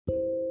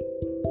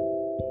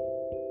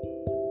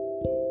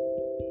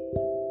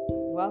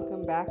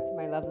welcome back to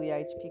my lovely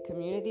IHP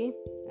community.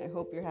 I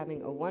hope you're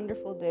having a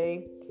wonderful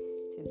day.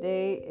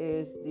 Today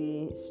is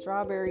the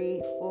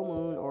strawberry full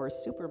moon or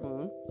super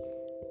moon,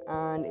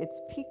 and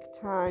its peak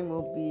time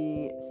will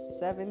be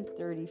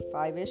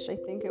 7:35ish, I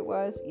think it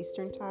was,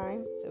 Eastern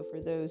time. So for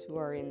those who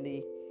are in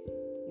the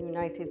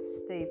United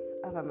States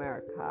of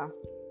America,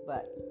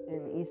 but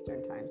in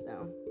Eastern time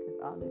zone, because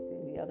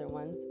obviously the other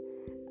ones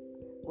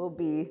will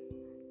be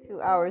 2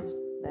 hours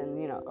then,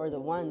 or the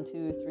 1,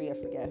 2, 3, I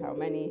forget how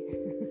many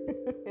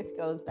it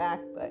goes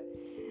back,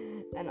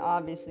 and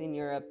obviously in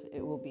Europe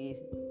it will be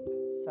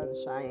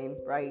sunshine,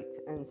 bright,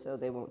 and so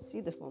they won't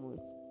see the full moon.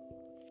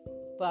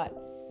 But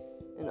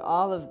in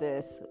all of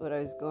this, what I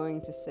was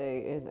going to say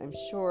is I'm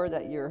sure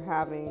that you're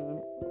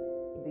having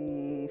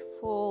the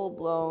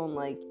full-blown,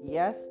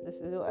 yes, this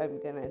is what I'm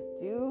gonna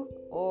do,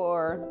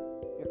 or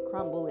you're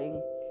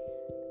crumbling.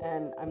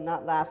 And I'm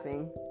not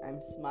laughing, I'm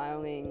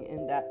smiling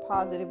in that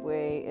positive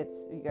way.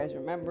 You guys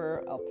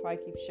remember, I'll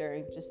probably keep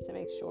sharing just to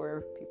make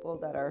sure people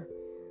that are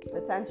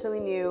potentially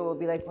new will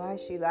be like, why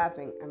is she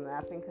laughing? I'm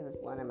laughing because,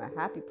 one, I'm a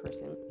happy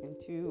person, and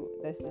two,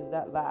 this is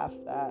that laugh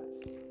that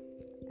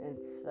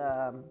it's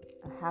a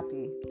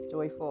happy,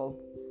 joyful,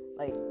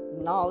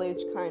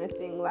 knowledge kind of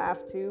thing laugh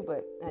too.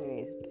 But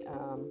anyways,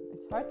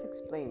 it's hard to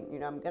explain.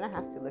 I'm gonna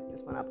have to look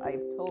this one up.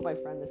 I've told my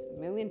friend this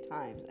a million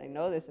times. I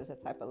know this is a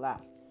type of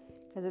laugh.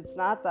 Because it's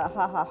not the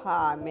ha ha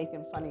ha, I'm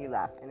making fun of you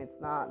laugh. And it's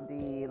not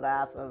the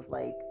laugh of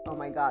oh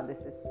my God,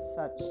 this is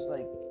such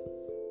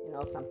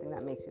something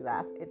that makes you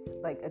laugh. It's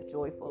like a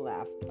joyful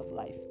laugh of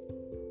life.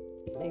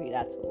 Maybe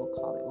that's what we'll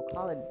call it. We'll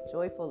call it a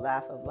joyful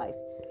laugh of life.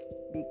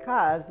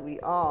 Because we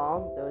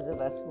all, those of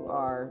us who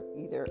are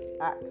either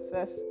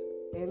accessed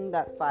in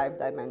that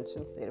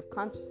 5-dimension state of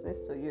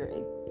consciousness, so you're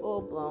a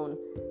full-blown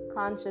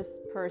conscious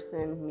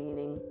person,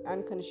 meaning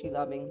unconditionally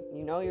loving,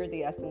 you're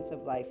the essence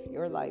of life,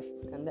 your life,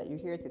 and that you're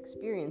here to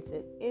experience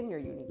it in your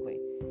unique way.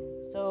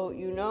 So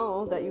you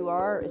know that you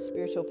are a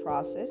spiritual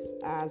process,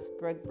 as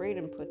Greg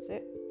Braden puts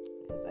it,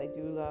 because I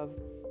do love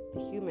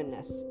the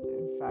humanness.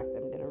 In fact,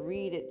 I'm going to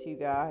read it to you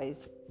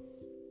guys.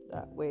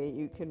 That way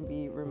you can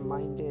be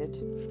reminded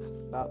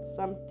about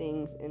some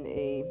things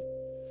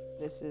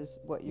this is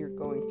what you're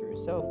going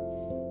through.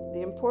 So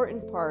the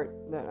important part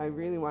that I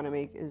really want to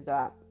make is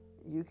that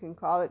you can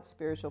call it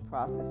spiritual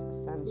process,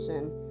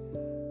 ascension.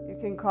 You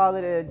can call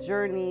it a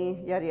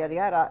journey, yada, yada,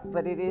 yada,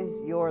 but it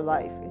is your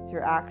life. It's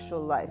your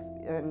actual life.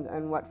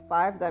 And what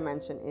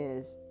 5-dimension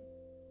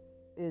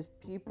is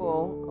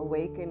people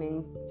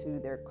awakening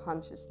to their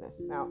consciousness.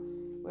 Now,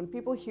 when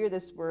people hear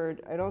this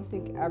word, I don't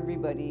think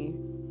everybody,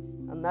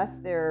 unless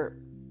they're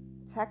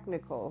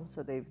technical,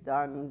 so they've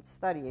done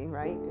studying,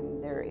 right?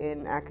 And they're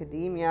in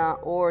academia,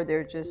 or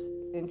they're just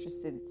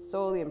interested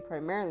solely and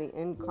primarily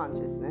in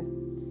consciousness.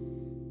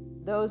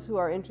 Those who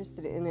are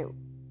interested in it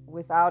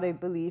without a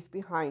belief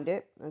behind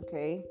it,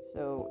 okay,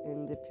 so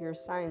in the pure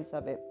science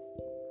of it,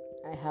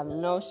 I have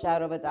no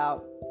shadow of a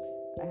doubt.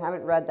 I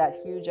haven't read that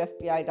huge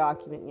FBI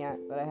document yet,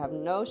 but I have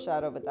no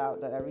shadow of a doubt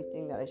that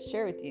everything that I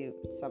share with you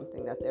is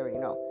something that they already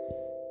know,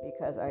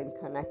 because I'm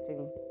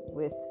connecting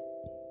with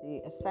the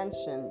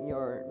ascension,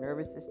 your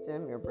nervous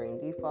system, your brain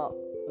default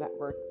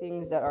network,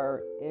 things that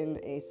are in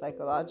a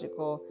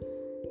psychological,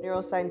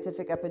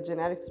 neuroscientific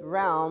epigenetics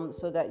realm,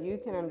 so that you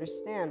can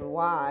understand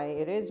why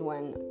it is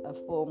when a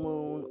full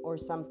moon or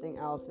something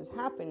else is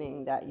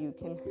happening that you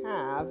can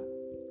have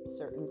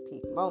certain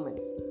peak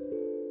moments.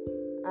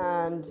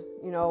 And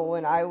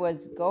when I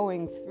was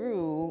going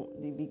through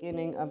the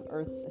beginning of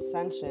Earth's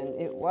ascension,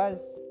 it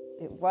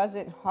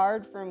wasn't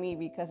hard for me,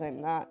 because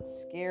I'm not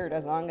scared.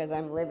 As long as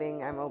I'm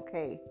living, I'm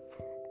okay.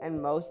 And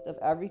most of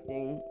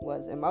everything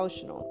was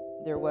emotional.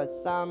 There was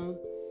some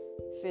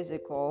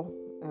physical,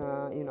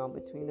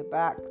 between the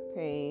back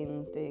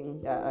pain thing,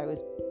 that I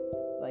was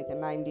like a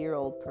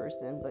 90-year-old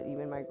person, but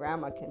even my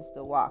grandma can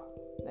still walk.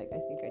 I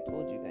think I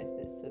told you guys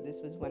this. So this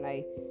was when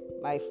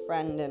my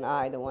friend and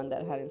I, the one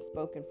that hadn't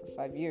spoken for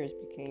 5 years,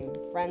 became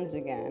friends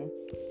again.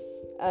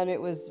 And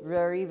it was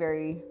very,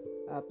 very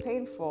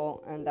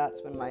painful. And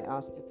that's when my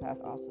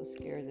osteopath also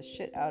scared the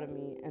shit out of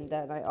me. And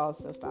then I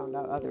also found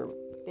out other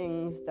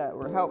things that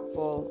were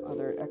helpful,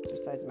 other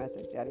exercise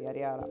methods, yada, yada,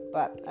 yada.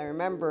 But I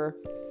remember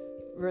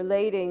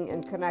relating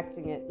and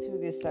connecting it to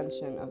the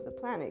ascension of the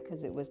planet,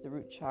 because it was the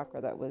root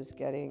chakra that was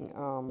getting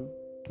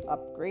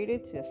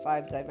upgraded to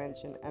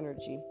 5-dimension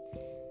energy.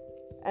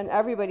 And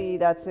everybody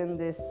that's in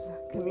this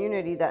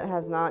community that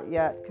has not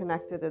yet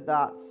connected the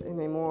dots in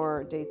a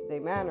more day-to-day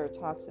manner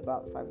talks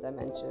about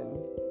 5-dimension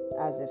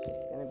as if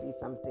it's going to be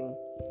something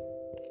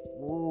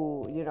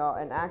woo,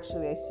 and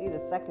actually I see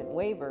the second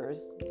waivers.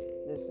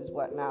 This is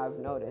what now I've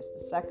noticed.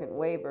 The second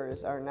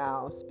waivers are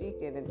now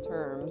speaking in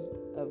terms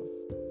of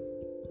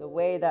the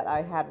way that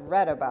I had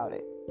read about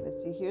it. But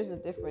see, here's the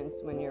difference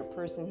when you're a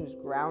person who's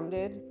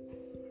grounded,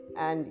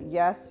 and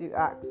yes, you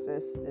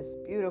access this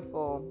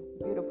beautiful,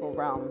 beautiful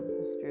realm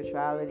of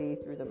spirituality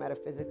through the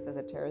metaphysics,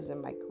 esotericism,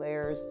 my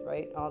clairs,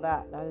 right? All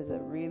that. That is a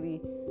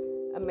really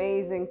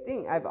amazing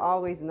thing. I've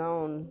always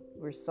known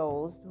we're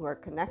souls who are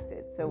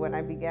connected. So when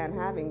I began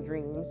having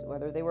dreams,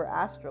 whether they were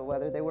astral,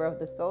 whether they were of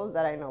the souls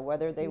that I know,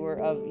 whether they were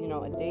of,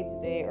 a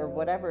day-to-day or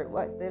whatever,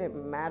 what didn't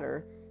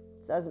matter.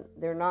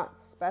 They're not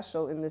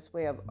special in this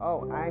way of,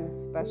 oh, I'm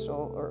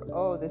special, or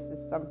oh, this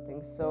is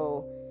something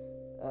so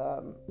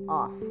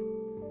off.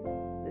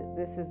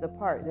 This is the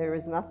part. There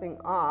is nothing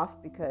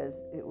off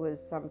because it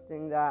was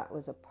something that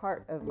was a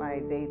part of my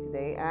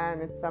day-to-day,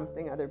 and it's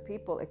something other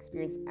people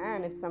experience,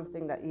 and it's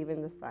something that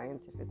even the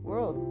scientific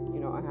world,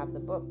 I have the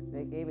book.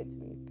 They gave it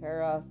to me,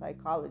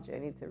 Parapsychology. I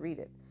need to read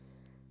it.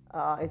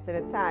 It's in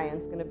Italian.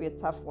 It's going to be a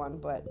tough one,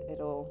 but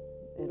it'll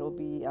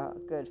be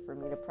good for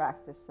me to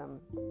practice some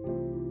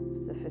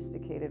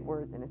sophisticated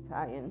words in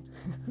Italian.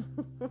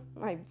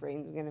 My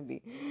brain's gonna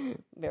be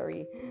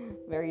very,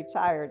 very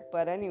tired.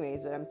 But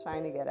anyways, what I'm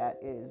trying to get at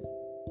is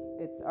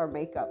it's our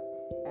makeup.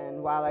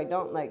 And while I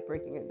don't like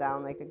breaking it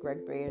down like a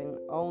Greg Braden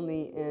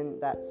only in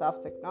that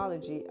soft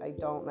technology, I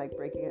don't like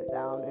breaking it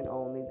down in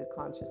only the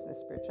consciousness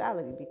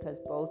spirituality, because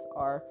both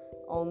are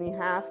only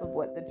half of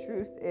what the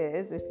truth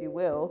is, if you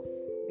will,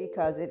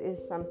 because it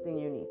is something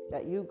unique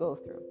that you go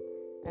through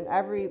and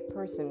every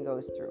person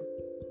goes through.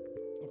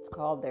 It's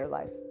called their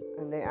life,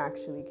 and they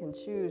actually can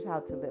choose how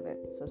to live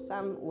it. So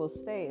some will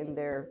stay in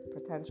their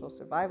potential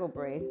survival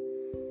brain.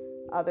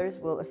 Others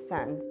will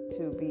ascend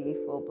to be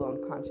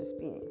full-blown conscious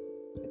beings.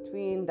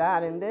 Between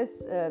that and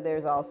this,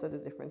 there's also the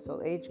different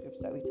soul age groups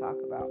that we talk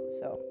about.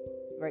 So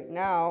right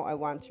now, I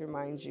want to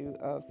remind you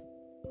of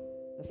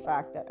the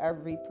fact that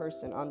every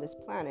person on this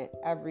planet,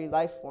 every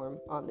life form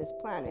on this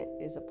planet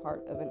is a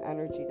part of an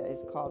energy that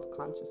is called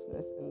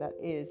consciousness, and that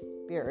is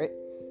spirit,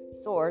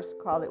 source,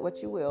 call it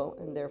what you will,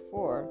 and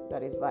therefore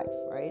that is life,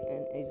 right?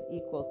 And is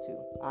equal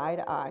to eye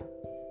to eye.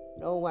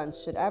 No one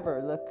should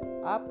ever look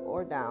up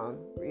or down,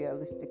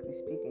 realistically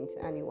speaking,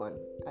 to anyone.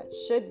 It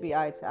should be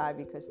eye to eye,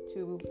 because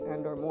two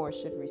and or more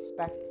should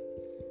respect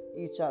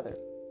each other.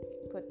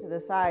 Put to the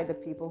side the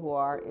people who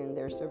are in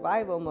their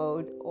survival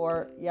mode,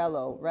 or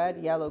yellow,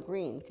 red, yellow,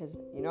 green, because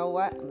you know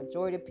what? A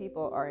majority of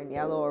people are in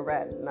yellow or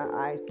red. And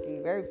I see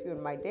very few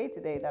in my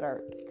day-to-day that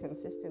are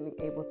consistently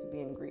able to be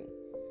in green.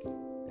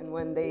 And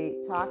when they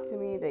talk to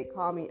me, they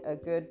call me a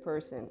good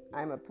person.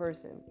 I'm a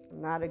person. I'm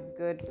not a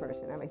good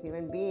person. I'm a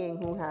human being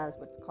who has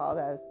what's called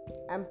as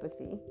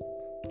empathy,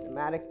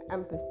 somatic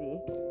empathy.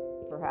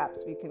 Perhaps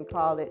we can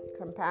call it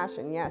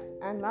compassion, yes,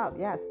 and love,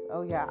 yes.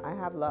 Oh yeah, I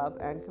have love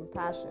and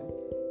compassion.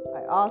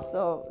 I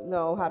also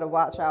know how to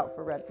watch out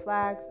for red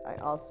flags. I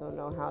also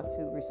know how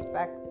to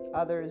respect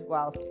others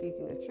while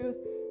speaking the truth.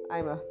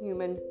 I'm a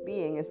human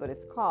being, is what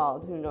it's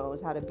called, who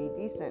knows how to be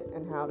decent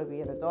and how to be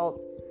an adult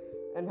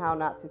and how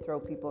not to throw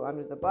people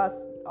under the bus.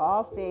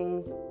 All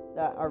things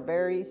that are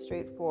very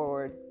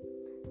straightforward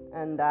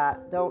and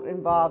that don't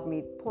involve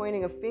me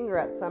pointing a finger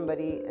at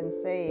somebody and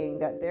saying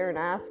that they're an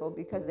asshole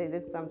because they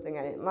did something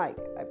I didn't like.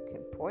 I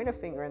can point a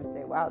finger and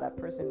say, wow, that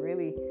person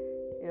really,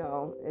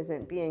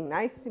 isn't being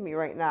nice to me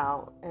right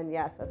now. And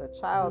yes, as a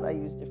child, I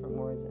use different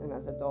words, and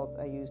as an adult,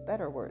 I use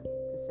better words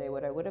to say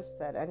what I would have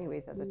said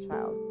anyways as a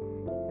child.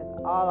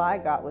 Because all I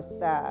got was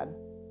sad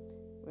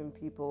when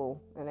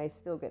people, and I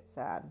still get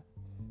sad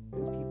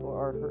when people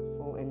are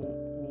hurtful and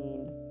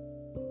mean,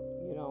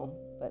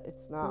 but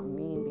it's not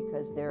mean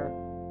because they're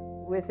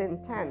with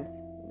intent.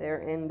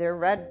 They're in their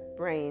red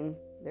brain.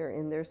 They're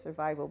in their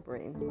survival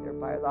brain. They're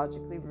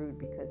biologically rude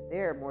because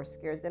they're more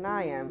scared than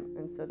I am,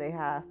 and so they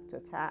have to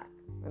attack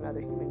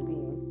another human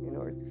being in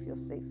order to feel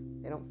safe.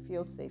 They don't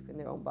feel safe in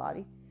their own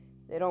body.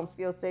 They don't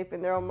feel safe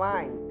in their own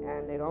mind,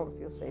 and they don't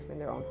feel safe in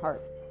their own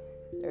heart.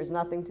 There's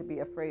nothing to be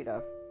afraid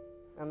of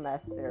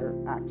unless they're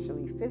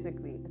actually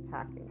physically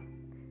attacking.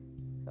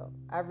 So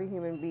every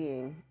human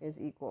being is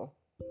equal.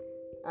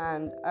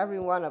 And every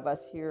one of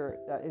us here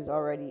that is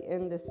already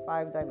in this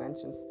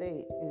 5-dimension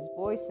state is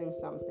voicing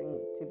something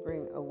to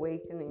bring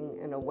awakening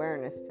and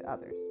awareness to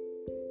others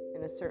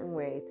in a certain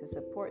way to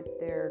support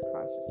their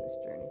consciousness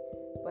journey.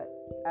 But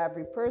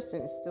every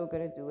person is still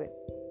going to do it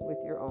with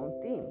your own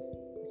themes,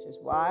 which is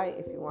why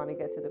if you want to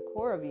get to the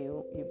core of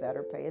you, you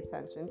better pay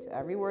attention to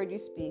every word you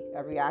speak,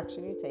 every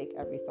action you take,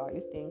 every thought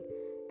you think,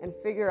 and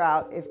figure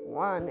out if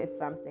one, it's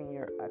something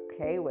you're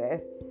okay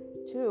with.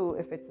 Two,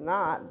 if it's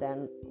not,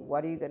 then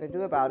what are you going to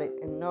do about it?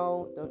 And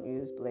no, don't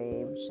use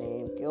blame,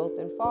 shame, guilt,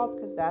 and fault,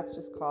 because that's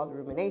just called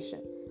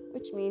rumination,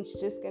 which means it's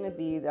just going to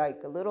be like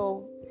a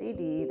little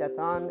CD that's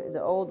on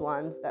the old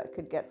ones that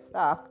could get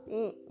stuck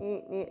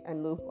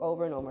and loop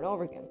over and over and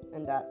over again.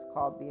 And that's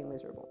called being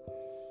miserable.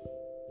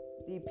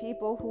 The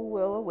people who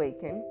will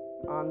awaken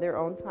on their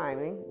own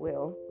timing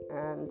will,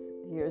 and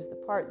here's the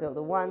part though,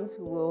 the ones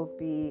who will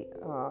be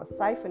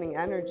siphoning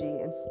energy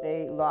and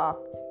stay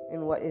locked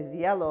in what is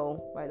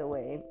yellow, by the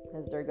way,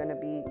 because they're going to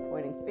be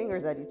pointing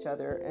fingers at each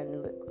other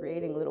and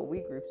creating little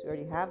we groups, we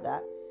already have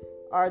that,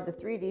 are the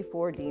 3D,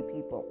 4D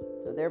people.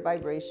 So their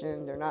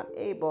vibration, they're not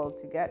able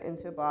to get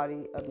into a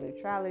body of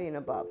neutrality and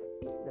above.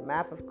 The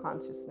map of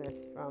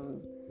consciousness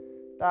from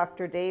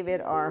Dr.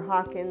 David R.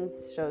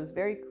 Hawkins shows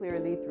very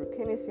clearly through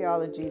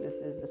kinesiology, this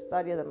is the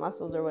study of the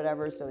muscles or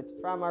whatever, so it's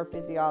from our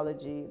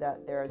physiology,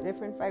 that there are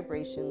different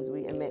vibrations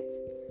we emit.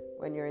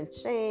 When you're in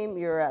shame,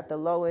 you're at the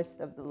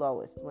lowest of the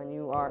lowest. When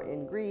you are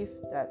in grief,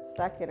 that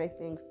second, I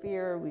think,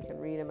 fear, we can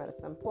read them at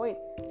some point.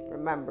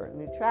 Remember,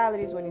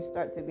 neutrality is when you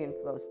start to be in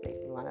flow state.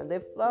 You want to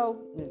live flow,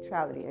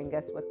 neutrality. And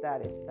guess what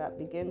that is? That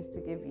begins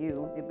to give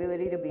you the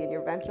ability to be in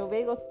your ventral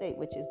vagal state,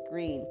 which is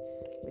green,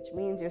 which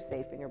means you're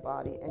safe in your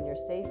body and you're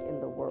safe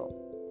in the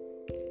world.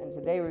 And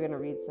today we're going to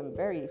read some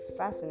very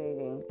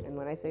fascinating, and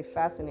when I say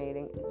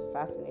fascinating, it's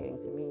fascinating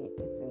to me.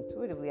 It's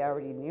intuitively, I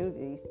already knew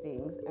these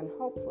things, and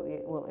hopefully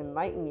it will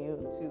enlighten you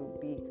to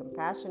be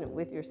compassionate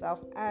with yourself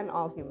and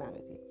all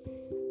humanity.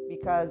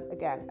 Because,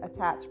 again,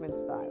 attachment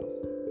styles.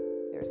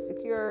 There's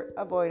secure,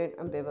 avoidant,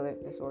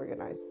 ambivalent,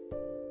 disorganized.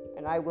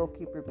 And I will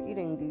keep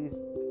repeating these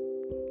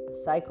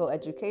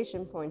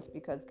psychoeducation points,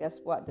 because guess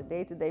what? The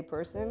day-to-day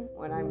person,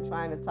 when I'm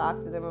trying to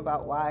talk to them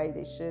about why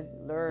they should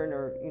learn,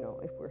 or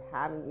if we're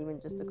having even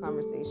just a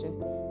conversation,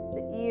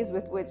 the ease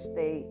with which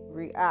they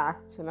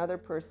react to another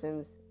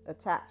person's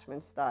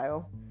attachment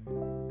style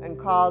and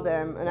call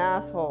them an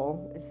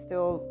asshole is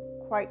still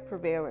quite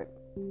prevalent.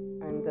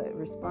 And the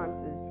response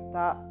is,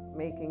 stop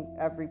making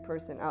every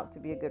person out to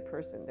be a good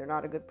person. They're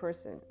not a good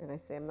person. And I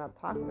say, I'm not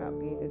talking about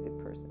being a good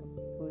person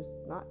who's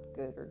not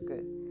good or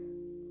good.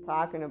 I'm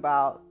talking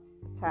about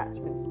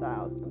attachment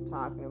styles. I'm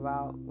talking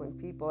about when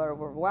people are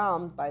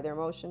overwhelmed by their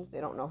emotions, they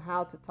don't know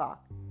how to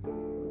talk.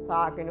 I'm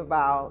talking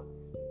about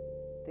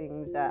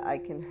things that I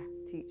can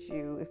teach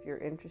you if you're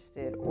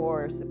interested,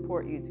 or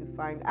support you to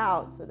find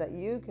out, so that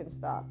you can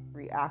stop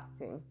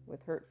reacting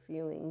with hurt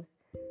feelings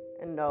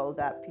and know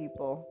that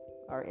people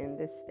are in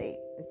this state.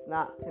 It's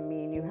not to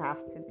mean you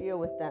have to deal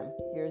with them.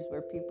 Here's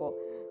where people,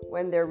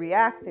 when they're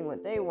reacting,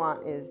 what they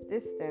want is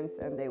distance,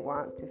 and they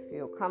want to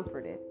feel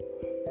comforted.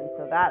 And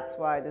so that's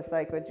why the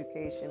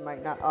psychoeducation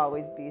might not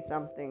always be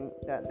something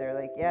that they're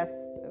like, yes,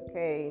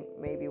 okay,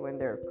 maybe when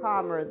they're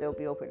calmer, they'll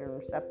be open and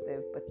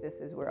receptive. But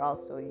this is where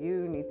also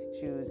you need to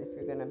choose if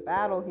you're going to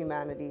battle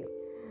humanity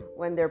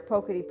when they're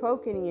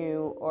poking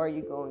you, or are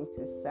you going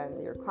to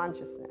send your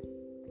consciousness?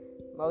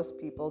 Most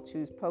people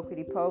choose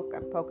pokety-poke.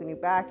 I'm poking you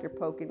back, you're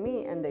poking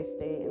me, and they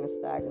stay in a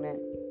stagnant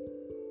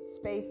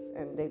space,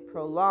 and they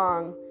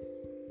prolong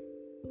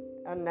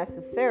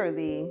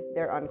unnecessarily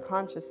their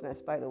unconsciousness,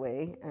 by the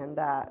way, and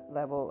that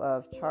level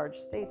of charged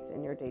states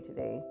in your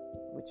day-to-day,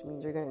 which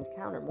means you're going to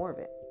encounter more of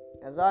it.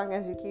 As long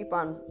as you keep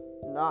on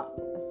not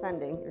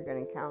ascending, you're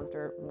going to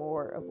encounter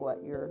more of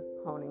what you're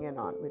honing in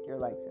on with your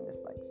likes and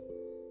dislikes.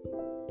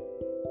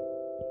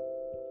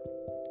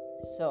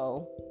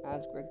 So,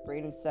 as Greg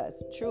Braden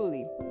says,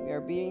 truly, we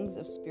are beings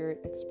of spirit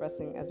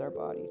expressing as our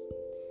bodies.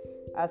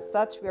 As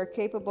such, we are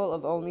capable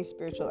of only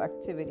spiritual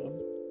activity.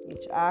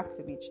 Each act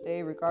of each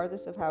day,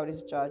 regardless of how it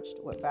is judged,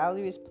 what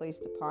value is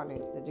placed upon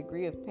it, the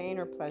degree of pain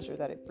or pleasure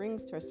that it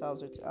brings to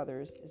ourselves or to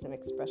others, is an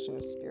expression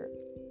of spirit.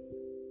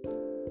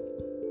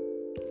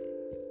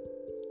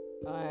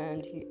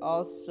 And he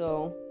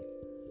also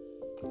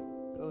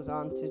goes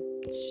on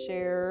to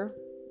share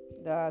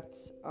that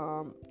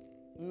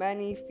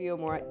many feel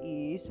more at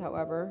ease,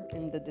 however,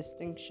 in the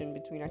distinction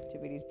between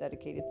activities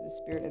dedicated to the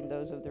spirit and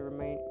those of the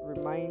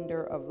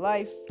remainder of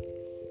life.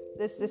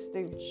 This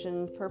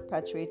distinction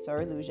perpetuates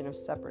our illusion of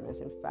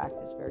separateness. In fact,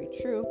 it's very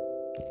true.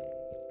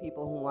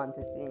 People who want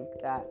to think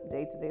that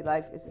day-to-day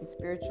life isn't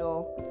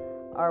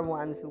spiritual are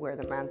ones who wear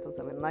the mantles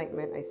of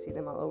enlightenment. I see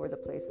them all over the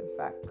place. In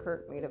fact,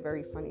 Kurt made a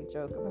very funny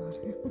joke about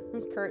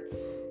it. Kurt,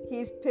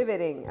 he's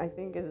pivoting, I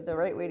think is the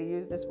right way to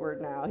use this word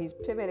now. He's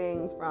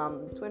pivoting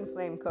from twin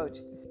flame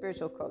coach to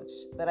spiritual coach.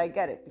 But I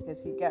get it,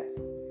 because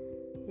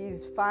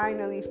he's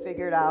finally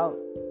figured out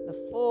the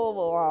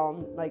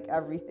full like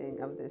everything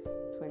of this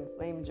twin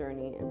flame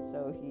journey, and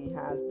so he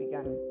has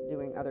begun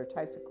doing other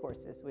types of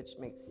courses, which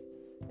makes,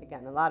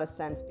 again, a lot of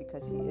sense,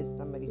 because he is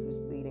somebody who's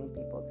leading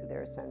people to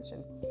their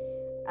ascension.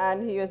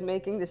 And he was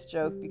making this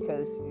joke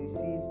because he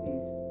sees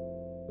these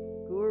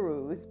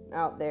gurus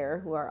out there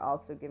who are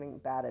also giving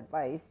bad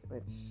advice,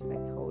 which I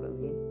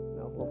totally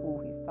know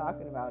who he's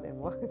talking about and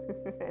what.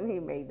 And he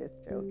made this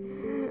joke.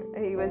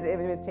 He was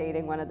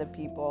imitating one of the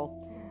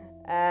people,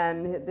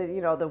 and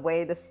the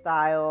way, the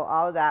style,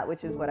 all of that,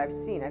 which is what I've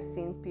seen. I've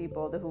seen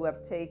people who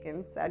have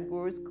taken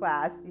Sadhguru's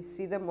class. You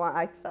see them,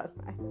 I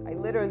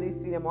literally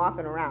see them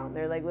walking around.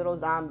 They're like little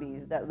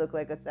zombies that look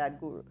like a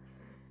Sadhguru.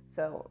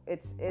 So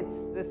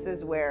this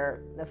is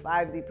where the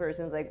 5D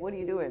person's like, what are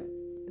you doing?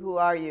 Who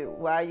are you?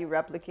 Why are you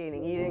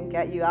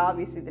replicating? You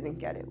obviously didn't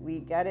get it. We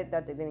get it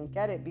that they didn't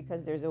get it,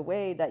 because there's a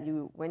way that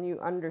when you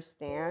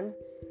understand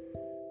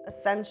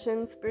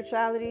ascension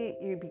spirituality,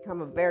 you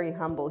become a very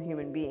humble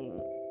human being,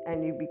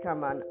 and you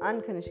become an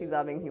unconditionally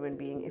loving human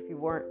being if you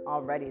weren't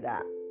already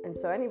that. And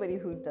so anybody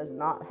who does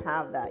not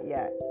have that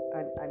yet,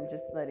 I'm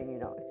just letting you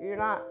know, if you're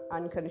not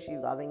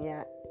unconditionally loving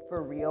yet,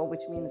 for real,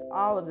 which means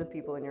all of the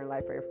people in your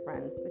life are your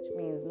friends, which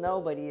means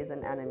nobody is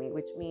an enemy,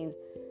 which means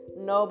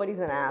nobody's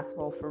an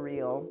asshole for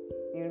real.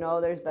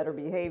 There's better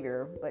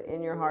behavior, but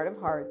in your heart of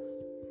hearts,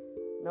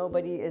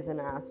 nobody is an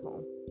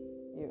asshole.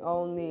 You're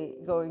only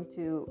going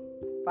to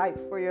fight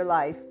for your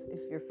life if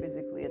you're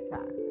physically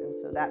attacked. And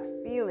so that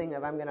feeling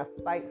of I'm going to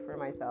fight for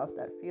myself,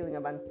 that feeling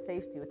of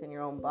unsafety within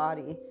your own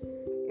body,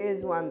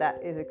 is one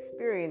that is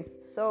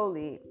experienced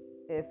solely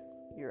if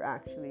you're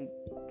actually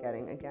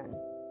getting, again,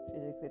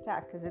 physically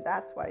attacked. Because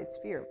that's why it's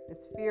fear.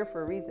 It's fear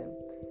for a reason.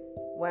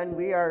 When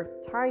we are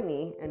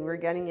tiny and we're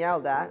getting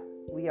yelled at,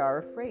 we are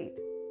afraid.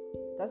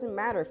 It doesn't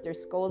matter if they're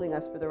scolding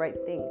us for the right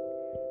thing.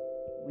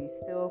 We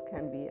still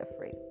can be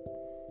afraid.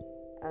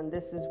 And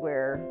this is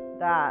where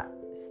that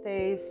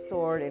stays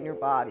stored in your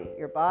body.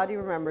 Your body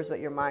remembers what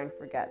your mind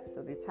forgets.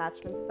 So the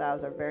attachment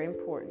styles are very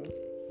important.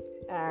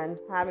 And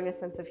having a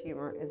sense of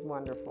humor is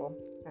wonderful.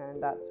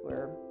 And that's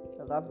where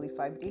the lovely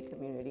 5D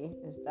community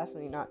is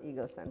definitely not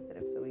ego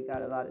sensitive. So we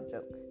got a lot of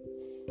jokes.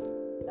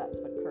 That's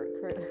what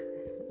Kurt,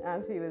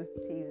 as he was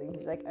teasing,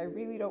 he's like, I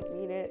really don't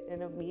mean it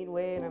in a mean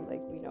way. And I'm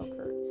like, we know,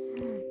 Kurt.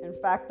 In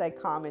fact, I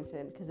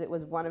commented because it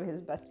was one of his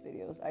best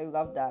videos. I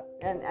love that.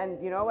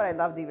 And you know what I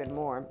loved even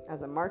more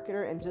as a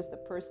marketer and just a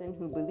person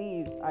who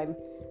believes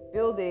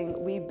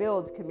we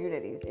build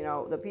communities. You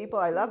know,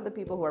 I love the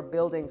people who are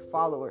building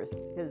followers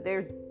because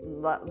they're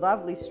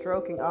lovely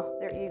stroking. Oh,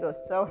 their ego's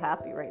so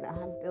happy right now.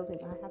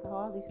 I have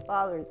all these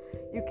followers.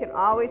 You can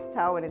always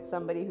tell when it's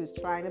somebody who's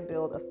trying to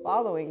build a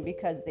following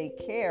because they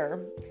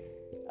care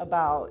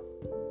about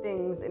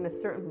things in a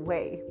certain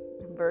way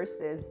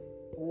versus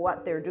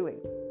what they're doing.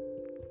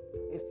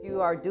 If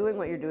you are doing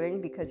what you're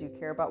doing because you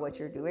care about what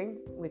you're doing,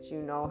 which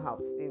you know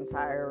helps the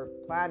entire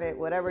planet,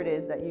 whatever it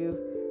is that you've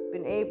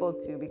been able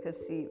to, because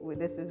see,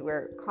 this is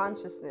where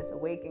consciousness,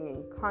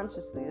 awakening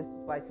consciously, this is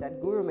why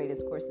Sadhguru made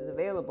his courses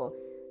available,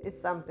 is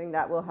something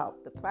that will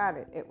help the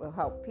planet. It will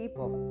help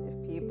people.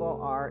 If people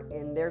are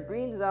in their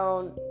green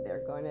zone,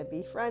 they're going to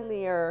be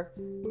friendlier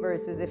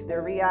versus if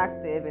they're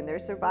reactive in their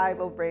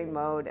survival brain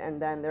mode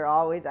and then they're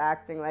always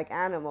acting like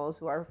animals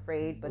who are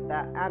afraid, but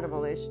that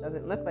animalish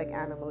doesn't look like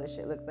animalish.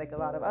 It looks like a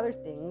lot of other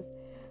things.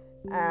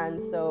 And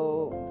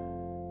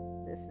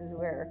so this is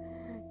where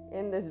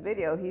in this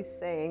video he's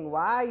saying,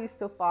 why are you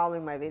still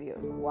following my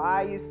videos?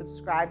 Why are you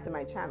subscribed to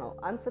my channel?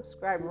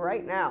 Unsubscribe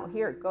right now.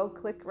 Here, go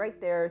click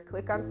right there,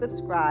 click on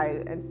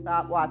subscribe and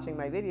stop watching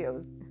my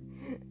videos.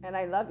 And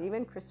I love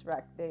even Chris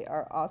Reck. They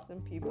are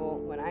awesome people.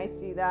 When I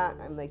see that,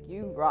 I'm like,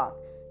 you rock,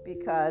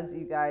 because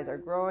you guys are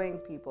growing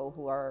people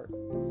who are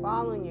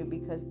following you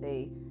because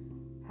they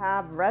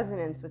have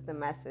resonance with the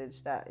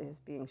message that is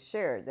being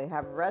shared. They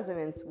have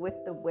resonance with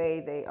the way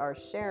they are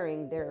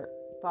sharing their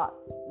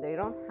thoughts. They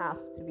don't have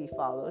to be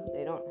followed.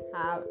 You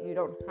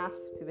don't have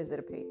to visit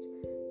a page.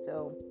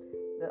 So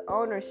the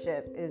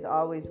ownership is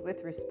always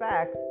with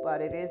respect,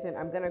 but it isn't,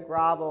 I'm going to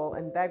grovel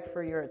and beg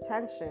for your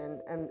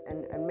attention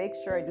and make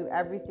sure I do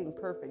everything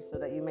perfect so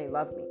that you may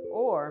love me.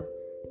 Or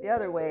the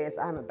other way is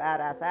I'm a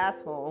badass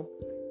asshole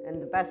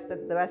and the best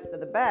of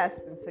the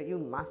best, and so you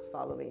must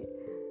follow me.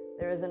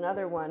 There is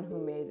another one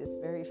who made this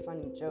very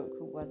funny joke.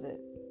 Who was it?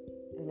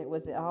 And it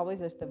was always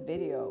just the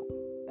video.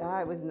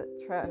 It was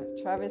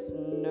Travis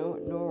Noah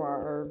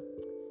or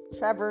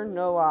Trevor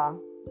Noah,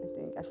 I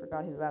think. I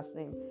forgot his last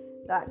name.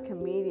 That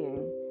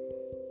comedian.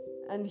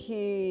 And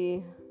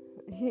he's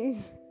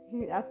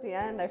at the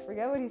end, I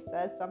forget what he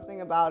says,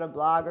 something about a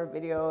blog or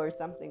video or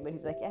something, but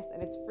he's like, yes,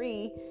 and it's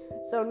free.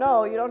 So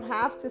no, you don't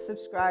have to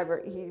subscribe.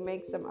 Or he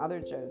makes some other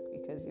joke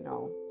because, you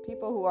know,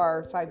 people who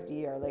are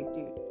 5D are like,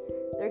 dude,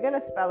 they're going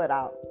to spell it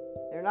out.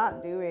 They're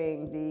not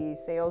doing the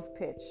sales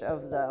pitch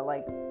of the,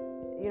 like,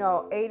 you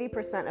know,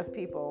 80% of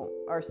people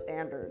are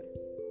standard.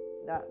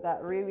 That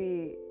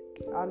really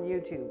on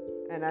YouTube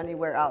and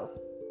anywhere else,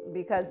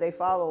 because they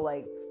follow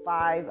like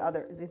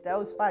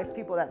those 5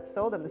 people that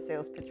sold them the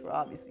sales pitch were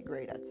obviously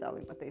great at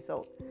selling what they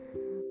sold,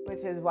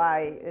 which is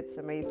why it's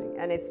amazing.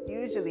 And it's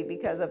usually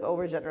because of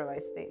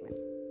overgeneralized statements.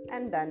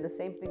 And then the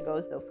same thing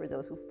goes though for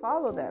those who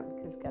follow them,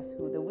 because guess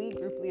who? The We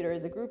group leader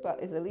is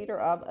a leader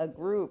of a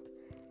group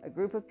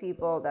of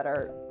people that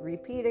are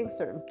repeating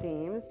certain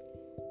themes.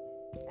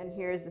 And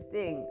here's the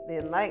thing, the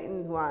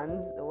enlightened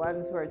ones, the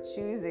ones who are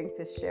choosing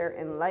to share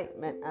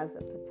enlightenment as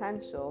a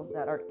potential,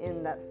 that are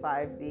in that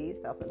 5D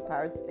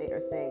self-empowered state, are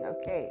saying,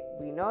 okay,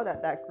 we know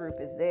that group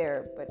is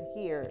there, but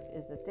here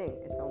is the thing.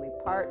 It's only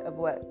part of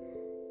what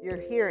you're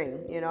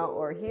hearing, you know,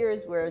 or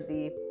here's where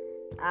the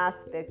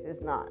aspect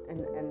is not.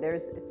 And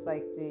it's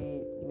like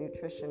the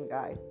nutrition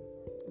guy.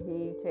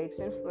 He takes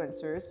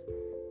influencers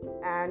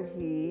and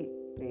he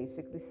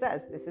basically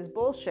says, this is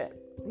bullshit.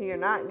 You're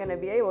not going to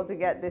be able to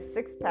get this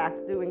 6-pack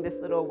doing this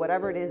little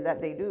whatever it is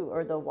that they do,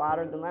 or the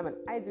water, the lemon.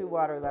 I do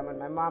water lemon.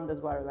 My mom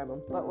does water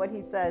lemon. But what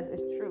he says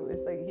is true.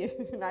 It's like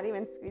you're not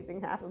even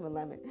squeezing half of a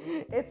lemon.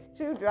 It's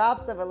 2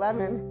 drops of a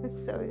lemon.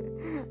 So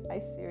I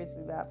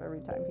seriously laugh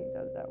every time he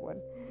does that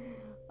one.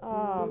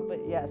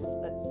 But yes,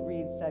 let's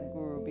read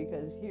Sadhguru,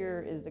 because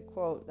here is the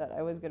quote that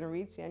I was going to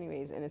read to you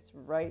anyways, and it's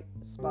right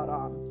spot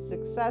on.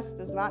 Success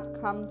does not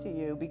come to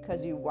you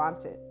because you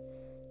want it.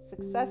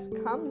 Success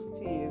comes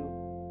to you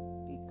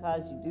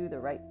because you do the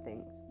right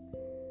things.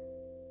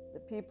 The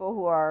people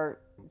who are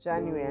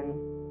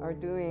genuine, are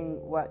doing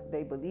what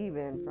they believe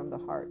in from the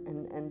heart,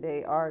 and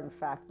they are in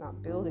fact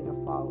not building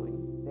a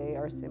following. They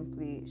are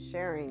simply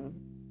sharing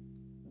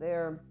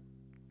their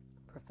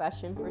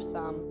profession for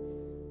some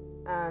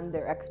and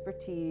their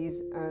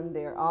expertise, and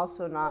they're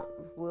also not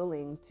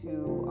willing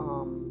to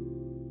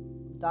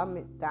dumb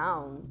it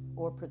down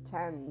or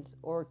pretend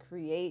or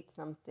create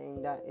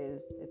something that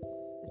is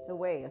it's a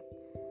way.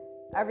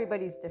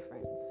 Everybody's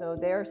different, so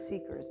they're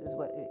seekers is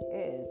what it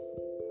is,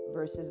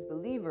 versus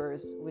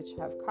believers, which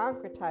have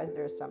concretized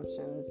their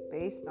assumptions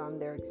based on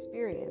their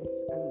experience,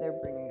 and they're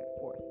bringing it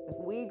forth.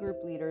 The we group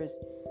leaders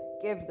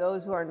give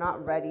those who are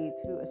not ready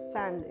to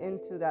ascend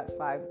into that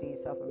 5D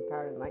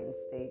self-empowered enlightened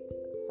state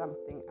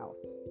something else.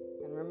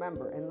 And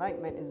remember,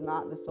 enlightenment is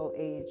not the sole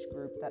age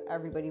group that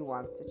everybody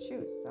wants to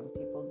choose. Some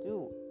people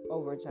do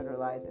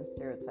overgeneralize and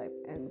stereotype,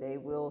 and they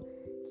will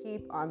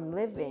keep on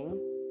living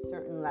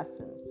certain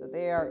lessons. So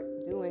they are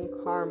doing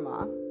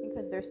karma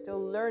because they're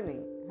still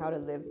learning how to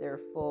live their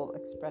full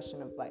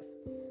expression of life.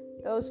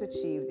 Those who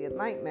achieve the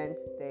enlightenment,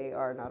 they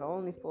are not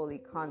only fully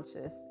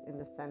conscious in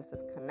the sense of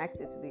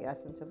connected to the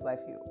essence of life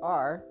you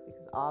are,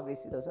 because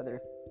obviously those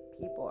other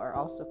people are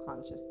also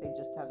conscious, they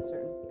just have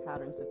certain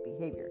patterns of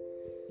behavior.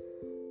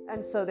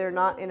 And so they're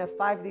not in a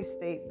 5D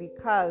state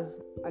because,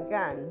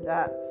 again,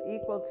 that's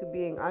equal to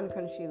being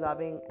unconsciously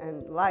loving,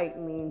 and light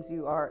means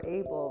you are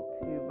able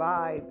to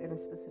vibe in a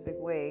specific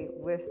way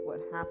with what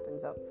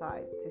happens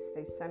outside, to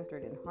stay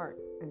centered in heart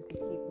and to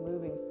keep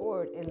moving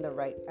forward in the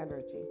right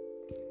energy.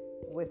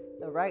 With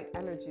the right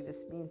energy,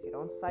 this means you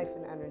don't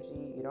siphon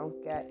energy, you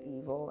don't get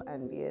evil,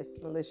 envious,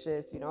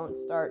 malicious, you don't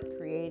start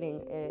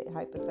creating a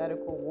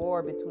hypothetical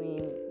war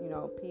between,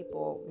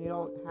 people. You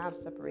don't have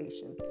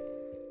separation.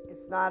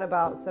 It's not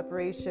about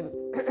separation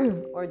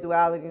or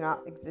duality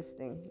not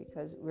existing,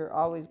 because we're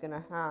always going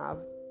to have,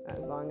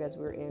 as long as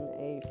we're in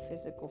a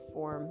physical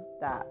form,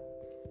 that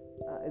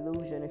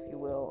illusion, if you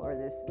will, or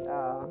this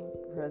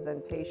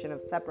presentation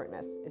of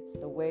separateness. It's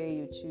the way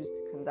you choose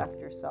to conduct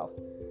yourself,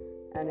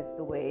 and it's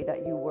the way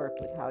that you work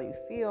with how you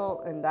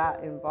feel, and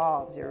that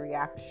involves your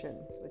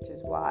reactions, which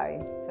is why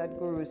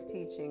Sadhguru's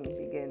teaching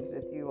begins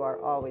with you are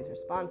always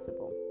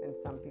responsible. And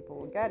some people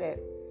will get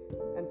it,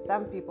 and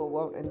some people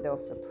won't, and they'll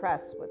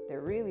suppress what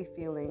they're really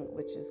feeling,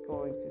 which is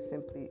going to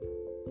simply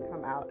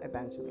come out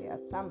eventually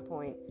at some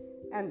point,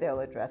 and they'll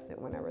address it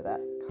whenever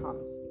that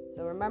comes.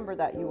 So remember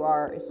that you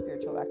are a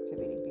spiritual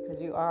activity because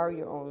you are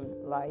your own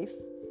life,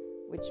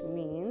 which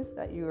means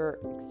that you're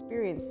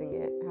experiencing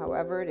it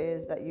however it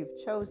is that you've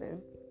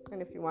chosen.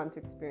 And if you want to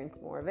experience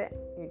more of it,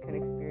 you can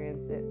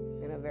experience it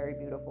in a very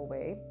beautiful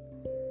way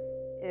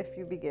if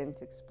you begin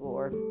to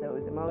explore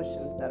those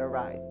emotions that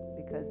arise,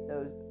 because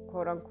those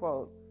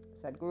quote-unquote,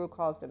 Sadhguru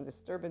calls them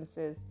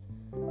disturbances,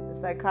 the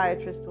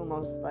psychiatrist will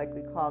most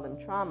likely call them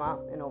trauma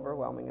and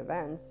overwhelming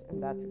events,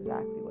 and that's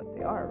exactly what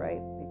they are, right?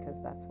 Because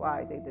that's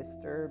why they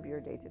disturb your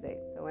day-to-day.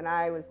 So when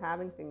I was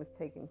having things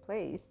taking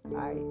place,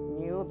 I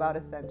knew about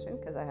ascension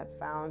because I had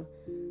found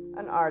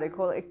an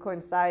article. It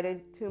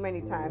coincided too many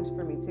times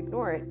for me to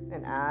ignore it,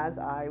 and as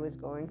I was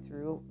going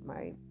through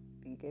my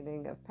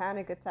beginning of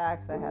panic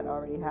attacks, I had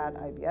already had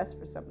IBS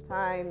for some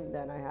time,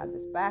 then I had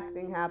this back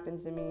thing happen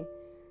to me.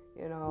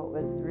 It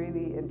was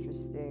really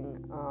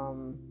interesting.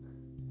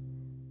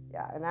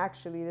 And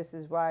actually this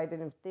is why I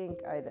didn't think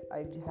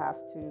I'd have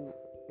to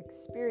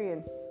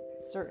experience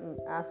certain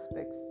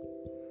aspects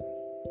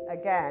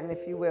again,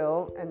 if you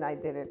will, and I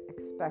didn't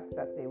expect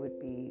that they would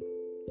be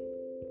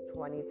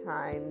 20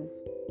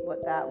 times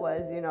what that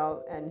was,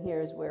 and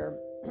here's where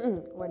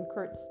when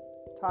Kurt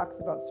talks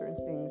about certain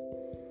things,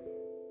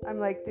 I'm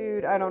like,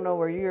 dude, I don't know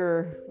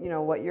where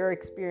what your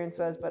experience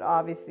was, but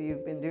obviously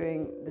you've been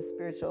doing the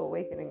spiritual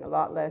awakening a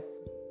lot less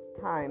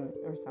time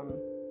or some,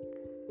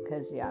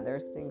 because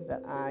there's things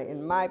that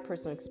in my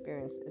personal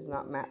experience is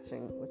not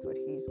matching with what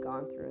he's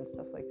gone through and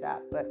stuff like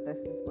that. But this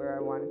is where I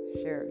wanted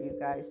to share. You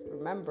guys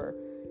remember,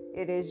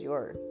 it is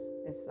yours.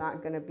 It's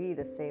not going to be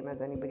the same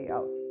as anybody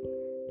else.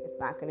 It's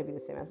not going to be the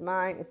same as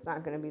mine. It's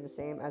not going to be the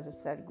same as a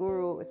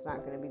Sadhguru. It's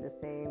not going to be the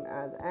same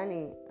as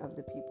any of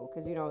the people.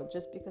 Because,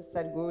 just because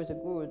Sadhguru is a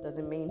guru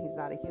doesn't mean he's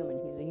not a human.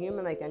 He's a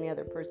human like any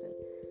other person.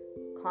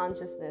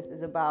 Consciousness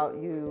is about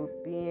you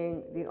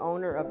being the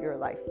owner of your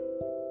life.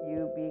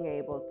 You being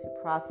able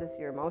to process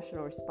your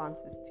emotional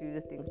responses to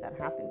the things that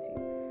happen to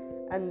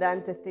you. And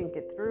then to think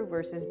it through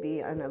versus be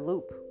in a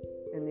loop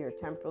in your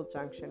temporal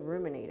junction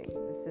ruminating.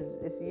 This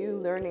is you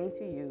learning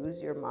to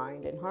use your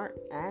mind and heart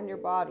and your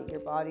body.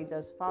 Your body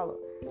does follow.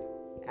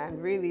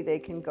 And really they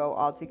can go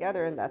all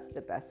together, and that's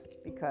the best,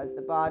 because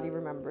the body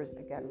remembers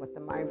again what the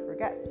mind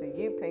forgets. So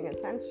you paying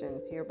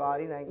attention to your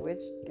body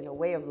language in a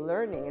way of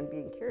learning and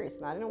being curious,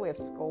 not in a way of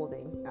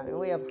scolding, not in a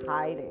way of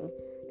hiding.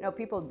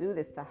 People do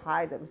this to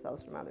hide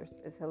themselves from others.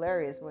 It's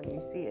hilarious when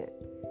you see it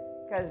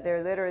because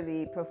they're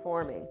literally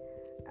performing.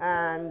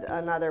 And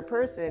another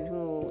person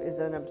who is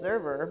an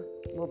observer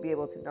will be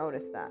able to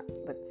notice that.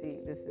 But see,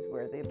 this is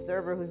where the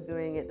observer who's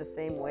doing it the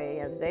same way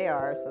as they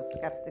are, so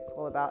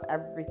skeptical about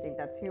everything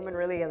that's human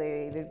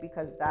related,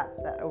 because that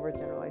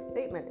overgeneralized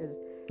statement is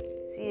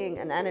seeing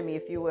an enemy,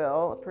 if you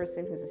will, a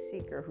person who's a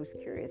seeker, who's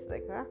curious,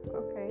 like,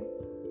 okay,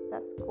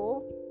 that's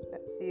cool.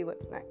 Let's see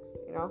what's next,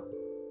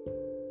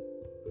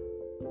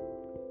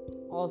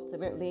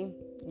 Ultimately,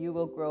 you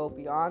will grow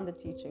beyond the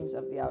teachings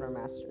of the outer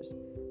masters.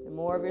 The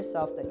more of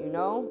yourself that you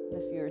know,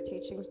 the fewer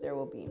teachings there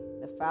will be.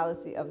 The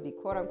fallacy of the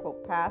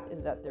quote-unquote path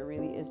is that there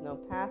really is no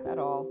path at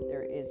all.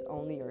 There is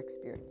only your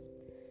experience.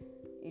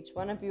 Each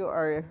one of you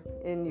are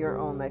in your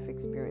own life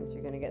experience.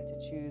 You're going to get to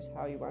choose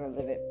how you want to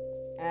live it.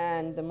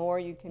 And the more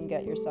you can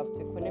get yourself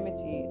to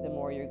equanimity, the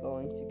more you're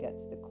going to get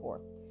to the core.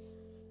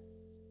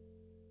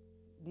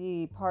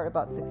 The part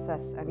about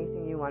success,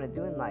 anything you want to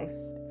do in life,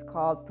 it's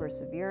called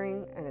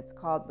persevering, and it's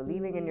called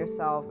believing in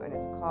yourself, and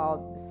it's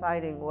called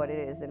deciding what it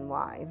is and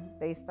why,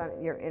 based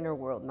on your inner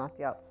world, not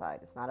the outside.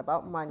 It's not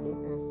about money,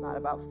 and it's not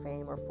about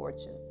fame or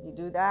fortune. You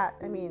do that,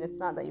 it's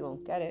not that you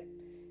won't get it.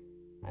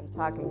 I'm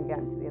talking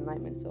again to the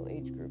Enlightenment Soul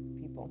Age group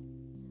people.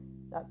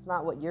 That's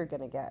not what you're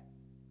going to get.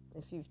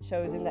 If you've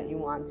chosen that you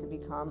want to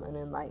become an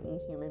enlightened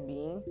human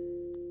being,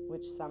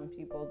 which some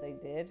people, they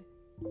did.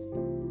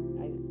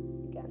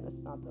 Again,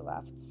 that's not to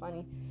laugh, it's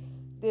funny.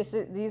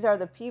 These are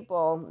the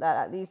people that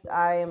at least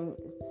I am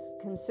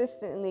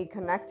consistently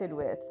connected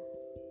with.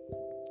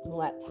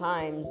 Well, at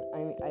times,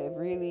 I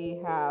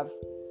really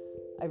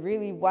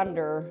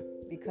wonder,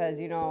 because,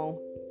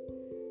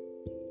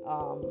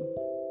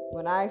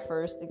 when I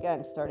first,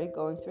 again, started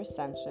going through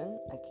Ascension,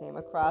 I came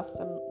across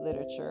some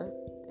literature.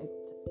 It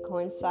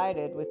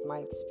coincided with my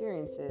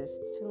experiences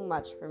too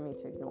much for me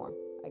to ignore.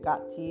 I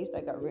got teased,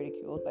 I got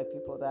ridiculed by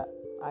people that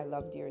I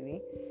love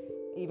dearly.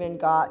 Even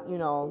got,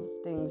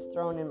 things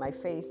thrown in my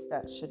face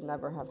that should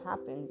never have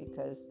happened,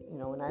 because,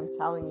 when I'm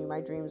telling you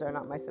my dreams are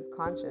not my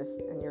subconscious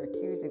and you're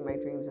accusing my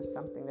dreams of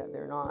something that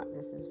they're not,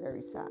 this is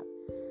very sad.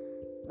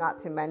 Not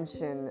to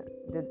mention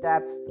the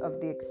depth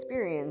of the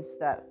experience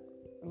that,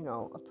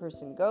 a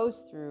person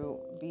goes through,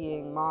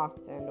 being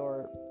mocked and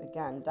or,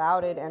 again,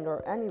 doubted and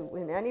or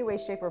in any way,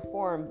 shape, or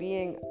form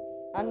being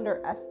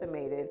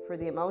underestimated for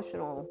the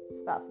emotional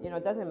stuff.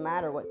 It doesn't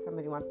matter what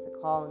somebody wants to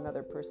call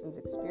another person's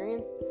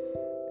experience.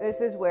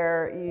 This is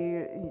where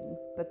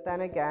but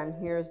then again,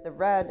 here's the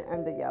red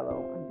and the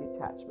yellow and the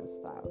attachment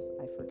styles.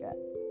 I forget.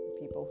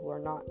 People who are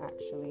not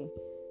actually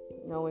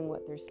knowing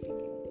what they're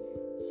speaking.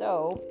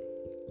 So,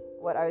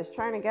 what I was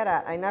trying to get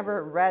at, I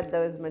never read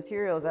those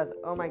materials as,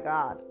 oh my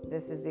God,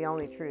 this is the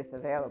only truth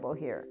available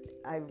here.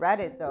 I read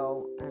it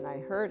though, and I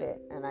heard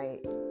it, and I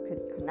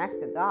could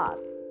connect the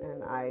dots,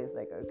 and I was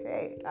like,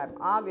 okay, I'm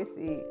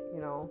obviously,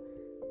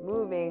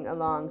 moving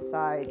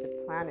alongside the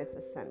planet's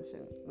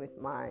ascension with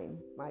mine.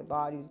 My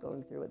body's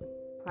going through what the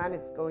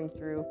planet's going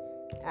through,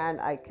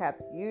 and I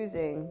kept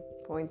using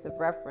points of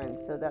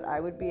reference so that I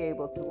would be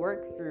able to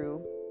work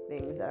through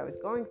things that I was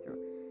going through.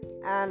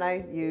 And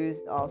I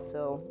used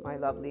also my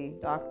lovely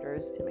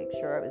doctors to make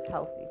sure I was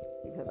healthy,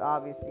 because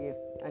obviously if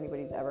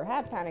anybody's ever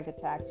had panic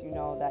attacks, you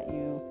know that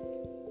you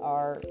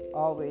are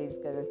always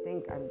going to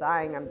think, I'm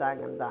dying.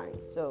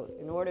 So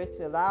in order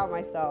to allow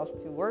myself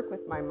to work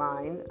with my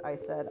mind, I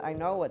said, I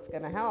know what's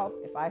going to help.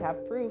 If I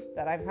have proof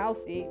that I'm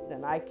healthy,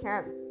 then I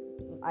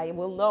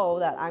will know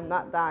that I'm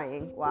not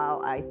dying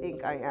while I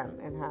think I am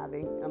and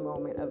having a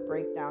moment of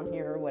breakdown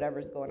here or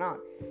whatever's going on.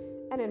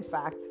 And in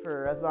fact,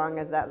 for as long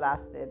as that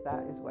lasted,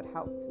 that is what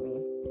helped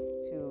me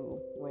to,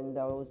 when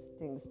those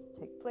things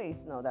take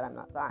place, know that I'm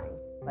not dying,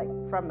 like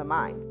from the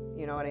mind,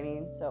 you know what I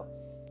mean? So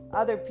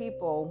other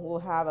people will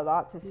have a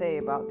lot to say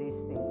about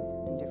these things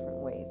in different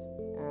ways.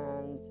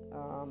 And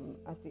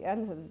at the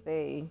end of the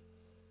day,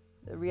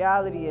 the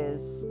reality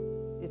is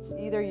it's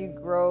either you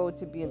grow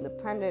to be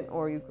independent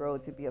or you grow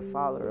to be a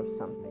follower of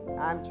something.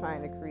 I'm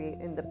trying to create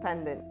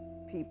independent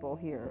people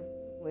here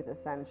with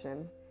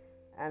Ascension.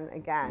 And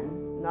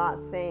again,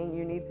 not saying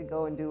you need to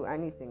go and do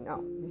anything.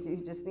 No, you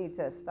just need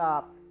to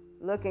stop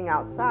looking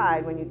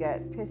outside when you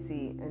get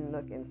pissy and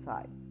look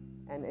inside.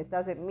 And it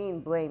doesn't mean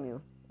blame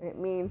you. It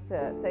means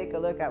to take a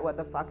look at what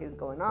the fuck is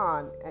going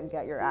on and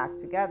get your act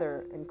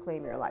together and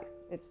claim your life.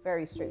 It's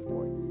very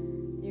straightforward.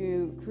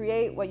 You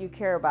create what you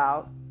care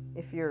about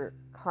if you're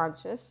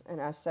conscious.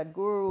 And as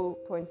Sadhguru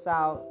points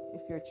out,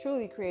 if you're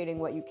truly creating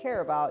what you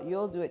care about,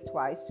 you'll do it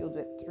twice, you'll do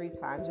it 3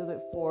 times, you'll do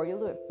it 4, you'll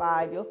do it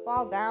 5, you'll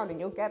fall down and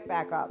you'll get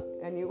back up.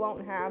 And you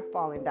won't have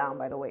fallen down,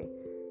 by the way,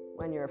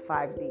 when you're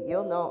 5D.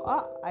 You'll know,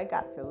 oh, I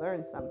got to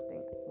learn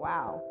something.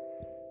 Wow,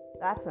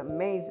 that's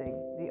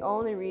amazing. The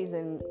only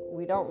reason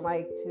we don't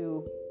like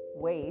to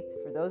wait,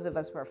 for those of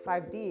us who are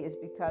 5D, is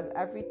because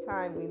every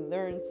time we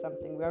learn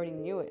something, we already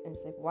knew it. And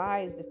it's like, why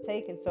is this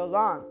taking so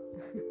long?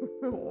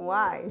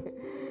 Why?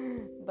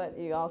 But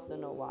you also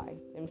know why.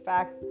 In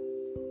fact,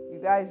 you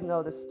guys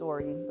know the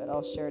story, but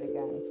I'll share it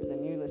again for the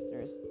new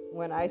listeners.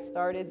 When I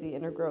started the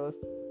Inner Growth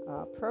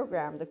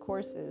program, the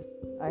courses,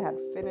 I had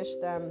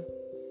finished them.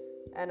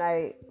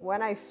 And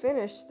when I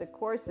finished the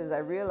courses, I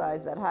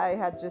realized that I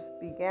had just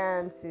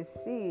began to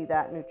see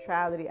that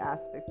neutrality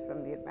aspect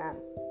from the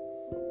advanced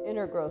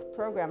Inner Growth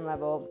program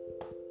level.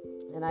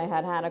 And I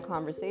had a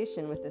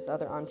conversation with this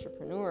other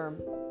entrepreneur,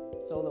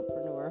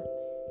 solopreneur.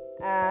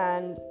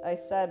 And I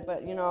said,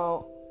 but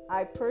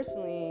I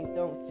personally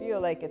don't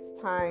feel like it's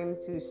time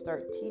to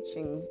start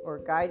teaching or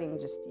guiding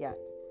just yet,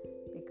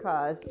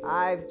 because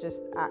I've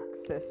just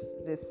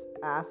accessed this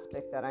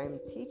aspect that I'm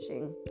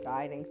teaching,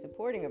 guiding,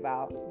 supporting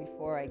about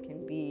before I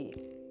can be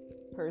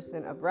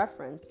person of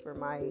reference for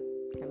my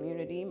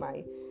community,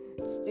 my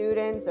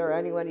students, or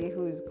anybody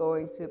who's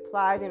going to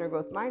apply the inner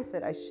growth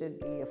mindset. I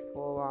should be a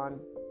full-on,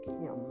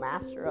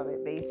 master of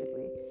it,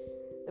 basically.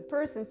 The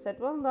person said,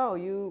 well,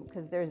 no,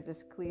 because there's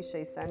this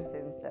cliche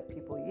sentence that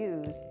people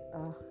use.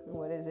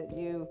 What is it?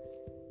 You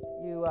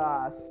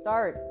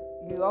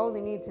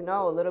only need to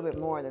know a little bit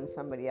more than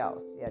somebody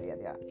else. Yada,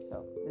 yada, yada.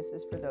 So this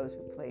is for those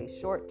who play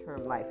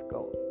short-term life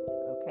goals.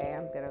 Okay,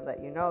 I'm going to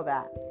let you know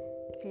that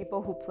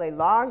people who play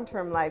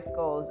long-term life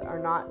goals are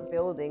not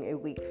building a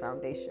weak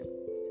foundation.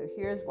 So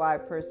here's why a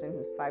person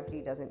who's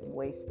 5D doesn't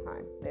waste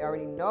time. They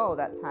already know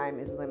that time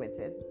is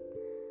limited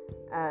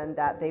and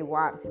that they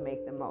want to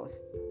make the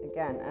most.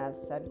 Again, as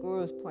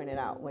Sadhguru's pointed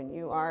out, when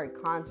you are a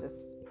conscious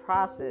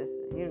process,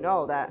 you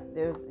know that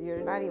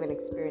you're not even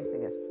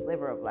experiencing a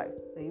sliver of life.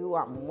 You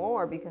want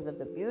more because of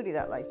the beauty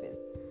that life is.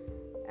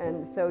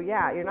 And so,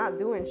 you're not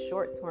doing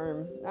short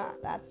term.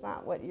 That's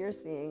not what you're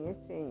seeing. You're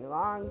seeing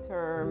long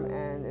term.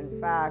 And in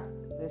fact,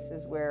 this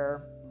is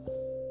where,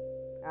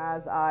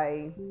 as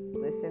I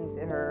listened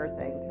to her,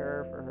 thanked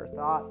her for her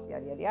thoughts,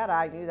 yada, yada, yada,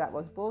 I knew that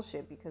was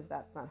bullshit, because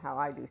that's not how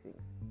I do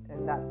things.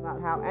 And that's not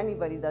how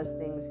anybody does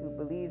things who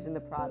believes in the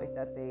product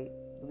that they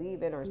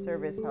believe in, or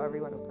service, however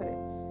you want to put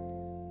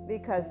it.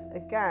 Because,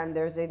 again,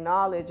 there's a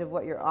knowledge of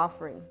what you're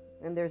offering,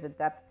 and there's a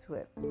depth to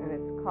it. And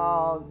it's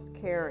called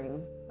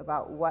caring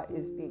about what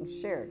is being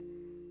shared.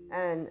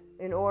 And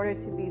in order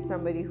to be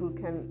somebody who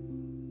can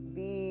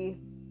be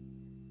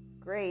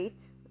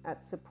great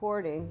at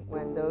supporting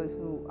when those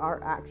who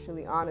are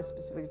actually on a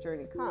specific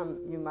journey come,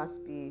 you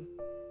must be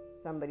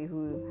somebody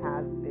who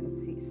has been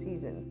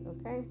seasoned.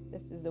 Okay,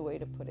 this is the way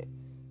to put it.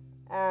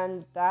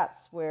 And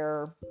that's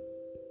where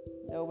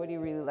nobody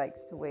really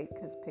likes to wait,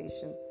 because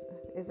patience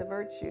is a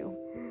virtue.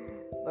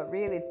 But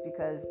really, it's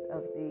because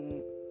of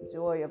the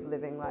joy of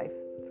living life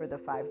for the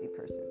 5D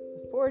person.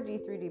 The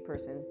 4D, 3D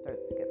person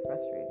starts to get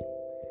frustrated,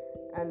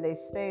 and they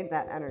stay in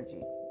that energy,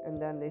 and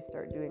then they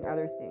start doing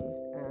other things,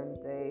 and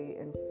they,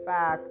 in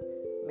fact,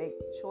 make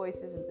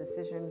choices and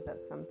decisions that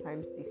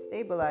sometimes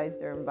destabilize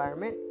their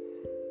environment.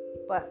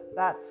 But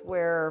that's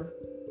where,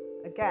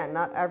 again,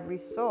 not every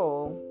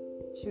soul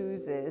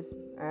chooses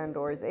and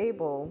or is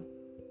able.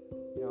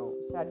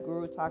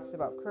 Sadhguru talks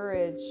about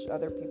courage.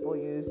 Other people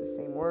use the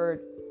same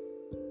word.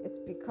 It's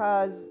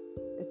because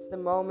it's the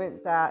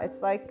moment that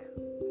it's like,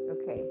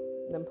 okay,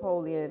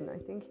 Napoleon, I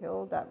think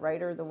Hill, that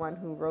writer, the one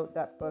who wrote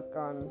that book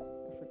on,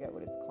 I forget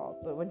what it's called,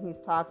 but when he's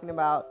talking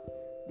about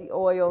the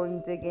oil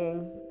and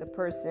digging, the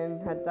person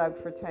had dug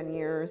for 10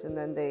 years and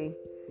then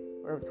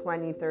or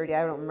 20, 30,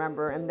 I don't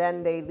remember, and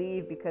then they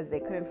leave because they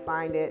couldn't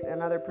find it.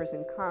 Another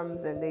person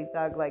comes and they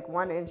dug like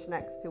 1 inch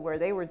next to where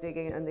they were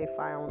digging and they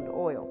found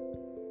oil.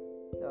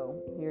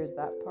 So here's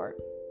that part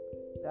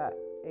that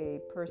a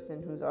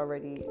person who's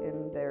already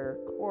in their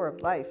core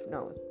of life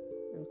knows.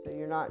 And so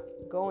you're not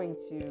going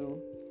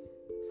to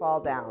fall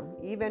down.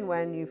 Even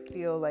when you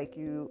feel like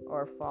you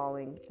are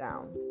falling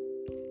down,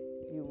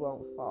 you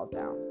won't fall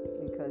down,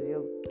 because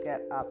you'll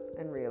get up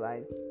and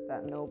realize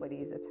that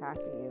nobody's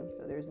attacking you.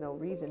 So there's no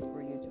reason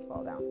for you to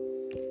fall down.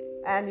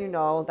 And you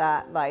know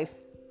that life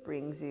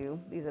brings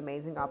you these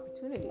amazing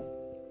opportunities.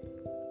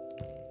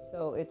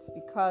 So it's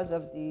because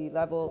of the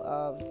level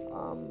of,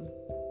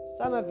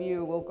 some of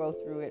you will go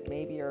through it,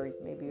 maybe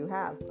you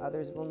have,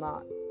 others will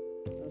not.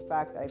 In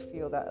fact, I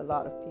feel that a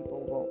lot of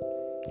people won't.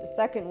 The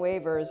second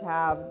waivers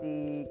have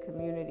the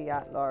community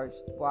at large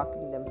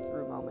walking them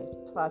through moments.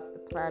 Plus, the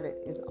planet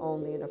is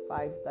only in a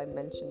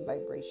 5-dimension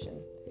vibration.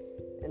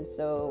 And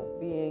so,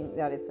 being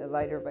that it's a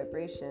lighter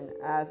vibration,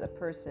 as a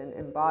person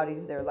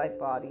embodies their light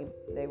body,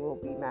 they will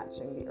be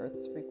matching the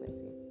Earth's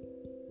frequency.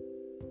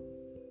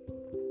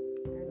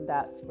 And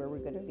that's where we're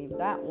going to leave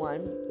that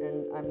one.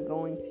 And I'm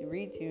going to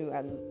read to you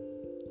and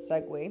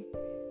segue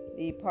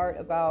the part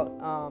about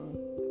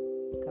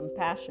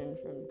compassion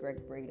from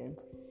Greg Braden.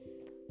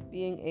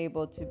 Being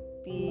able to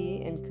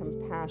be in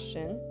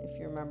compassion, if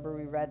you remember,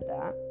 we read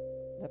that,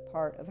 the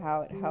part of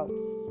how it helps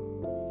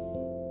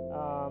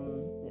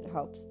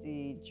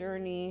the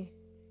journey.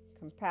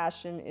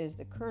 Compassion is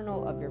the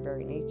kernel of your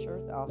very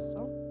nature.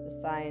 Also, the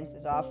science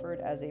is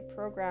offered as a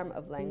program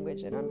of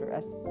language and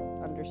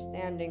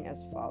understanding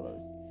as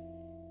follows.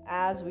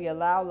 As we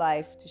allow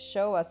life to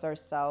show us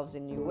ourselves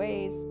in new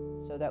ways,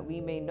 so that we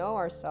may know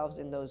ourselves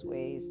in those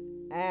ways,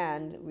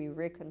 and we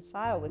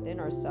reconcile within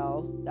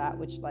ourselves that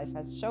which life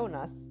has shown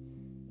us,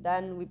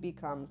 then we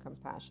become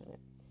compassionate.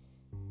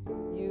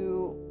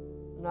 You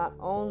not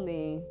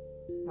only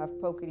have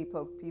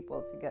pokety-poke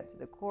people to get to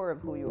the core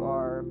of who you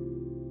are,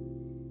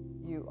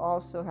 you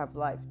also have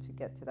life to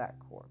get to that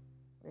core.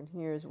 And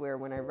here's where,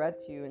 when I read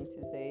to you in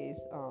today's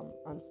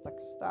Unstuck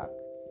Stuck,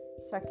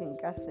 second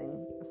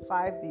guessing, a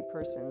 5D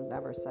person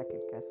never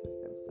second guesses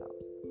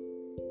themselves.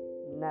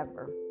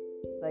 Never.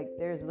 Like,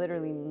 there's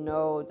literally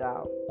no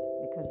doubt,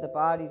 because the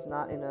body's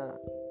not in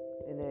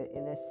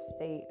in a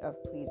state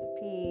of please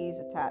appease,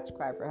 attach,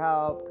 cry for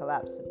help,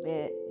 collapse,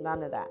 submit,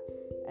 none of that.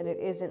 And it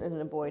isn't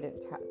an avoidant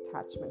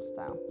attachment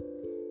style.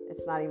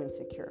 It's not even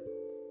secure.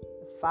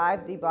 The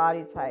 5D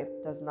body type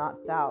does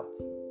not doubt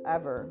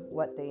ever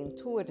what they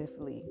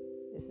intuitively.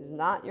 This is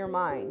not your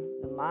mind.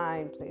 The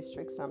mind plays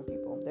tricks on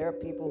people. There are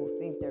people who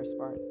think they're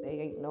smart. They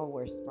ain't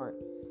nowhere smart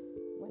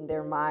when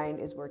their mind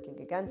is working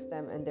against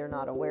them and they're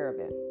not aware of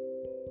it.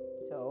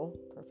 So,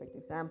 perfect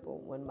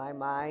example, when my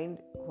mind,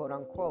 quote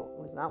unquote,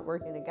 was not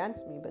working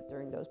against me, but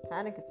during those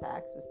panic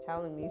attacks was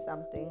telling me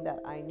something that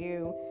I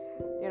knew,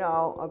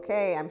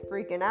 okay, I'm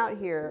freaking out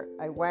here.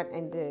 I went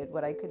and did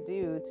what I could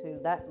do to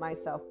let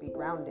myself be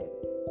grounded.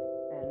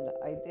 And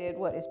I did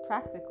what is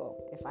practical.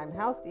 If I'm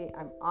healthy,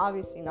 I'm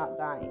obviously not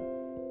dying.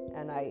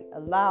 And I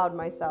allowed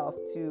myself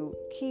to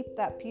keep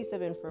that piece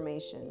of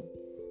information.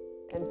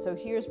 And so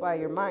here's why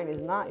your mind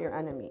is not your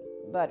enemy,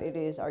 but it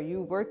is, are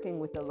you working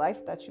with the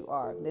life that you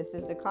are? This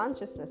is the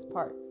consciousness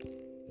part,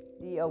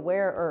 the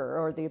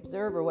awarer or the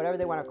observer, whatever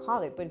they want to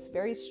call it, but it's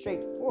very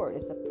straightforward.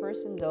 It's a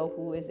person, though,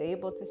 who is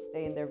able to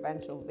stay in their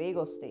ventral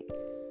vagal state.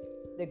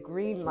 The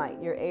green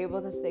light, you're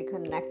able to stay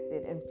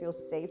connected and feel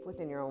safe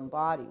within your own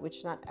body,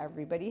 which not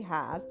everybody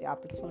has the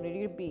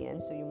opportunity to be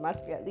in. So you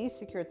must be at least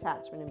secure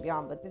attachment and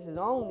beyond. But this is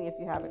only if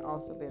you haven't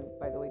also been,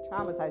 by the way,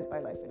 traumatized by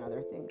life and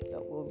other things.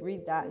 So we'll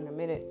read that in a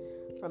minute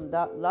from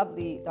the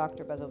lovely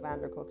Dr. Bessel van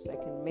der Kolk, so I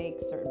can make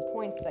certain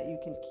points that you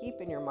can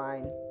keep in your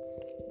mind.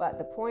 But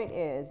the point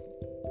is,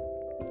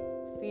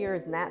 fear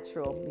is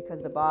natural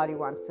because the body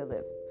wants to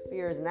live.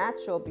 Fear is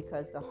natural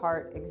because the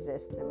heart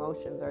exists,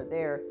 emotions are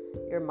there,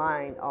 your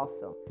mind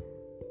also.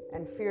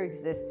 And fear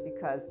exists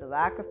because the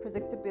lack of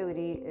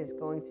predictability is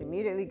going to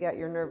immediately get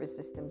your nervous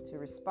system to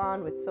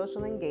respond with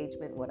social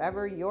engagement,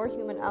 whatever your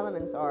human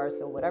elements are.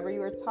 So whatever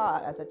you were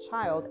taught as a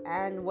child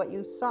and what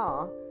you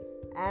saw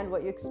and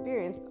what you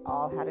experienced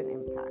all had an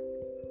impact.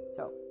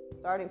 So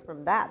starting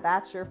from that,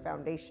 that's your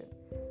foundation.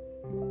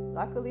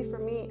 Luckily for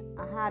me,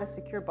 I had a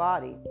secure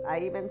body. I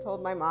even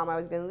told my mom I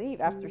was going to leave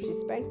after she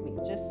spanked me.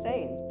 Just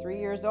saying, 3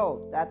 years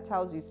old. That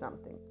tells you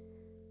something.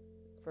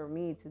 For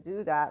me to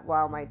do that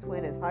while my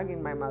twin is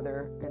hugging my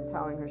mother and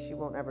telling her she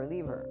won't ever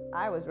leave her,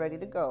 I was ready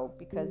to go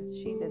because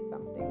she did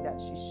something that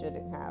she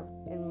shouldn't have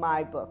in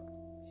my book.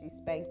 She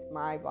spanked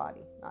my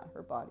body, not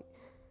her body.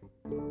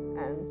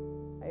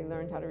 And I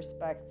learned how to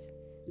respect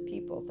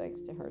people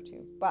thanks to her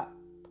too. But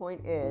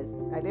point is,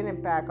 I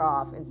didn't back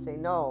off and say,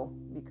 no,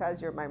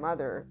 because you're my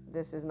mother,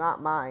 this is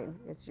not mine,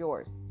 it's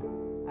yours.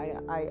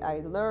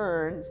 I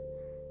learned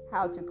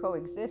how to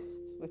coexist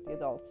with the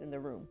adults in the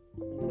room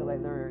until I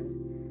learned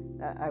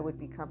that I would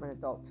become an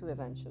adult too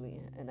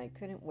eventually, and I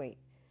couldn't wait.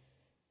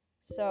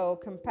 So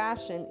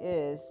compassion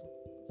is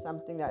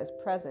something that is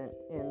present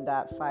in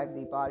that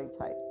 5D body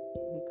type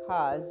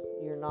because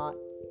you're not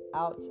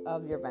out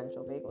of your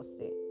ventral vagal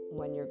state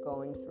when you're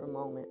going through a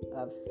moment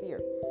of fear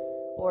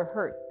or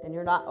hurt, and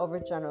you're not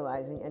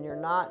overgeneralizing, and you're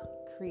not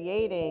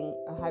creating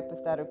a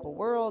hypothetical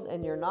world,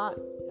 and you're not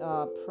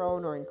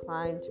prone or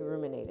inclined to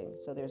ruminating.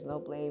 So there's no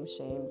blame,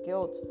 shame,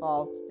 guilt,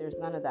 fault. There's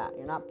none of that.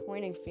 You're not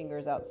pointing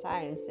fingers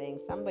outside and saying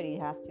somebody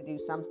has to do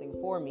something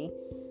for me,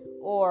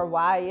 or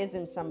why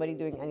isn't somebody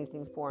doing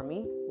anything for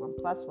me? 1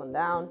 plus 1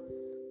 down.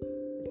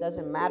 It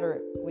doesn't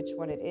matter which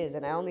one it is.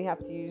 And I only have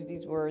to use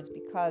these words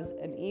because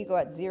an ego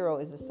at 0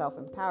 is a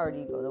self-empowered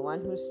ego, the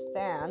one who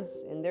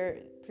stands in their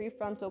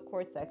prefrontal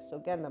cortex. So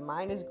again, the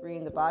mind is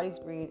green, the body's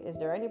green. Is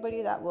there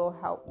anybody that will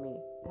help me?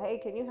 Hey,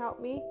 can you help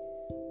me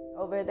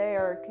over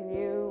there?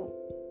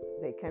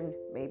 They can,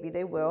 maybe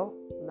they will.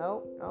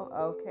 No,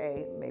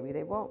 okay, maybe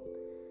they won't.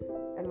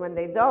 And when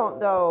they don't,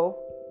 though,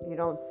 you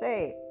don't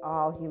say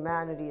all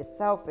humanity is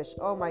selfish.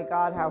 Oh my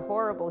God, how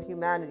horrible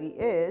humanity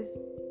is.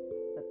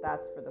 But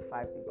that's for the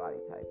 5D body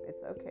type.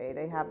 It's okay.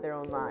 They have their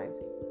own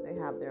lives. They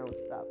have their own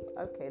stuff.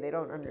 Okay, they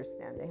don't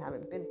understand. They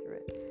haven't been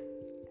through it.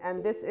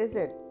 And this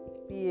isn't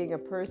being a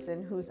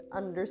person who's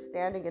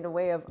understanding in a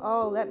way of,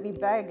 oh, let me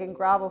beg and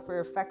grovel for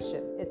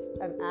affection. It's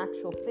an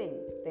actual thing.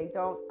 They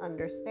don't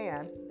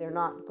understand. They're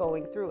not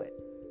going through it.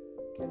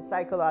 And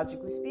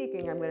psychologically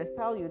speaking, I'm going to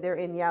tell you, they're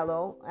in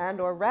yellow and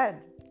or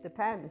red.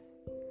 Depends.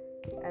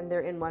 And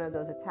they're in one of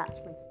those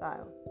attachment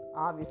styles.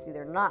 Obviously,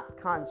 they're not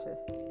conscious.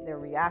 They're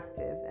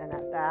reactive. And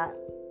at that,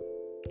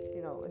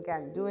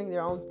 again, doing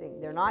their own thing.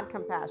 They're not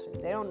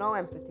compassionate. They don't know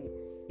empathy.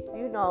 Do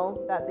you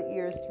know that the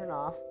ears turn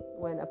off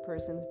when a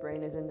person's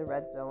brain is in the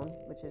red zone,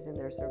 which is in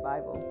their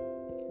survival?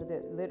 So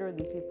that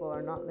literally people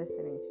are not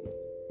listening to you.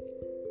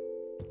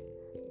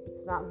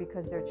 It's not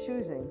because they're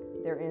choosing.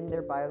 They're in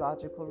their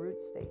biological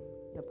root state,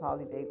 the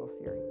polyvagal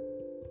theory.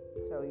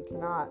 So you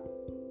cannot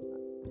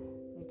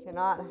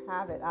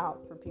have it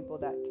out for people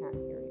that can't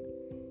hear you.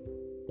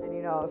 And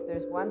if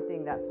there's one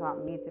thing that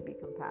taught me to be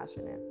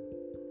compassionate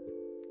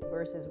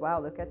versus, wow,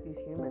 look at these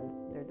humans.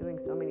 They're doing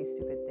so many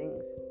stupid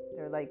things.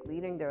 They're like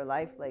leading their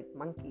life like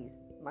monkeys.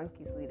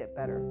 Monkeys lead it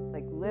better.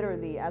 Like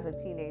literally as a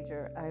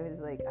teenager, I was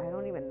like, I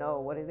don't even know.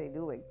 What are they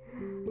doing?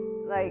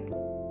 Like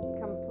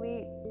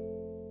complete,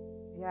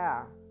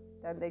 yeah.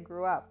 Then they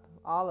grew up,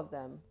 all of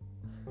them.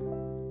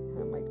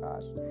 Oh my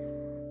gosh.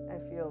 I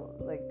feel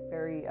like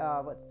very,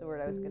 what's the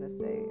word I was going to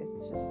say?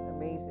 It's just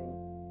amazing.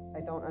 I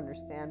don't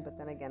understand, but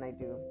then again, I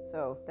do.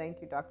 So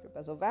thank you, Dr.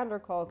 Bessel van der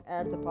Kolk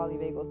and the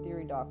polyvagal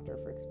theory doctor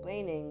for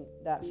explaining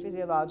that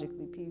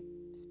physiologically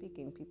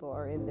speaking, people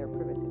are in their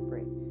primitive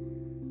brain.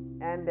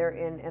 And they're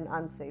in an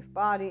unsafe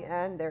body,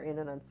 and they're in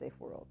an unsafe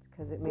world,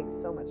 because it makes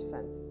so much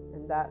sense.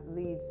 And that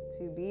leads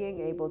to being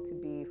able to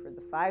be, for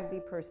the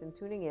 5D person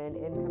tuning in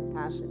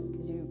compassion,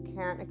 because you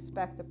can't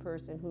expect a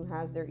person who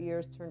has their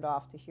ears turned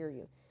off to hear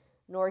you.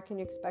 Nor can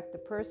you expect the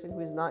person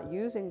who is not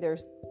using their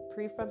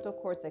prefrontal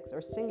cortex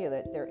or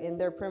cingulate, they're in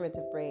their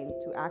primitive brain,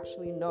 to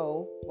actually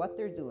know what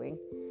they're doing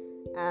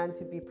and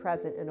to be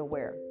present and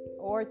aware,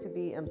 or to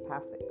be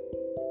empathic.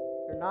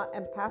 They're not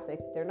empathic.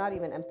 They're not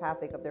even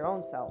empathic of their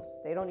own selves.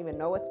 They don't even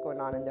know what's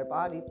going on in their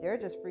body. They're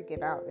just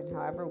freaking out in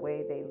however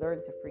way they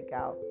learned to freak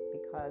out,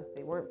 because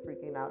they weren't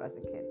freaking out as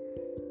a kid.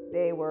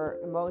 They were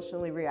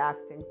emotionally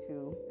reacting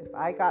to, if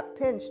I got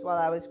pinched while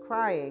I was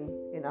crying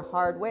in a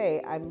hard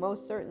way, I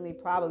most certainly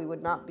probably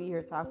would not be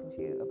here talking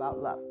to you about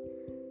love.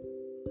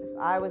 If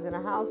I was in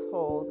a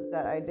household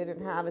that I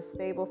didn't have a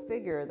stable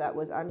figure that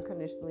was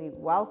unconditionally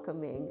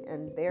welcoming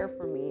and there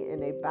for me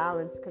in a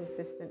balanced,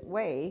 consistent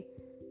way,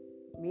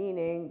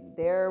 meaning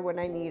there when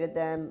I needed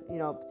them,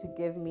 to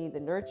give me the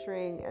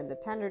nurturing and the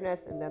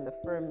tenderness and then the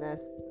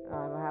firmness.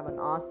 I have an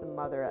awesome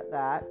mother at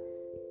that.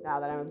 Now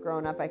that I'm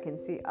grown up, I can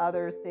see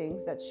other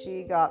things that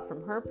she got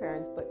from her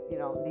parents, but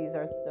these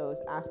are those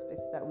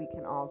aspects that we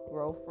can all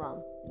grow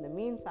from. In the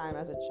meantime,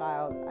 as a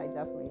child, I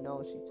definitely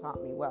know she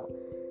taught me well,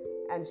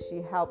 and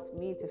she helped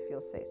me to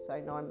feel safe. So I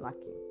know I'm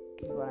lucky,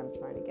 is what I'm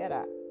trying to get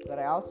at. But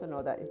I also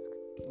know that it's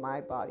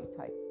my body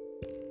type,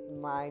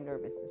 my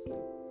nervous system.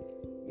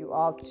 You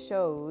all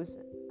chose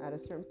at a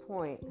certain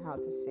point how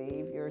to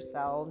save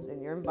yourselves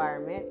in your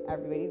environment.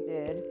 Everybody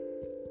did.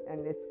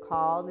 And it's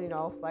called,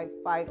 flight,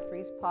 fight,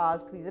 freeze,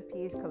 pause, please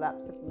appease,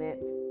 collapse,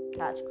 submit,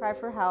 attach, cry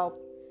for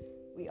help.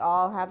 We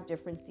all have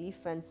different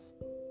defense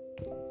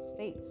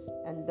states,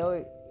 and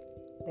though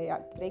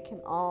they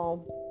can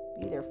all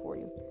be there for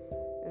you.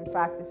 In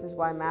fact, this is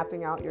why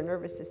mapping out your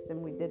nervous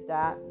system, we did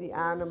that. The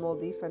animal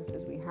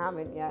defenses, we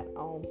haven't yet.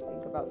 I'll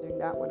think about doing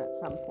that one at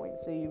some point.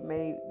 So you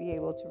may be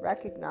able to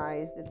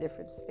recognize the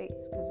different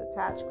states, because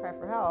attach, cry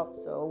for help.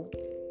 So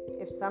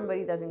if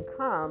somebody doesn't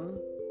come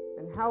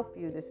and help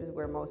you, this is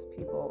where most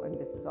people, and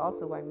this is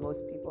also why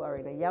most people are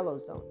in a yellow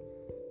zone.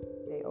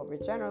 They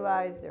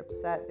overgeneralize, they're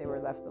upset, they were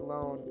left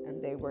alone,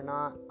 and they were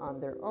not on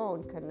their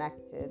own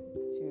connected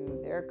to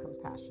their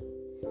compassion.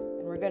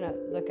 And we're going to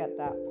look at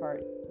that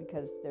part,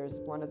 because there's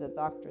one of the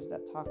doctors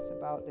that talks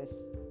about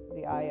this,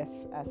 the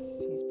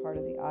IFS. He's part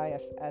of the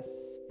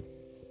IFS,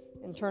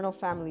 Internal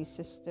Family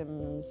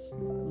Systems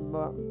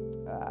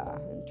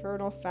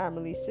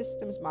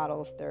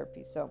model of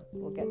therapy. So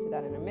we'll get to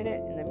that in a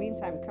minute. In the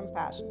meantime,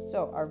 compassion.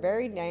 So our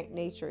very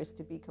nature is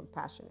to be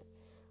compassionate.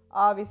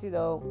 Obviously,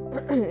 though,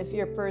 if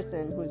you're a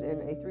person who's in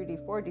a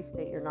 3D, 4D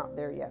state, you're not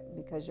there yet,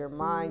 because your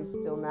mind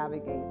still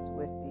navigates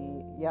with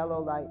the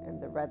yellow light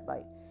and the red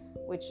light,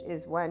 which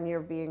is when you're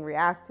being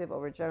reactive,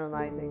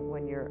 overgeneralizing,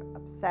 when you're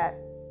upset.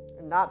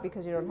 And not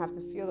because you don't have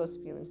to feel those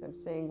feelings. I'm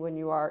saying when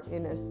you are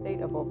in a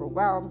state of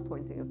overwhelm,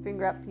 pointing a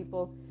finger at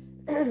people,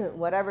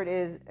 whatever it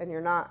is, and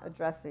you're not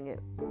addressing it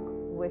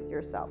with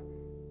yourself.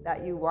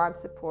 That you want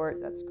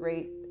support, that's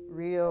great.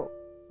 Real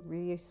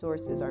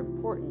resources are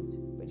important,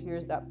 but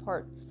here's that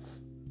part.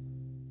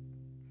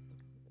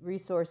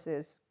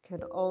 Resources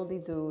can only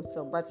do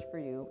so much for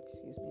you.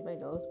 Excuse me, my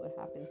nose, what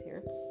happens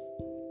here?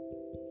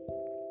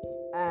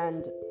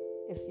 And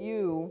if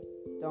you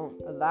don't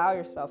allow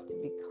yourself to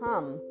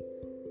become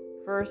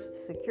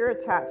first secure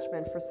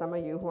attachment, for some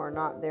of you who are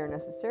not there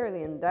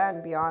necessarily, and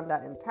then beyond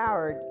that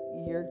empowered,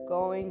 you're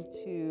going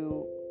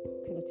to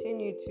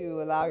continue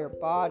to allow your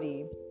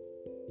body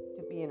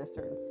to be in a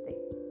certain state.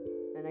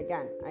 And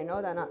again, I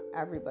know that not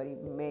everybody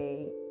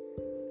may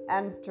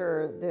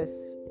enter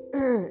this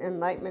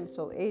enlightenment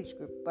soul age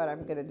group, but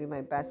I'm going to do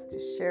my best to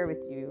share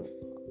with you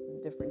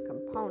different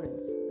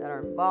components that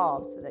are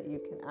involved, so that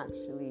you can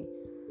actually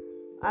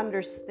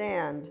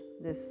understand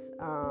this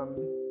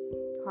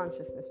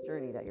consciousness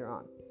journey that you're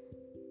on.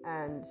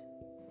 And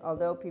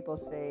although people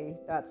say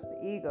that's the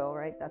ego,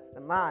 right, that's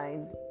the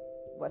mind,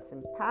 what's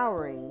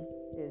empowering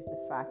is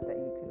the fact that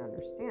you can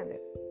understand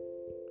it.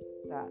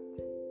 That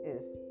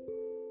is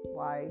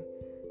why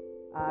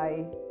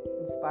I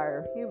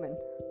inspire human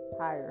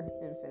higher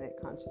infinite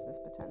consciousness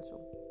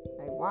potential.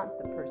 I want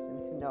the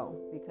person to know,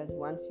 because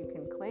once you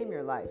can claim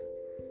your life,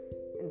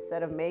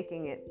 instead of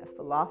making it a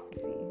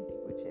philosophy,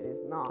 which it is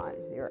not,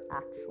 it's your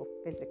actual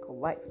physical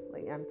life.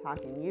 Like I'm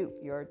talking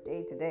your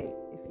day to day.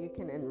 If you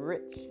can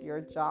enrich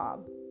your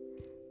job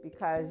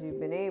because you've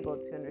been able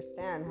to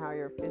understand how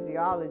your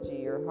physiology,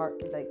 your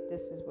heart, like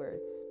this is where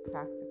it's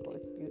practical,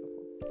 it's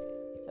beautiful.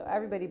 So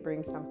everybody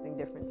brings something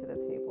different to the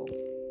table,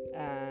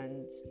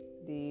 and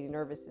the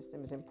nervous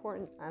system is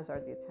important, as are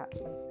the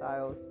attachment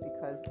styles,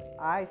 because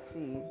I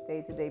see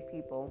day-to-day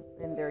people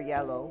in their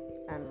yellow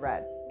and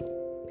red,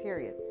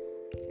 period.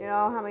 You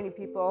know how many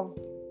people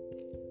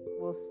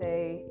will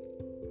say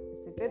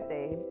It's a good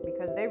day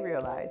because they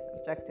realize,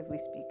 objectively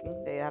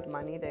speaking, they have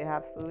money, they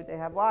have food, they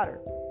have water.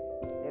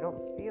 They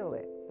don't feel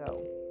it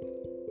though.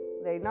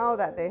 They know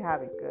that they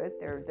have it good.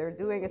 They're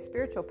doing a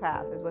spiritual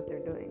path is what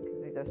they're doing,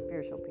 because these are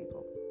spiritual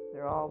people.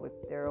 They're all with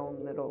their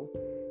own little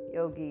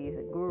yogis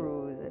and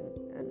gurus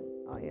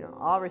and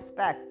all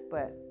respect.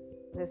 But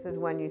this is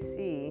when you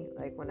see,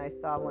 like when I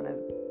saw one of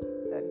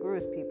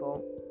Sadhguru's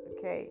people,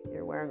 okay,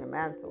 you're wearing a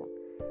mantle,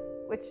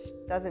 which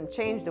doesn't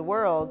change the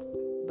world,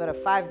 but a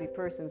 5D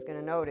person is going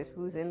to notice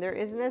who's in their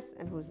isness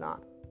and who's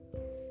not.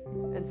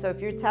 And so if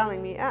you're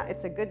telling me,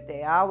 it's a good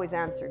day, I always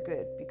answer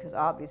good, because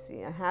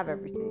obviously I have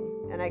everything.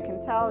 And I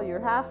can tell you're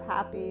half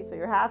happy, so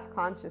you're half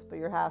conscious, but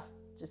you're half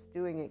just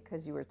doing it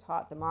because you were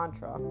taught the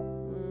mantra.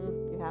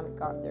 You haven't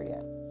gotten there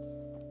yet,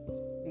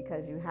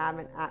 because you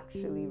haven't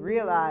actually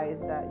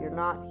realized that you're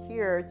not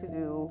here to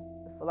do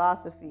the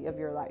philosophy of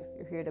your life.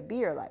 You're here to be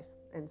your life.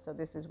 And so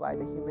this is why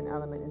the human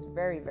element is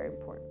very, very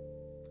important.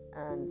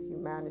 And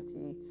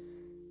humanity,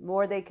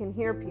 more they can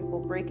hear people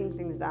breaking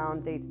things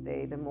down day to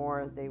day, the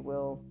more they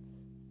will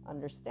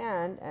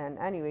understand. And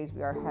anyways,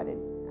 we are headed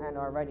and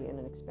already in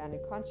an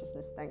expanded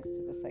consciousness thanks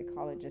to the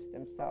psychologists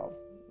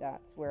themselves.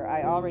 That's where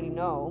I already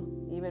know,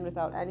 even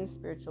without any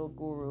spiritual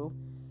guru,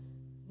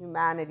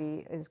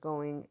 humanity is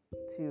going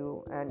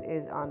to and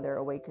is on their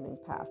awakening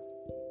path.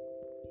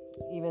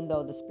 Even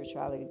though the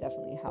spirituality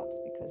definitely helps,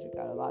 because we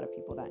got a lot of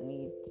people that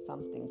need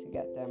something to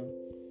get them.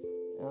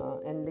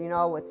 And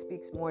what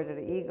speaks more to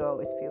the ego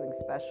is feeling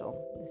special.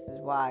 This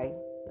is why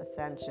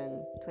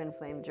ascension, twin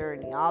flame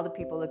journey, all the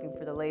people looking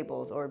for the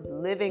labels or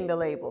living the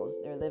labels,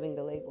 they're living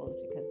the labels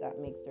because that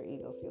makes their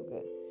ego feel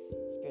good.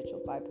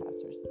 Spiritual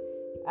bypassers.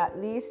 At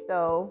least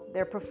though,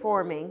 they're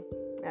performing.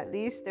 At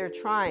least they're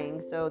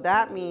trying. So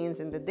that means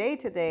in the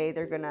day-to-day,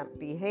 they're going to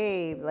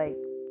behave like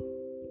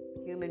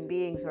human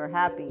beings who are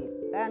happy.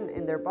 Then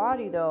in their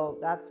body though,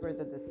 that's where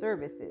the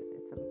disservice is.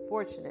 It's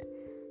unfortunate.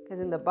 Because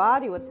in the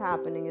body, what's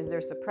happening is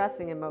they're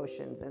suppressing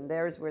emotions. And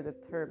there's where the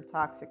term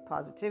toxic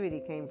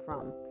positivity came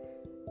from.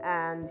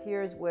 And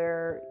here's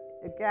where,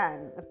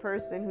 again, a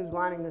person who's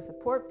wanting to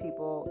support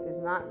people is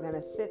not going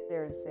to sit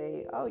there and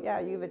say, oh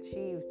yeah, you've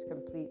achieved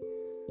complete.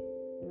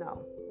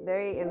 No.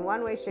 They, in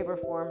one way, shape, or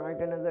form, are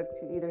going to look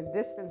to either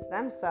distance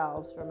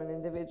themselves from an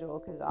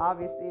individual, because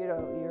obviously,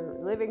 you're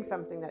living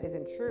something that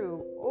isn't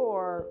true,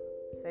 or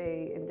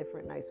say in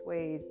different nice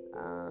ways,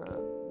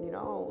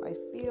 I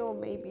feel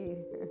maybe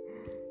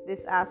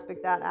this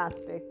aspect, that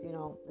aspect,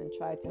 and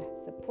try to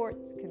support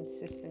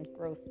consistent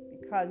growth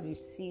because you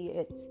see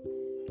it.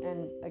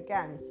 And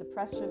again,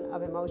 suppression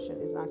of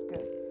emotion is not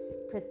good.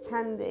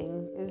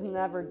 Pretending is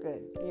never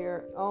good.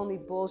 You're only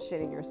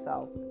bullshitting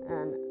yourself,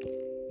 and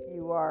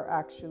you are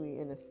actually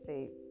in a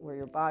state where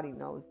your body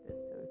knows this,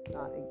 so it's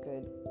not a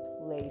good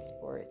place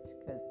for it,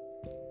 because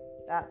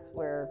that's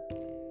where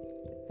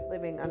it's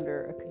living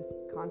under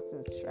a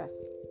constant stress.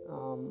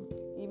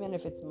 Even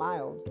if it's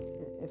mild,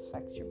 it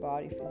affects your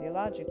body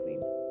physiologically.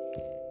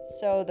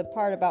 So the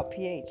part about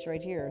pH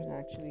right here is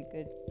actually a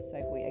good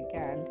segue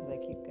again, because I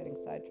keep getting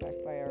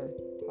sidetracked by our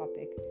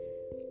topic.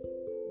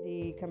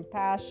 The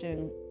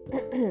compassion,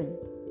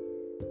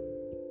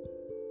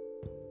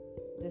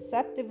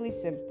 deceptively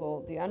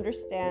simple, the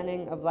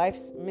understanding of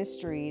life's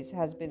mysteries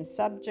has been the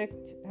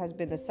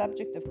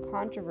subject of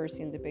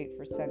controversy and debate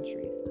for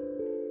centuries.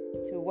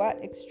 To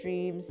what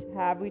extremes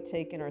have we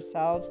taken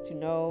ourselves to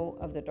know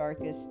of the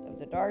darkest of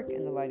the dark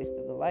and the lightest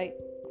of the light?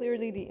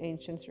 Clearly, the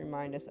ancients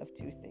remind us of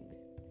two things.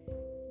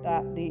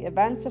 That the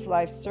events of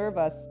life serve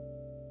us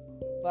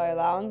by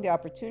allowing the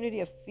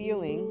opportunity of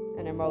feeling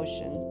an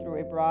emotion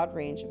through a broad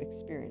range of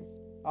experience,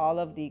 all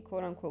of the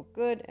quote-unquote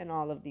good and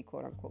all of the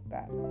quote-unquote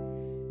bad.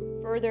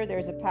 Further,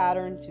 there's a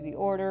pattern to the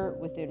order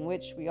within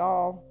which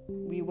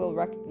we will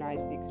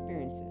recognize the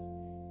experiences.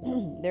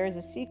 There is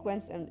a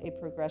sequence and a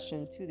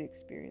progression to the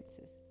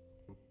experiences.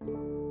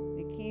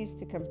 The keys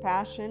to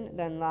compassion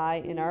then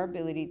lie in our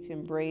ability to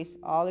embrace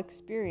all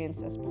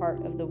experience as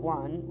part of the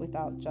one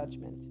without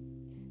judgment.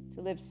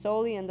 To live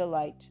solely in the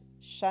light,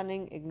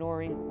 shunning,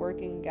 ignoring,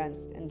 working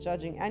against, and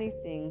judging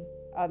anything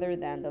other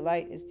than the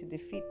light is to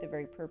defeat the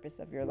very purpose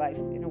of your life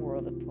in a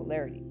world of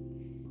polarity.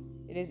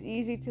 It is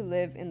easy to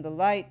live in the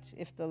light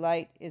if the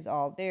light is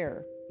all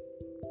there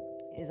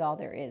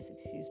is.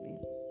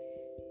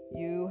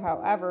 You,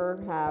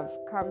 however, have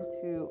come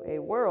to a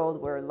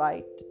world where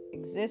light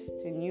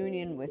exists in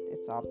union with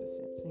its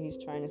opposite. So he's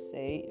trying to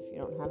say, if you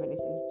don't have anything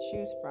to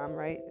choose from,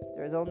 right? If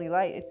there's only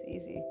light, it's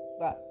easy.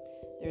 But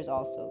there's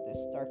also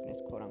this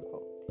darkness, quote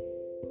unquote.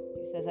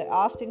 He says, I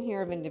often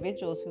hear of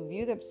individuals who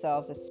view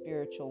themselves as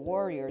spiritual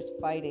warriors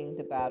fighting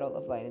the battle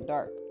of light and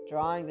dark,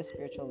 drawing the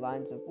spiritual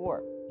lines of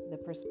war. This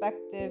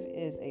perspective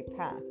is a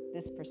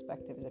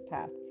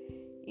path.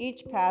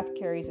 Each path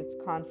carries its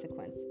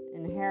consequence.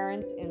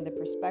 Inherent in the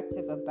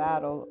perspective of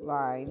battle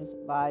lines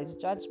lies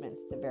judgment,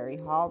 the very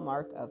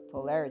hallmark of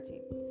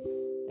polarity.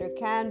 There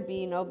can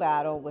be no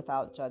battle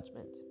without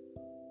judgment.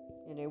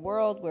 In a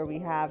world where we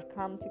have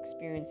come to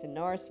experience and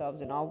know ourselves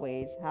in all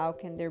ways, how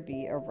can there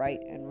be a right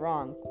and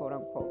wrong, quote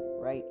unquote,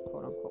 right,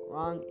 quote unquote,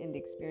 wrong in the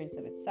experience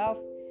of itself?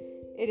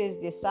 It is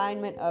the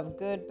assignment of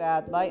good,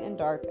 bad, light, and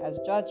dark as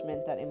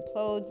judgment that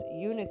implodes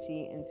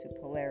unity into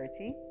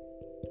polarity.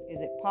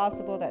 Is it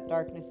possible that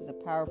darkness is a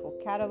powerful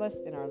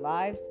catalyst in our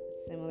lives,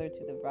 similar to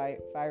the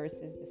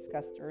viruses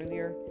discussed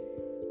earlier?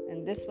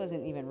 And this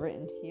wasn't even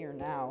written here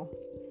now.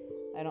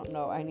 I don't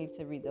know. I need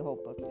to read the whole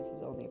book. This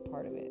is only a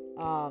part of it.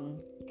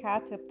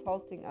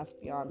 Catapulting us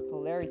beyond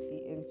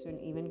polarity into an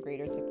even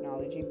greater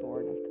technology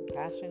born of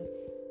compassion.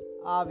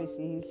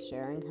 Obviously, he's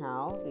sharing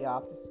how the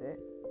opposite,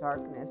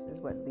 darkness, is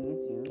what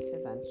leads you to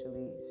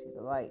eventually see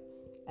the light.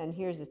 And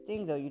here's the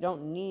thing, though. You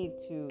don't need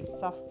to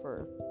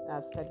suffer.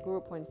 As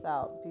Sadhguru points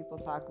out, people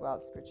talk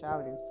about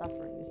spirituality and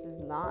suffering. This is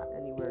not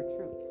anywhere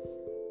true.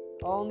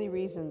 Only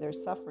reason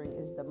there's suffering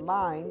is the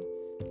mind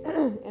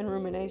and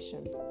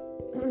rumination.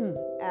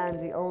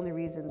 And the only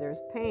reason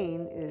there's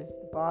pain is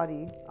the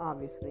body,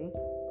 obviously,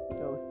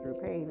 goes through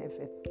pain if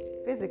it's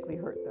physically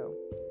hurt, though.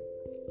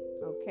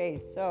 Okay,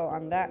 so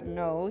on that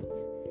note,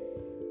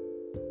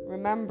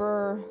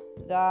 remember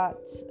that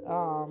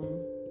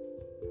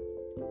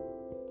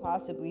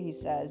possibly, he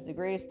says, the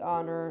greatest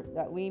honor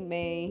that we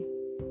may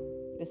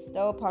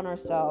bestow upon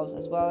ourselves,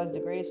 as well as the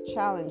greatest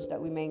challenge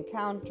that we may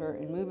encounter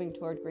in moving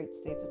toward great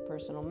states of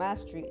personal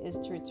mastery, is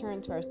to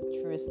return to our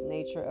truest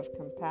nature of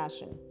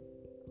compassion.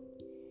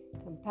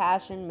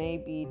 Compassion may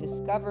be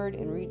discovered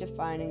in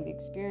redefining the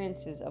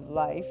experiences of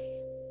life.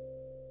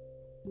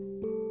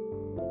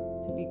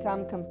 To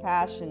become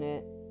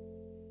compassionate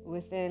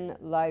within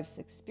life's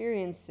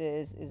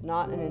experiences is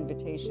not an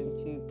invitation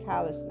to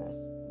callousness,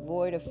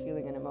 void of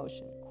feeling and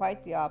emotion.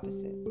 Quite the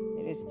opposite.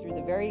 It is through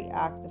the very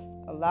act of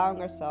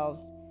allowing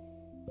ourselves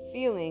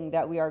feeling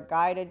that we are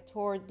guided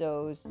toward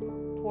those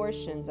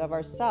portions of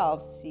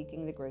ourselves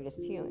seeking the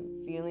greatest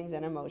healing. Feelings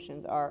and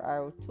emotions are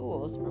our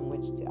tools from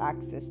which to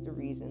access the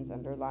reasons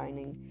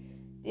underlying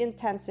the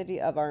intensity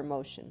of our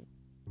emotion.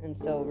 And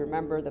so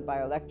remember the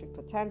bioelectric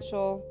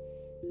potential.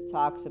 He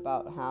talks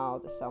about how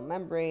the cell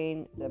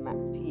membrane, the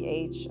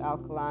pH,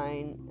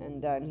 alkaline,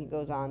 and then he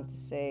goes on to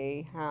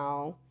say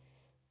how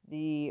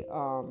the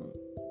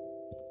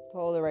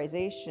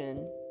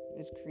polarization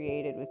is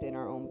created within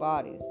our own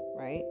bodies,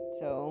 right?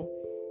 So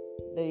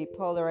the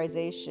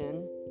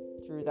polarization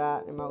through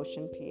that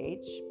emotion,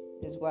 pH,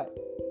 is what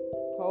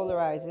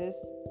polarizes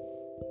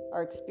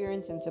our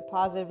experience into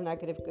positive,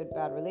 negative, good,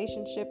 bad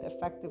relationship,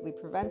 effectively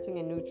preventing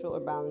a neutral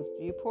or balanced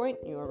viewpoint.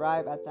 You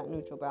arrive at that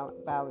neutral,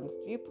 balanced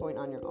viewpoint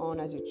on your own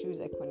as you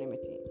choose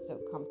equanimity. So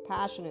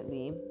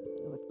compassionately,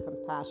 with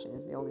compassion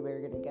is the only way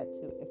you're going to get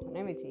to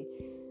equanimity,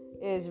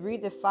 is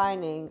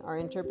redefining our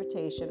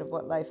interpretation of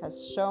what life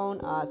has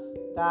shown us.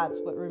 That's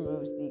what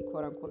removes the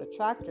quote-unquote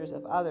attractors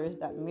of others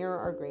that mirror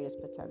our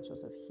greatest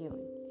potentials of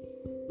healing.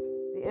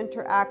 The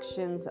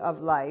interactions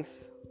of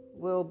life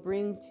will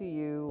bring to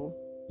you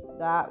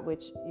that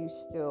which you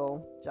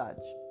still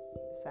judge,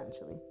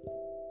 essentially.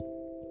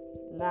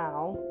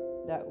 Now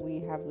that we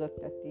have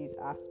looked at these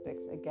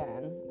aspects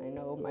again, I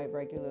know my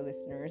regular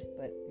listeners,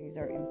 but these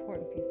are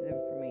important pieces of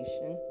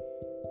information.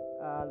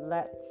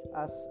 Let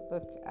us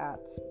look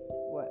at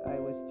what I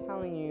was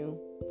telling you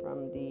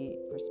from the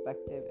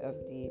perspective of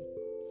the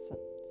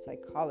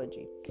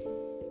psychology.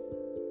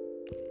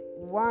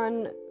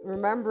 One,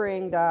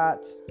 remembering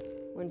that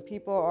when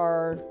people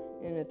are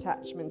in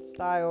attachment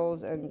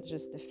styles and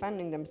just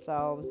defending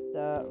themselves,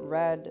 the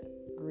red,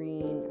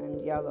 green,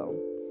 and yellow.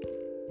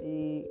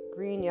 The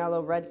green,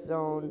 yellow, red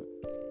zone,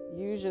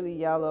 usually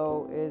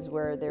yellow is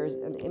where there's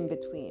an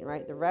in-between,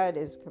 right? The red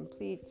is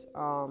complete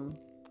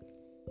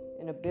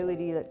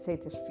inability, let's say,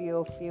 to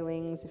feel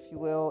feelings, if you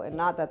will, and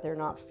not that they're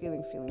not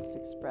feeling feelings, to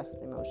express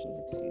the emotions,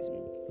 excuse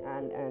me,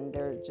 and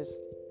they're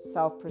just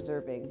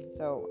self-preserving.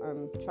 So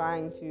I'm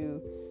trying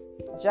to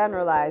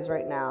generalize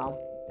right now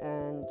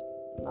and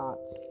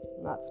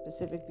not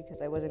specific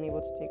because I wasn't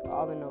able to take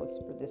all the notes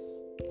for this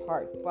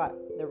part, but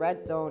the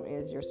red zone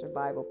is your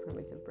survival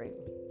primitive brain.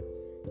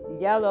 The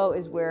yellow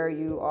is where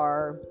you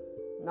are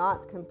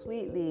not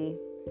completely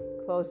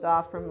closed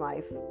off from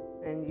life,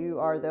 and you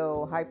are,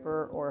 though,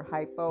 hyper or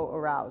hypo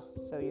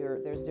aroused. So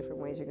there's different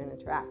ways you're going to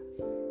interact.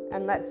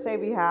 And let's say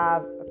we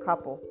have a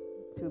couple,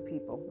 two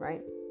people,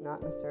 right?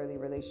 Not necessarily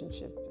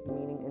relationship,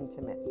 meaning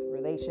intimate.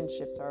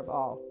 Relationships are of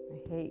all.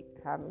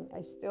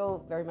 I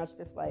still very much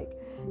dislike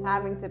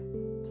having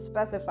to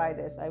specify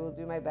this. I will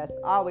do my best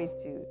always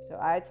to. So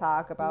I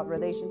talk about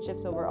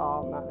relationships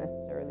overall, not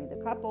necessarily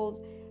the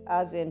couples,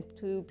 as in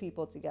two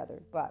people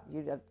together. But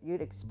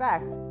you'd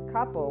expect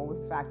couple.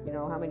 In fact, you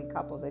know how many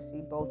couples I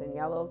see both in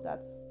yellow?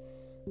 That's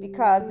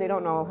because they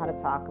don't know how to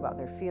talk about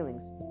their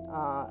feelings.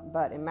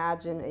 But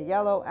imagine a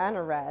yellow and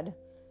a red,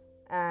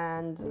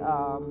 and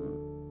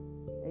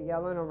a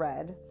yellow and a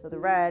red. So the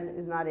red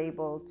is not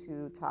able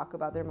to talk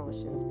about their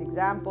emotions. The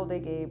example they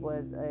gave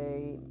was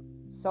a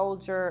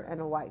soldier and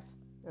a wife.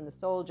 And the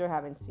soldier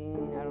having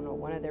seen,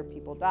 one of their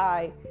people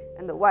die,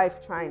 and the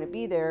wife trying to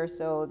be there.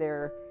 So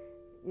they're,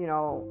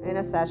 in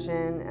a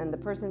session, and the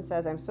person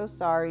says, "I'm so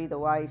sorry," the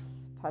wife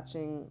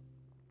touching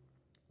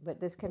But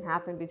this can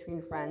happen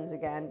between friends,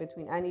 again,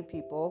 between any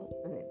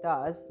people, and it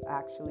does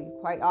actually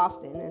quite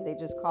often, and they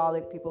just call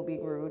it people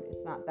being rude.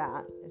 It's not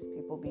that. It's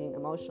people being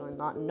emotional and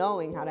not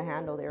knowing how to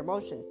handle their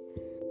emotions.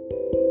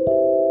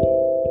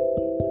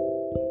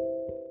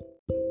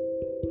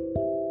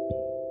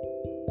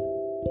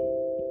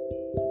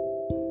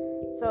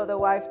 So the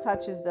wife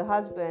touches the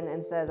husband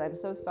and says, "I'm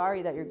so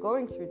sorry that you're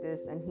going through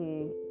this," and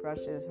he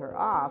brushes her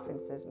off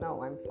and says,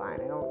 "No, I'm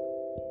fine. I don't."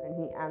 And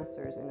he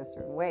answers in a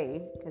certain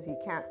way because he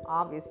can't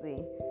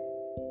obviously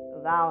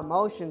allow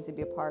emotion to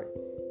be a part.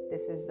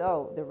 This is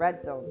though the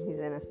red zone. He's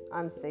in an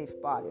unsafe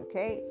body.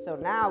 Okay, so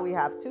now we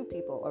have two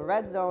people, a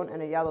red zone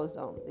and a yellow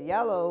zone. The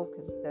yellow,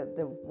 because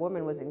the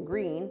woman was in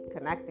green,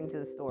 connecting to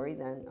the story,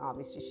 then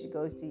obviously she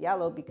goes to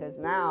yellow because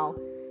now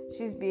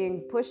she's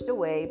being pushed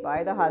away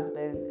by the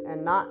husband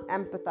and not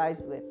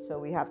empathized with. So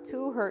we have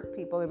two hurt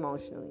people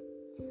emotionally.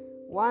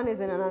 One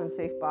is in an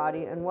unsafe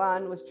body, and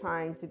one was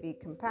trying to be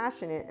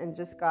compassionate and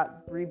just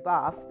got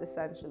rebuffed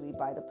essentially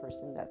by the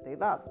person that they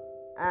love,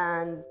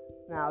 and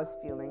now is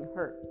feeling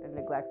hurt and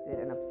neglected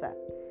and upset.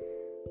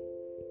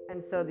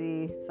 And so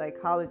the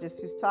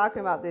psychologist who's talking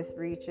about this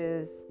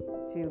reaches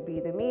to be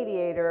the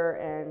mediator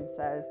and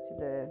says to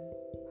the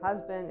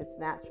husband, it's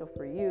natural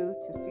for you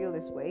to feel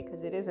this way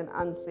because it is an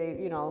unsafe,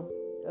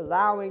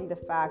 allowing the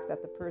fact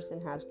that the person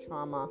has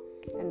trauma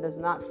and does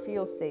not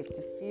feel safe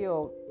to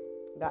feel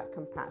that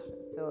compassion.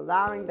 So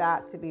allowing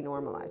that to be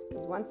normalized,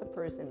 because once a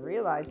person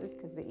realizes,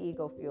 because the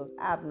ego feels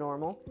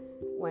abnormal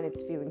when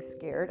it's feeling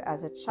scared,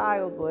 as a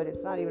child would,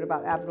 it's not even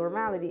about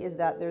abnormality, is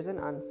that there's an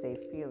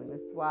unsafe feeling.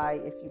 This is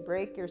why if you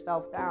break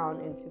yourself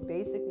down into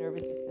basic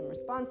nervous system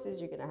responses,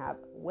 you're going to have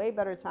way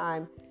better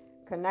time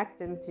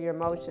connecting to your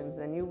emotions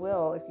than you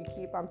will if you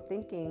keep on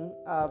thinking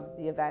of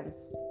the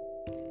events.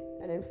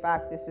 And in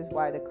fact, this is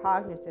why the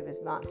cognitive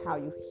is not how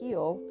you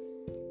heal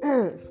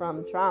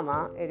from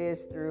trauma. It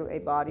is through a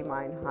body,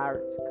 mind,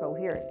 heart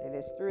coherence. It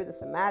is through the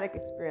somatic,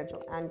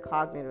 experiential, and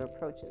cognitive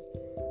approaches.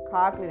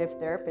 Cognitive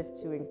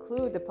therapists who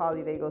include the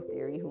polyvagal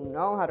theory, who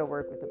know how to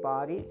work with the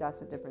body,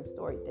 that's a different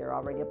story. They're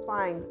already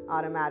applying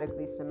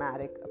automatically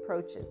somatic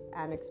approaches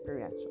and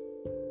experiential.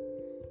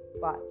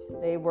 But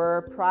they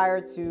were,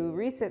 prior to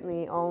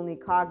recently, only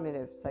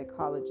cognitive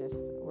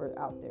psychologists were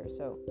out there.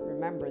 So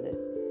remember this.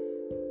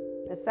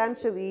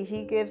 Essentially,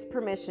 he gives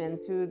permission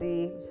to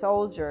the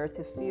soldier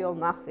to feel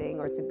nothing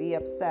or to be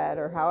upset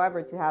or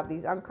however to have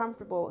these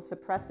uncomfortable,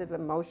 suppressive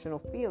emotional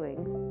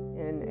feelings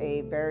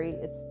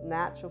it's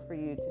natural for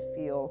you to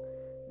feel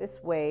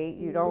this way.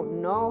 You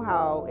don't know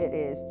how it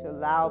is to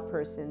allow a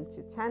person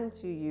to tend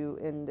to you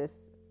in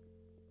this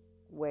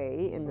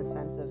way, in the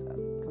sense of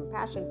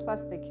compassion.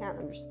 Plus, they can't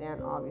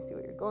understand, obviously,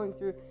 what you're going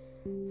through.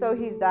 So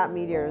he's that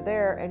mediator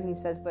there, and he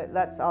says, but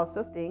let's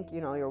also think,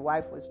 your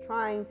wife was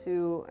trying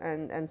to,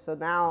 and so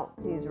now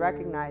he's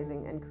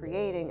recognizing and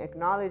creating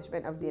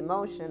acknowledgement of the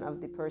emotion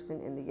of the person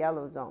in the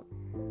yellow zone.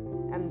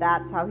 And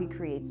that's how he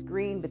creates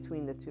green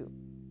between the two.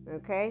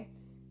 Okay?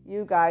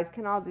 You guys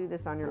can all do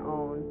this on your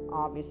own,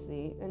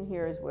 obviously. And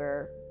here's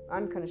where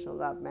unconditional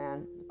love,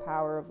 man, the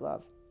power of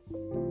love.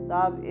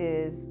 Love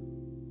is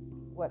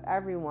what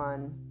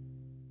everyone,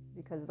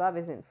 because love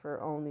isn't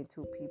for only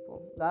two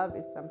people. Love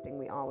is something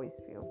we always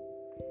feel.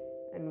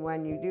 And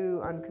when you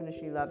do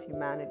unconditionally love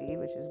humanity,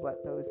 which is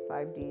what those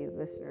 5D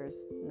listeners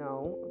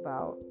know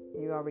about,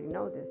 you already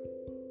know this.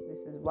 This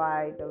is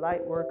why the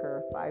light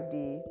worker,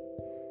 5D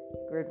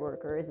grid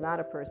worker, is not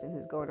a person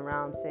who's going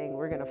around saying,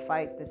 we're going to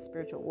fight this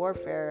spiritual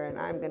warfare and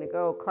I'm going to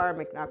go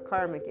karmic, not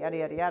karmic, yada,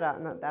 yada, yada.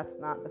 No, that's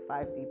not the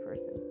 5D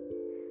person.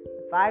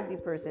 The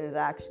 5D person is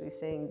actually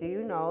saying, do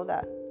you know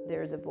that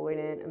there's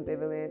avoidant,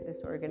 ambivalent,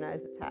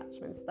 disorganized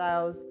attachment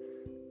styles?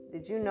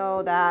 Did you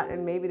know that?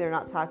 And maybe they're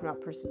not talking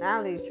about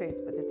personality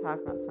traits, but they're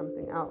talking about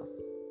something else.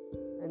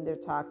 And they're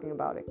talking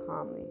about it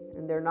calmly.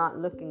 And they're not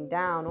looking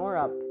down or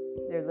up.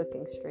 They're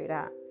looking straight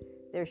at.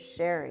 They're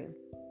sharing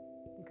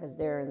because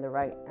they're in the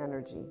right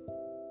energy.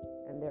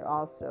 And they're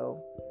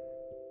also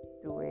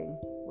doing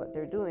what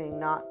they're doing,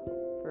 not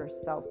for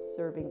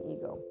self-serving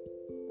ego.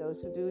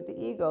 Those who do the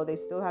ego, they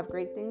still have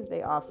great things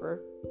they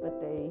offer, but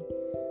they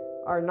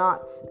are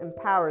not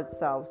empowered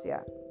selves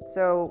yet.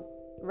 So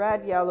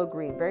red, yellow,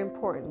 green, very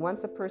important.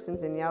 Once a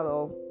person's in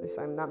yellow, if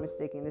I'm not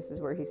mistaken, this is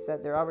where he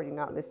said they're already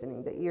not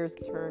listening. The ears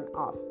turn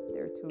off.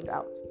 They're tuned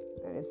out.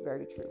 And it's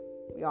very true.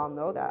 We all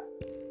know that.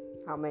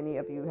 How many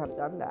of you have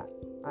done that?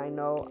 I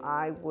know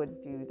I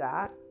would do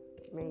that.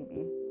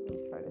 Maybe.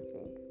 I'm trying to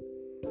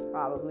think.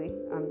 Probably.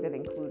 I'm going to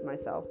include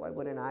myself. Why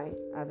wouldn't I?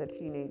 As a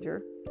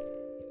teenager.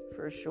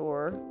 For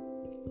sure.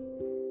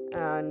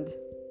 And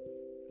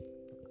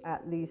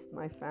at least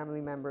my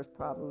family members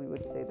probably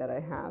would say that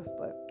I have,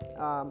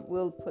 but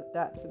we'll put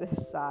that to the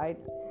side.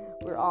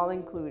 We're all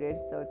included,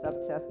 so it's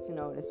up to us to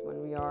notice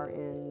when we are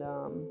in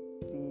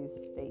these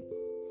states.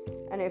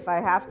 And if I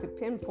have to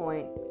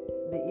pinpoint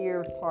the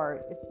ear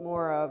part, it's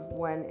more of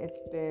when it's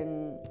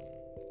been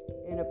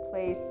in a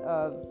place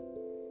of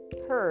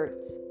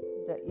hurt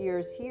the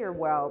ears hear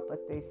well,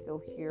 but they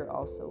still hear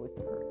also with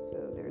the heart.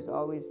 So there's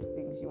always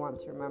things you want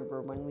to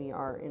remember when we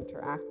are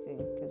interacting,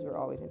 because we're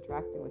always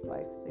interacting with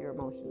life. So your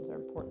emotions are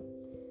important.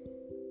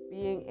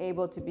 Being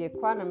able to be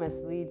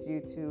equanimous leads you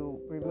to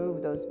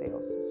remove those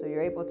veils. So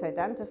you're able to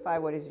identify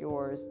what is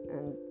yours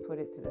and put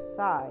it to the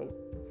side.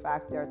 In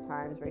fact, there are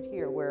times right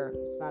here where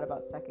it's not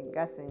about second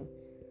guessing.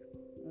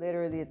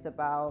 Literally, it's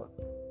about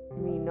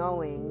me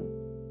knowing.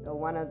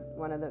 One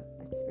of the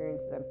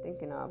experiences I'm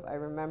thinking of, I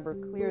remember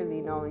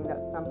clearly knowing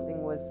that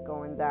something was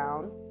going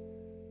down.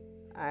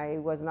 I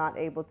was not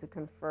able to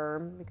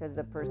confirm because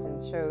the person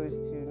chose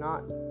to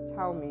not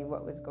tell me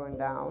what was going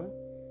down.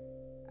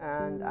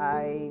 And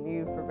I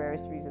knew for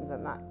various reasons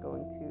I'm not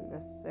going to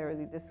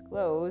necessarily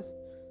disclose,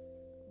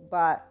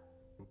 but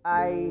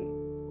I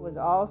was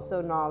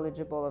also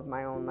knowledgeable of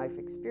my own life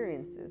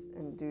experiences.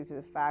 And due to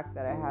the fact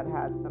that I had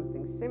had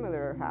something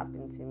similar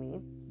happen to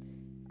me,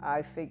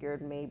 I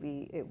figured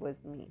maybe it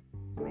was me.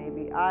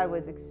 Maybe I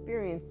was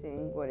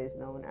experiencing what is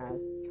known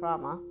as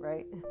trauma,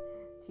 right?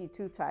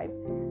 T2 type,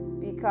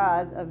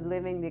 because of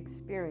living the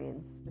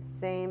experience, the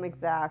same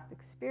exact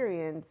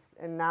experience,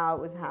 and now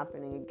it was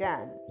happening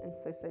again. And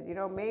so I said,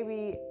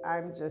 maybe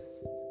I'm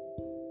just,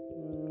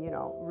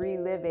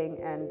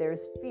 reliving, and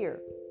there's fear.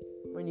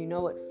 When you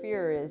know what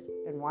fear is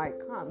and why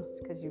it comes,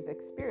 it's because you've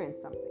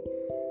experienced something.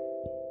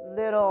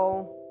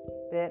 Little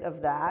bit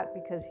of that,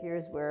 because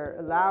here's where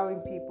allowing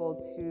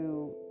people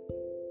to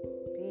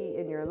be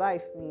in your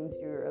life means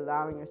you're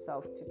allowing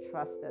yourself to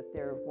trust that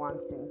they're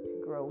wanting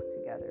to grow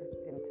together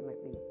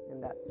intimately in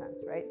that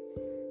sense, right?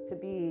 To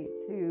be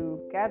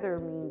together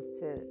means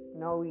to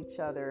know each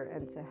other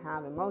and to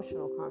have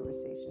emotional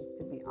conversations,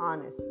 to be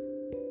honest.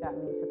 That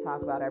means to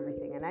talk about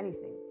everything and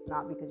anything,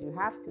 not because you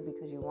have to,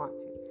 because you want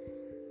to.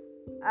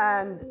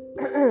 And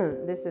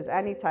this is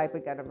any type,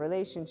 again, of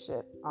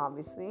relationship,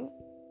 obviously,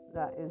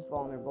 that is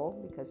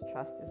vulnerable, because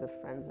trust is of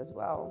friends as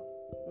well.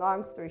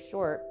 Long story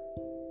short,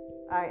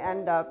 I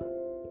end up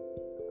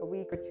a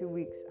week or 2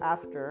 weeks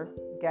after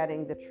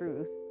getting the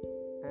truth,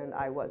 and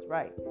I was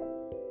right.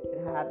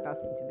 It had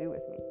nothing to do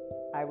with me.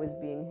 I was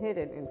being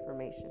hidden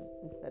information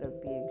instead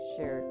of being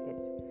shared it,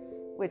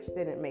 which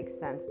didn't make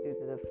sense due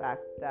to the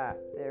fact that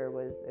there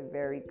was a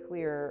very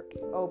clear,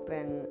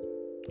 open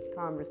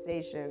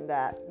conversation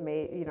that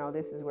made,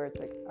 this is where it's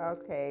like,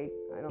 okay,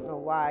 I don't know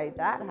why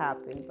that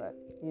happened, but,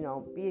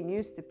 being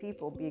used to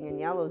people being in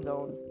yellow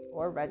zones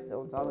or red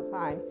zones all the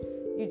time,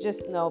 you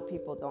just know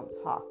people don't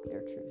talk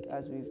their truth,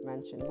 as we've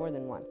mentioned more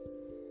than once.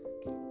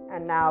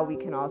 And now we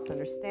can also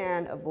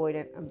understand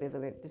avoidant,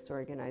 ambivalent,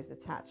 disorganized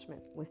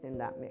attachment within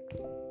that mix.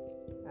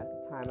 At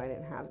the time, I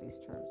didn't have these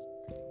terms.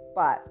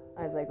 But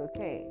I was like,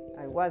 okay,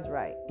 I was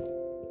right.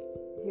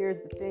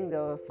 Here's the thing,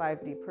 though, a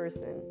 5D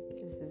person,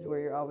 this is where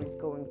you're always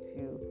going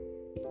to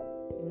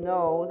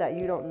know that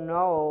you don't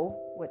know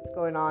what's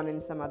going on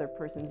in some other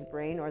person's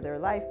brain or their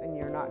life, and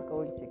you're not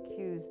going to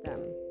accuse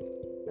them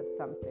of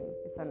something.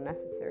 It's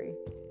unnecessary,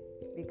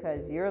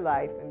 because your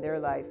life and their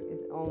life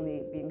is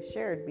only being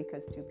shared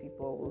because two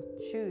people will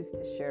choose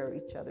to share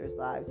each other's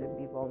lives and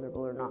be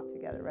vulnerable or not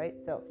together,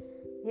 right? So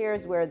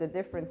here's where the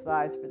difference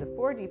lies for the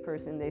 4D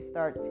person. They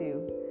start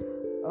to,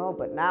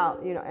 but now,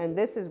 and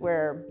this is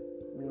where,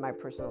 in my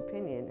personal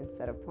opinion,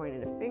 instead of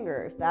pointing a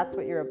finger, if that's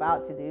what you're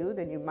about to do,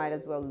 then you might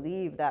as well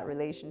leave that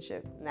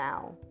relationship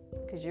now,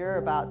 because you're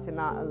about to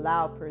not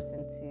allow a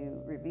person to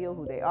reveal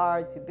who they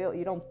are, to build.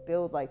 You don't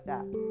build like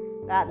that.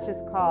 That's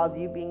just called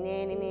you being,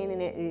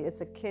 it's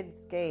a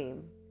kid's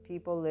game.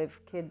 People live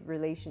kid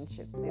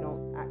relationships. They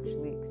don't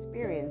actually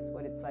experience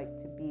what it's like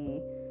to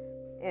be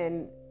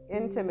in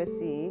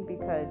intimacy,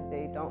 because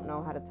they don't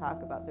know how to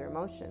talk about their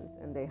emotions,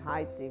 and they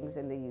hide things,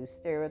 and they use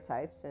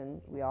stereotypes,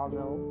 and we all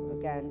know,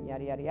 again,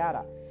 yada, yada,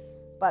 yada.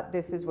 But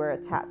this is where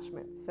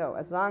attachment. So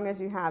as long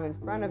as you have in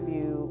front of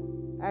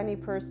you any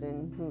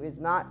person who is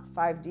not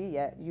 5D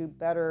yet, you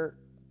better,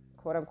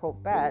 quote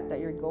unquote, bet that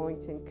you're going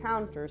to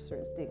encounter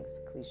certain things,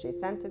 cliche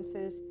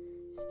sentences,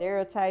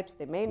 stereotypes.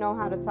 They may know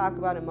how to talk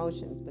about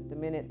emotions, but the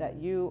minute that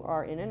you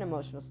are in an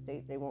emotional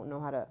state, they won't know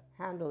how to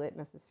handle it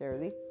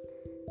necessarily.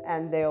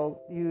 And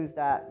they'll use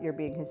that you're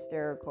being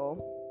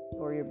hysterical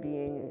or you're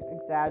being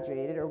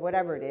exaggerated or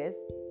whatever it is.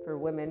 For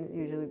women,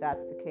 usually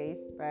that's the case.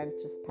 Men,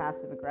 just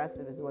passive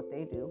aggressive is what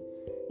they do.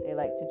 They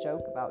like to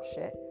joke about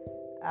shit.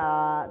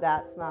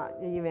 That's not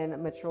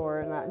even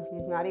mature,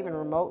 not even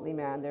remotely,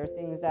 man. There are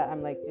things that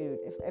I'm like, dude,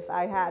 if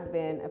I had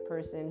been a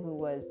person who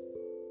was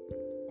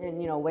in,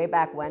 way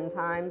back when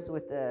times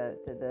with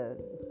the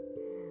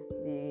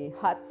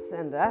huts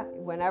and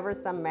whenever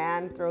some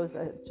man throws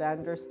a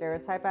gender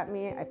stereotype at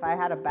me, if I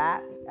had a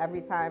bat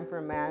every time for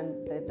a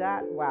man did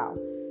that, wow.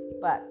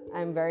 But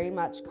I'm very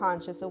much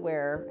conscious,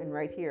 aware, and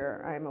right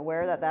here, I'm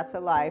aware that that's a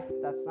life,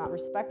 that's not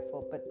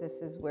respectful, but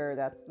this is where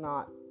that's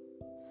not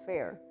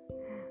fair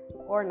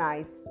or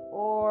nice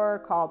or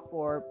called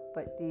for,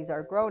 but these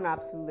are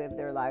grown-ups who live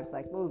their lives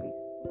like movies.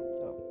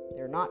 So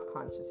they're not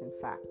conscious, in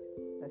fact.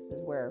 This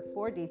is where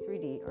 4D,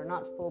 3D are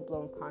not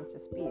full-blown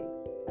conscious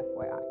beings,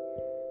 FYI.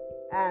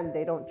 And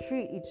they don't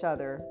treat each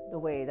other the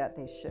way that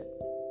they should,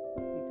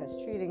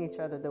 because treating each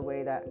other the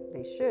way that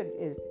they should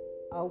is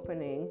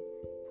opening,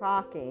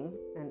 talking,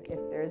 and if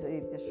there's a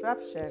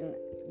disruption,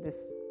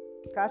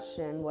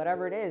 discussion,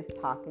 whatever it is,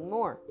 talking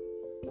more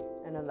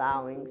and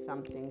allowing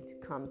something to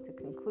come to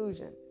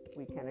conclusion.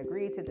 We can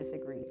agree to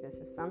disagree. This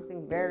is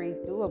something very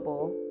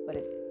doable, but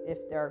it's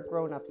if there are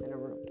grown-ups in a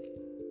room.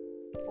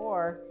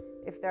 Or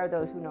if there are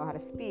those who know how to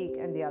speak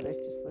and the others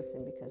just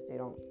listen because they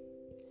don't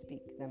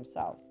speak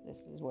themselves.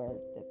 This is where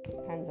it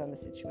depends on the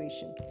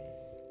situation.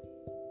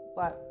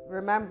 But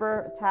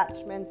remember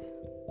attachment.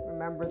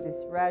 Remember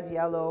this red,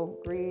 yellow,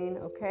 green,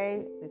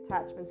 okay? The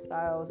attachment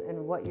styles,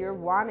 and what you're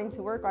wanting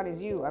to work on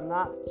is you. I'm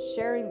not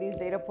sharing these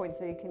data points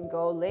so you can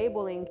go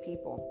labeling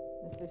people.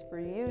 This is for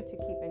you to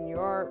keep in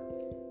your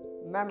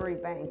memory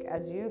bank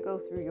as you go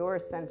through your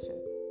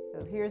ascension.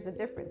 So here's the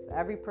difference.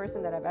 Every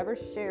person that I've ever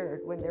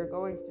shared when they're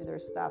going through their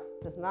stuff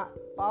does not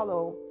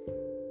follow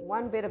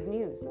one bit of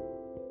news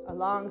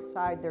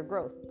alongside their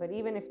growth. But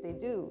even if they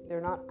do,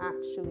 they're not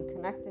actually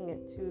connecting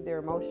it to their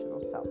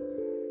emotional self.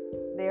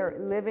 They're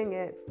living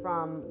it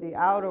from the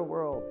outer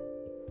world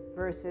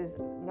versus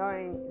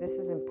knowing this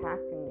is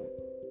impacting me.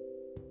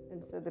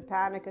 And so the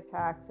panic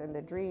attacks and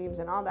the dreams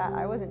and all that,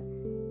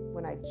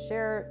 when I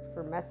share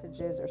for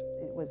messages, or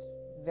it was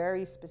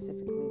very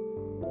specifically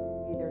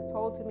either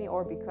told to me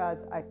or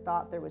because I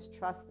thought there was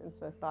trust and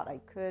so I thought I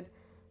could.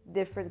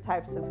 Different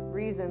types of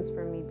reasons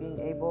for me being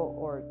able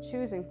or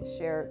choosing to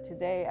share.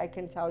 Today I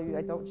can tell you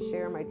I don't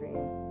share my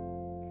dreams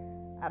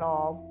at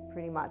all,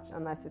 pretty much,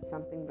 unless it's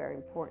something very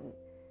important.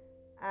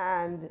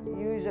 And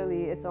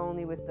usually it's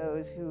only with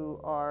those who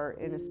are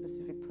in a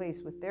specific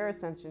place with their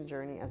ascension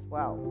journey as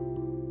well.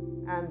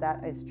 And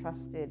that is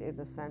trusted in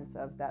the sense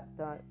of that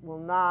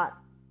will not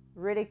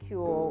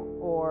ridicule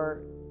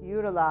or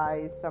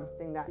utilize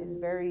something that is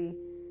very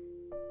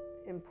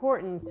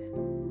important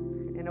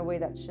in a way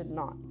that should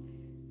not.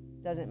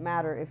 Doesn't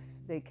matter if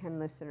they can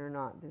listen or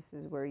not. This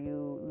is where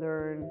you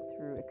learn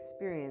through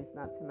experience,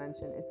 not to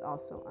mention it's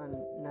also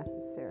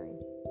unnecessary.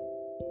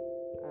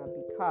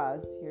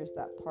 Because here's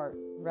that part,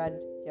 red,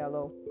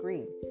 yellow,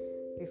 green.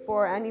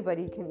 Before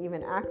anybody can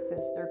even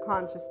access their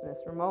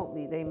consciousness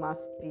remotely, they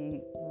must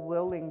be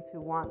willing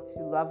to want to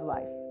love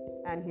life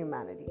and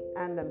humanity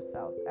and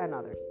themselves and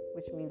others,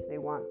 which means they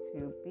want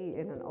to be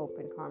in an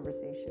open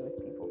conversation with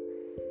people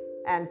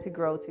and to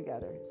grow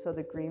together. So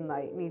the green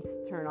light needs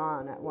to turn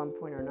on at one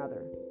point or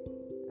another.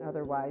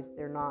 Otherwise,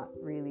 they're not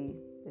really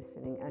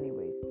listening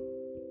anyways.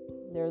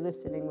 They're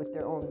listening with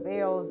their own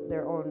veils,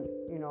 their own,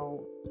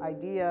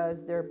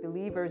 ideas. They're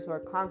believers who are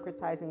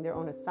concretizing their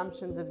own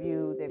assumptions of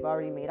you. They've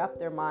already made up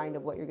their mind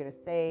of what you're going to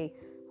say,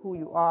 who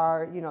you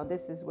are.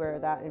 This is where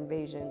that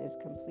invasion is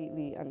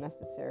completely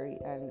unnecessary,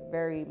 and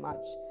very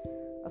much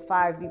a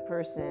 5D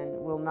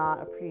person will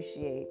not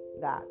appreciate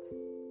that,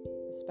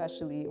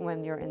 especially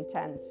when your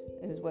intent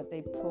is what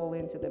they pull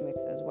into the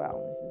mix as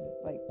well. This is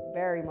like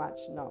very much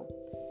no.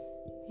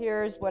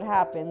 Here's what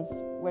happens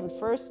when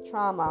first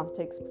trauma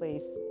takes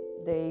place.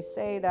 They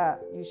say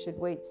that you should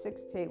wait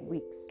 6 to 8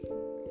 weeks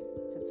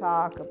to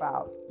talk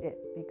about it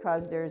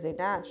because there's a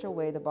natural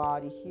way the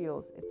body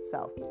heals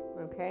itself,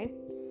 okay?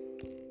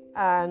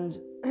 And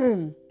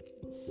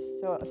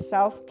so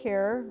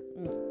self-care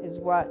is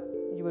what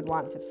you would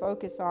want to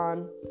focus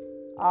on.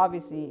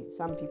 Obviously,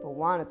 some people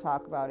want to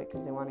talk about it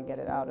because they want to get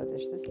it out of their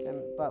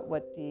system. But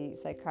what the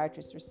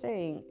psychiatrists are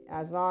saying,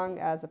 as long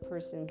as a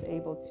person's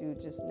able to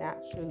just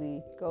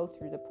naturally go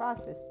through the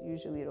process,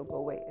 usually it'll go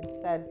away.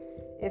 Instead,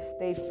 if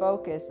they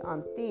focus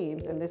on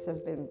themes, and this has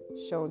been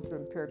shown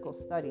through empirical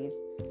studies,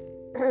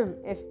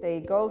 if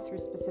they go through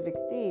specific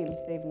themes,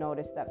 they've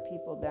noticed that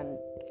people then,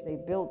 they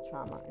build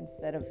trauma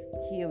instead of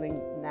healing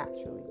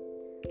naturally.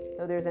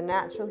 So there's a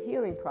natural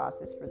healing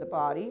process for the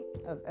body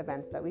of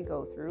events that we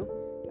go through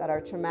that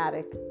are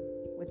traumatic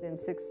within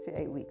 6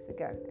 to 8 weeks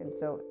again. And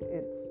so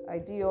it's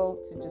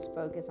ideal to just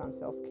focus on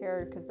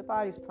self-care because the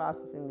body's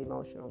processing the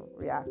emotional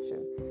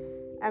reaction.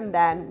 And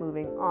then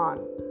moving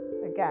on.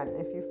 Again,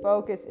 if you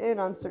focus in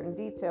on certain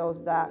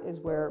details, that is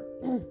where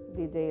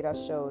the data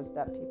shows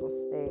that people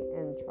stay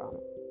in trauma.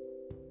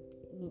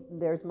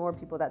 There's more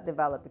people that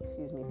develop,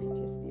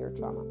 PTSD or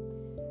trauma.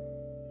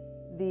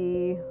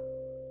 The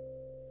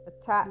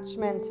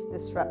attachment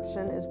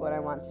disruption is what I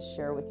want to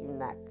share with you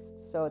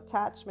next. So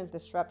attachment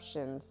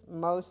disruptions,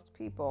 most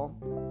people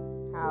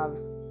have,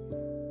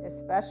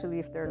 especially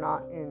if they're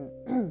not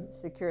in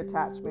secure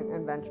attachment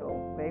and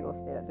ventral vagal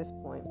state at this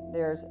point,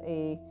 there's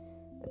a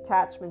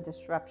attachment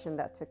disruption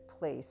that took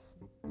place.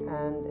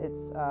 And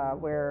it's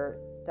where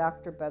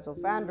Dr. Bessel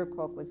van der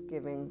Kolk was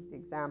giving the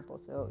example.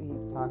 So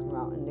he's talking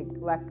about a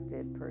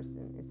neglected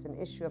person. It's an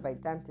issue of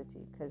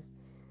identity because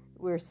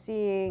we're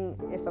seeing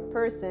if a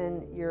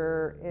person,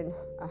 you're in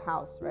a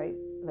house, right?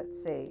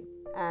 Let's say,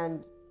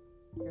 and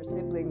your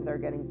siblings are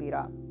getting beat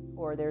up,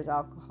 or there's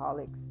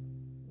alcoholics,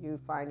 you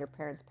find your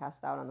parents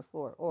passed out on the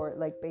floor, or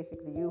like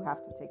basically you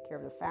have to take care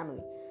of the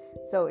family.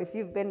 So if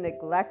you've been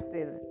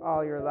neglected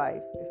all your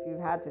life, if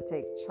you've had to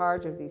take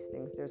charge of these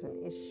things, there's an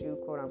issue,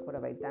 quote unquote,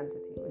 of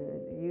identity.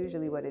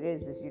 Usually what it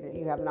is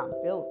you have not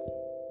built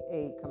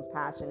a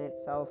compassionate,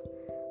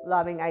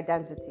 loving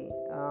identity.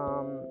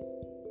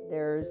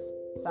 There's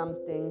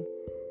something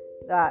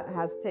that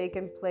has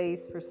taken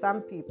place for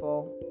some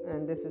people,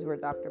 and this is where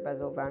Dr.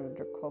 Bessel van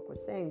der Kolk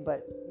was saying,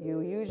 but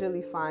you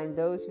usually find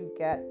those who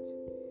get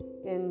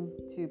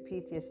into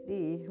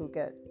PTSD, who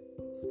get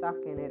stuck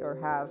in it or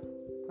have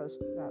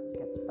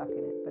get stuck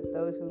in it, but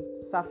those who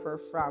suffer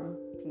from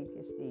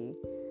PTSD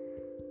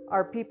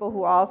are people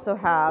who also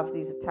have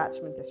these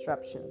attachment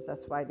disruptions.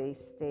 That's why they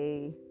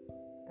stay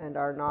and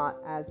are not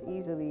as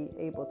easily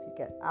able to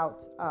get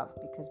out of,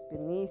 because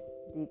beneath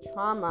the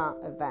trauma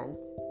event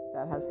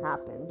that has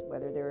happened,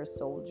 whether they're a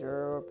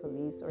soldier or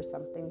police or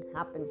something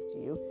happens to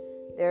you,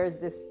 there's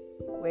this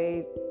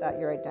way that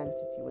your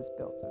identity was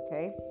built,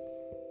 okay?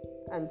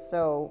 And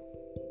so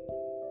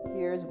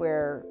here's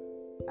where,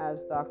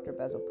 as Dr.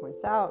 Bessel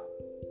points out,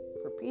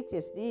 for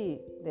PTSD,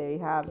 they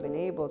have been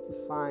able to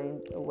find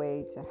a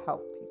way to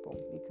help people,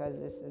 because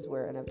this is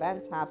where an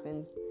event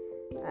happens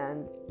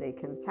and they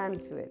can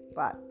tend to it,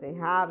 but they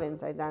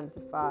haven't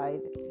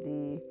identified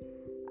the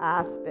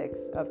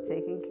aspects of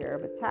taking care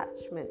of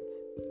attachment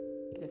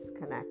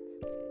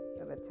disconnect,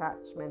 of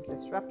attachment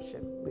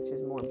disruption, which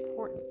is more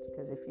important.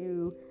 Because if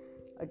you,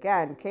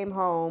 again, came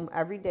home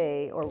every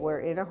day or were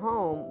in a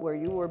home where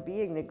you were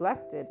being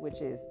neglected,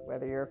 which is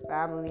whether your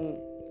family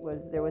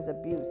there was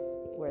abuse,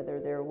 whether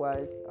there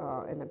was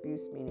an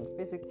abuse meaning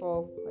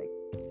physical, like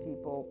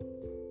people,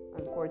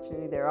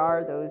 unfortunately, there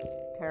are those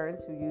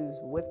parents who use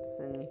whips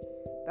and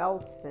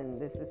belts,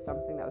 and this is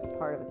something that was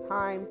part of a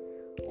time,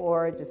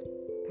 or just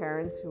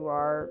parents who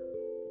are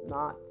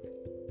not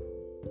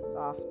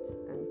soft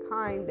and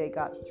kind, they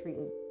got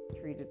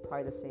treated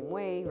probably the same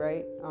way,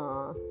 right?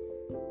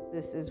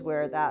 This is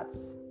where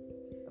that's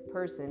a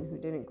person who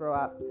didn't grow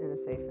up in a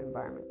safe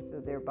environment, so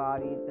their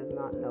body does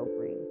not know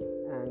green.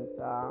 And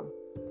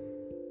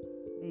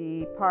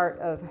the part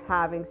of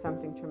having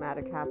something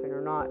traumatic happen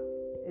or not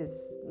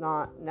is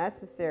not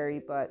necessary,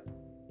 but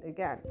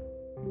again,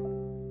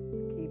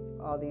 keep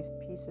all these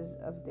pieces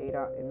of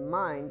data in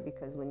mind,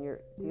 because when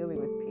you're dealing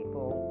with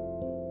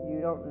people, you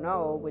don't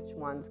know which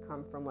ones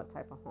come from what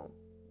type of home,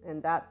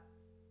 and that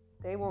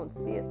they won't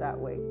see it that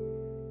way.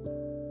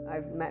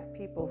 I've met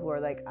people who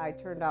are like, I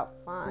turned out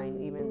fine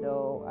even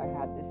though I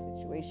had this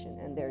situation.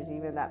 And there's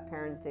even that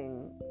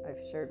parenting I've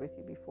shared with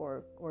you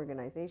before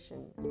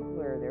organization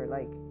where they're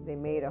like, they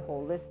made a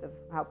whole list of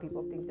how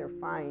people think they're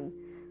fine,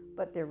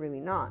 but they're really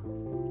not.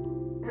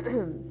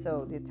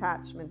 So the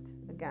attachment,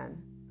 again,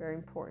 very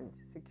important.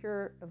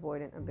 Secure,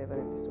 avoidant,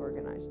 ambivalent,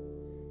 disorganized,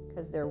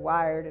 because they're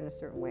wired in a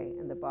certain way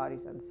and the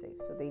body's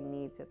unsafe. So they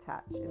need to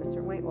attach in a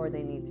certain way, or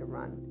they need to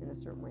run in a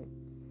certain way.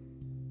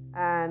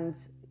 And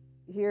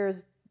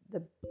here's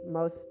the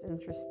most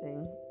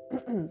interesting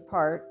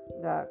part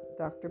that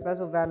Dr.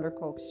 Bessel van der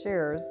Kolk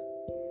shares,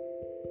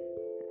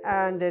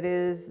 and it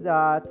is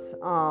that, so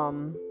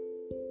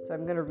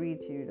I'm going to read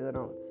to you the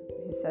notes.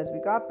 He says, we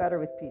got better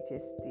with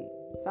PTSD.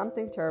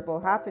 Something terrible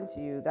happened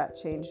to you that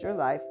changed your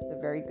life. The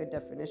very good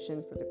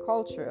definition for the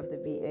culture of the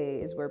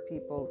VA is where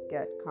people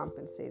get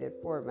compensated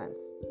for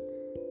events,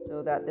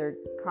 so that they're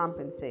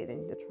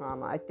compensating the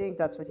trauma. I think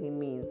that's what he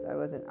means. I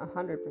wasn't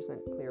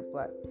 100% clear,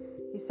 but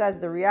he says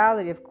the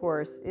reality, of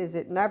course, is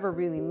it never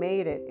really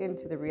made it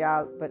into the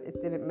reality, but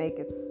it didn't make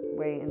its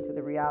way into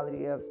the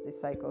reality of the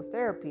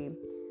psychotherapy,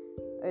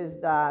 is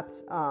that,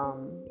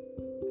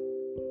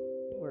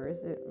 where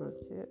is it?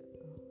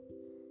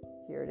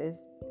 Here it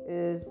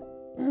is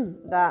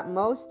that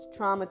most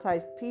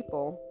traumatized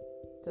people,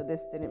 so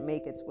this didn't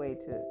make its way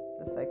to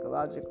the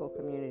psychological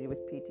community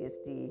with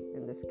PTSD,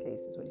 in this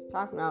case is what he's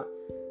talking about.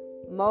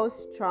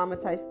 Most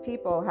traumatized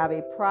people have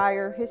a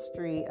prior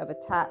history of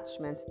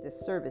attachment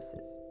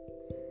disservices.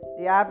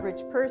 The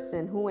average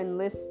person who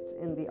enlists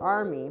in the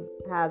Army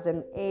has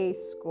an A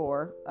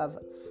score of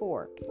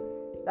 4.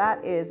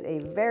 That is a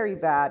very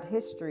bad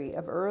history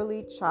of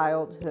early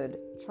childhood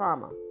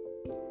trauma.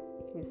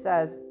 He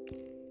says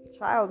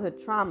childhood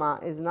trauma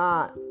is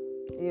not,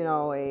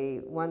 a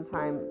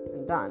one-time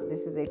and done.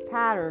 This is a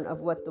pattern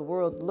of what the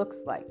world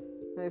looks like.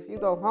 Now, if you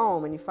go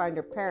home and you find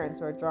your parents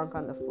who are drunk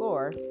on the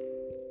floor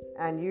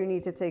and you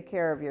need to take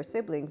care of your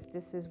siblings,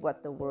 this is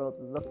what the world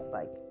looks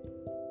like.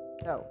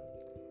 So,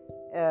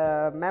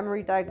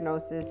 memory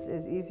diagnosis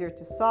is easier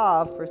to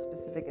solve for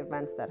specific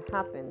events that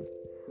happened.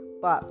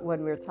 But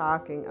when we're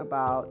talking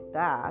about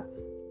that,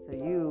 so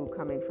you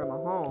coming from a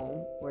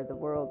home where the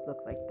world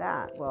looked like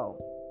that, well,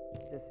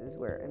 this is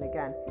where, and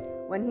again,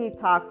 when he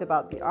talked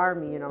about the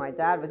Army, my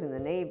dad was in the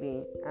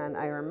Navy, and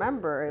I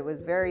remember it was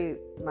very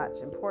much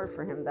important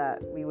for him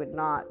that we would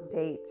not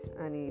date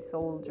any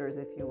soldiers,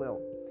 if you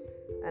will.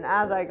 And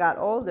as I got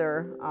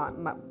older,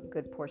 a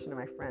good portion of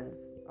my friends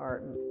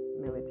are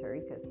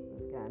military, because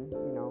again,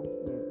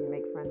 you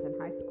make friends in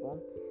high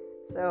school.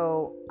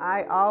 So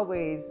I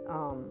always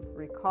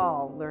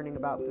recall learning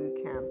about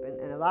boot camp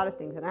and a lot of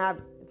things. And I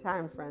have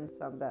Italian friends,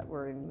 some that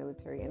were in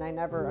military, and I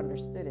never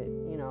understood it,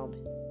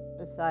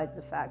 besides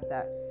the fact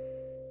that,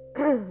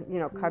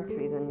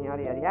 countries and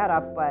yada, yada,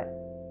 yada. But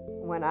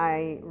when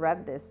I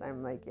read this,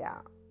 I'm like,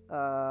 yeah,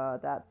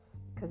 that's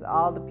because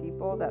all the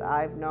people that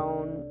I've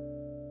known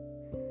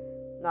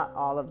not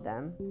all of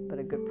them, but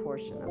a good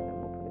portion of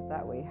them, we'll put it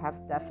that way,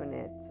 have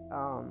definite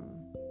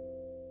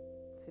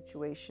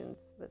situations,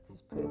 let's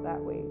just put it that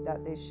way,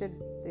 that they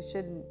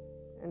should,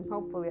 and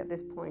hopefully at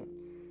this point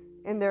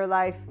in their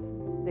life,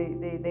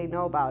 they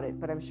know about it.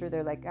 But I'm sure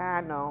they're like,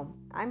 no,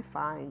 I'm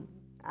fine.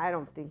 I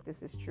don't think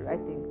this is true. I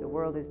think the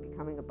world is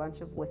becoming a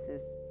bunch of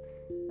wusses.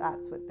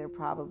 That's what they're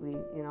probably,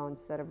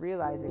 instead of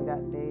realizing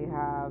that they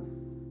have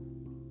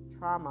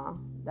trauma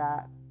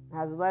that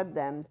has led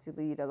them to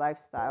lead a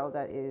lifestyle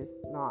that is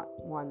not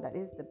one that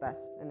is the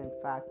best. And in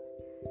fact,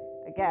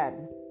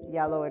 again,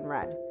 yellow and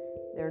red.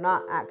 They're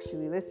not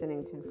actually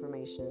listening to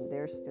information.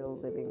 They're still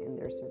living in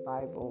their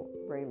survival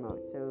brain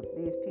mode. So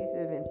these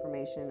pieces of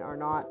information are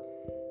not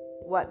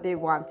what they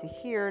want to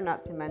hear,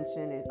 not to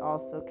mention it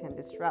also can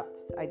disrupt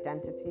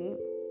identity.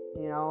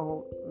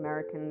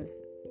 Americans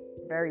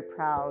very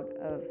proud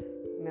of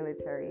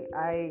military.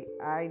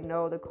 I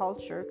know the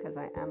culture because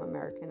I am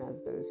American,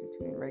 as those who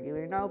tune in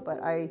regularly know,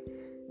 but I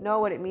know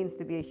what it means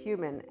to be a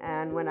human.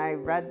 And when I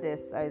read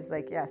this, I was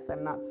like, yes,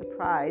 I'm not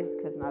surprised,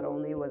 because not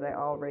only was I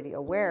already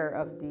aware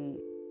of the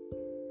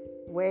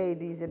way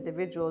these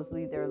individuals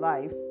lead their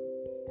life,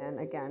 and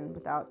again,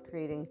 without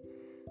creating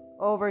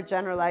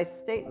overgeneralized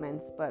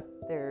statements, but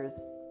there's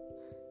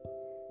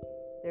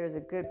a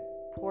good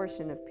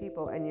portion of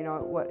people, and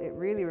what it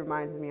really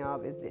reminds me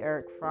of is the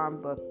Eric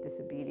Fromm book,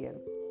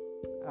 Disobedience,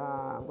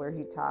 where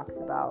he talks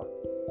about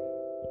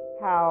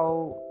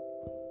how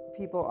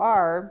people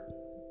are,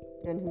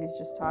 and he's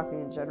just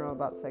talking in general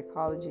about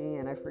psychology,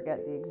 and I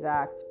forget the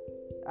exact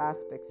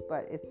aspects,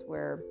 but it's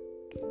where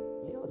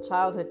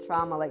childhood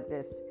trauma like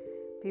this,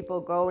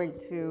 people going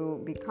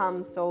to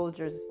become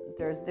soldiers,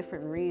 there's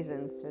different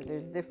reasons, so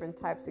there's different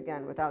types,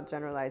 again, without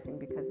generalizing,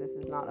 because this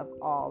is not of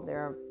all. There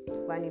are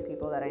plenty of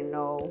people that I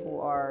know who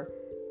are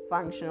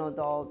functional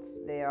adults,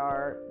 they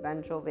are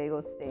ventral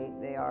vagal state,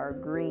 they are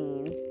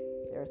green.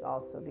 There's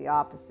also the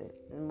opposite,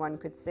 and one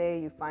could say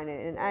you find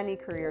it in any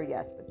career,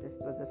 yes, but this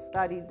was a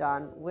study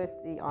done with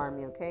the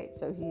Army, okay?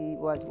 So he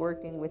was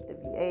working with the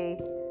VA,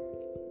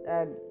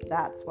 and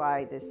that's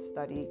why this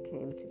study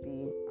came to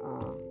be,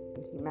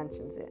 and he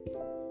mentions it.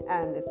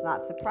 And it's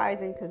not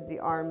surprising, because the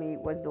Army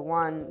was the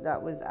one that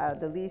was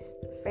the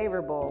least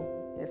favorable.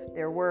 If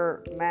there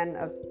were men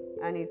of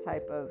any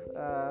type of,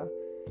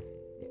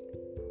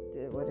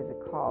 what is it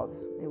called?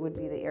 It would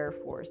be the Air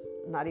Force,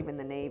 not even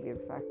the Navy. In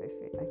fact, I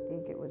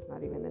think it was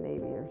not even the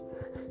Navy.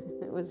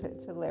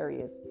 It's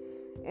hilarious.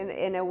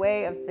 In a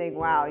way of saying,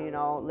 wow,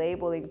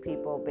 labeling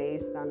people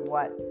based on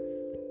what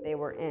they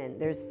were in.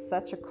 There's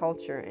such a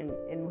culture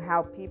in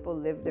how people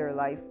live their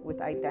life with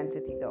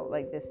identity, though,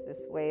 like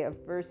this way of,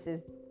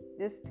 versus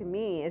this to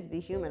me is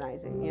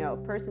dehumanizing. A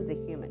person's a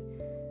human.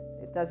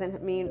 It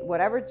doesn't mean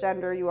whatever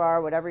gender you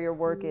are, whatever your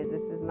work is,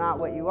 this is not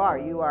what you are.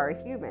 You are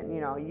a human.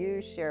 You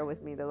share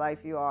with me the life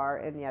you are,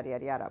 and yada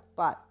yada yada.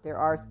 But there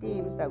are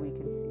themes that we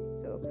can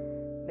see. So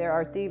there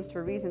are themes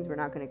for reasons we're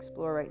not going to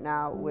explore right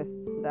now with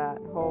that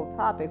whole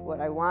topic. What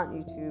I want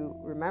you to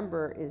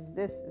remember is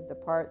this is the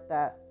part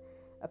that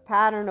a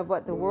pattern of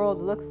what the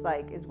world looks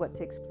like is what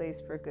takes place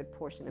for a good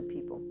portion of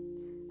people.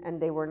 And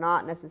they were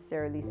not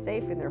necessarily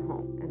safe in their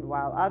home. And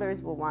while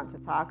others will want to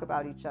talk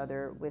about each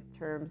other with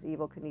terms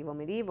Evel Knievel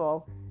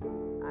medieval,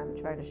 I'm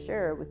trying to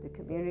share with the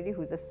community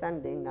who's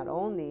ascending, not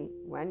only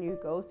when you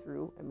go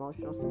through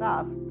emotional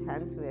stuff,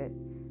 tend to it.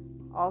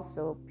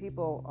 Also,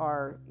 people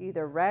are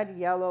either red,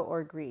 yellow,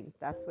 or green.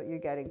 That's what you're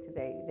getting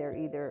today. They're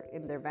either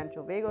in their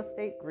ventral vagal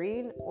state,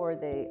 green, or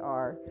they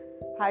are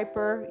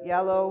hyper,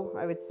 yellow,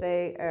 I would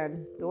say,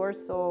 and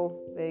dorsal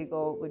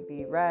vagal would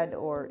be red,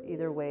 or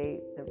either way,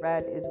 the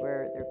red is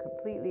where they're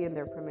completely in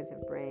their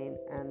primitive brain,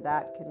 and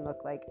that can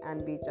look like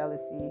envy,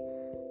 jealousy,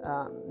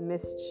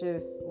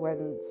 mischief,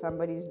 when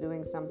somebody's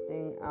doing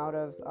something out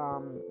of,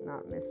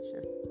 not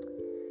mischief,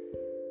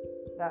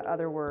 that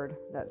other word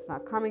that's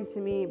not coming to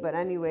me, but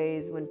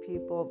anyways, when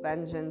people,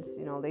 vengeance,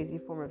 lazy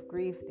form of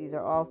grief, these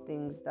are all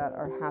things that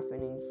are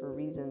happening for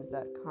reasons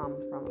that come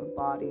from a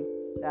body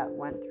that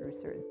went through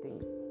certain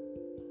things.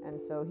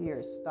 And so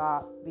here,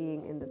 stop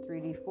being in the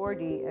 3D,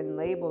 4D and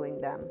labeling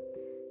them.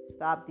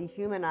 Stop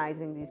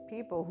dehumanizing these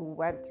people who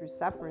went through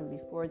suffering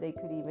before they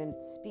could even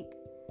speak,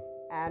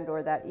 and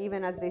or that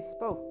even as they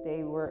spoke,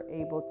 they were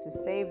able to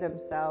save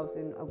themselves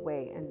in a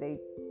way, and they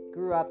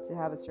grew up to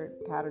have a certain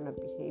pattern of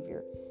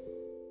behavior.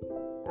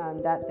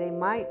 That they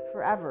might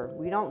forever.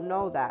 We don't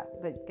know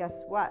that, but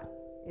guess what?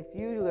 If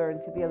you learn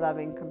to be a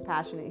loving,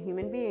 compassionate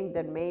human being,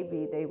 then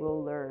maybe they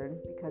will learn,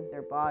 because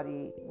their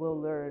body will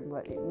learn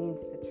what it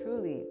means to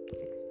truly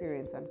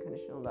experience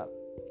unconditional love,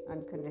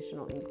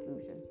 unconditional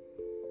inclusion.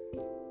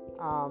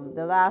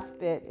 The last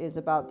bit is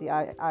about the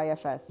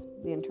IFS,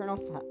 the Internal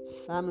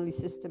Family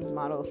Systems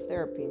Model of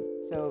Therapy.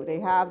 So they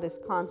have this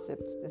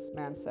concept, this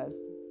man says,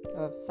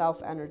 of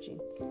self-energy,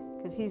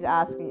 because he's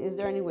asking, is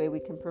there any way we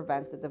can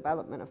prevent the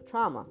development of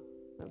trauma?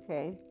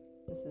 Okay,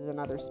 this is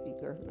another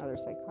speaker, another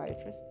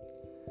psychiatrist.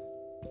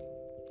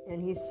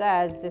 And he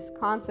says this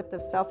concept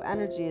of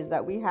self-energy is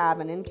that we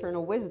have an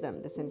internal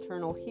wisdom, this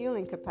internal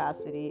healing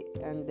capacity,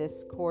 and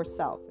this core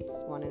self.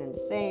 It's one and the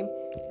same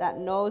that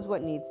knows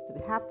what needs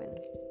to happen.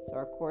 So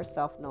our core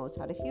self knows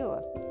how to heal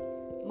us.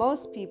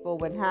 Most people,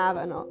 when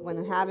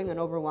having an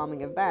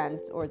overwhelming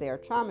event or they are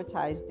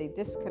traumatized, they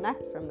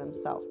disconnect from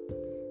themselves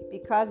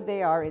because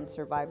they are in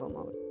survival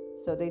mode.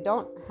 So they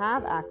don't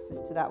have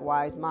access to that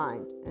wise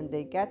mind, and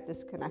they get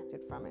disconnected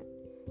from it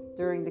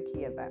during the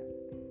key event.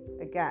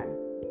 Again,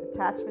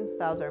 attachment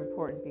styles are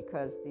important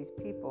because these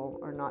people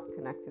are not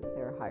connected to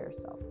their higher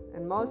self.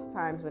 And most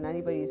times when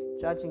anybody's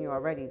judging you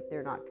already,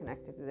 they're not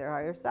connected to their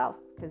higher self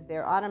because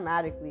they're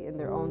automatically in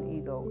their own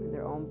ego, in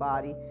their own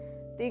body,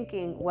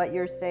 thinking what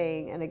you're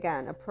saying and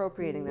again,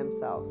 appropriating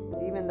themselves.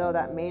 Even though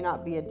that may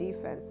not be a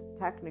defense,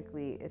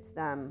 technically it's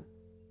them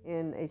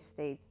in a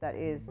state that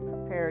is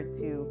prepared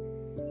to,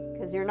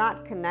 because you're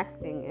not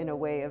connecting in a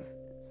way of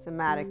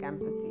somatic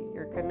empathy.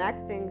 You're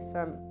connecting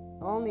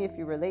only if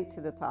you relate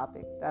to the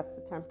topic. That's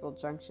the temporal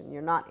junction.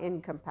 You're not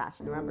in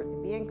compassion. Remember,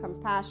 to be in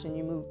compassion,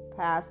 you move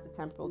past the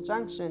temporal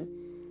junction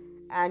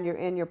and you're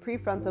in your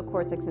prefrontal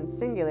cortex and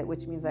cingulate,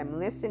 which means I'm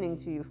listening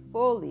to you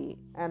fully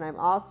and I'm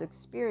also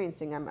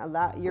experiencing,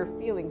 you're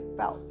feeling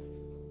felt.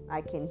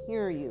 I can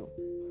hear you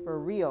for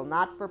real,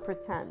 not for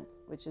pretend,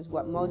 which is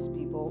what most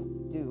people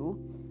do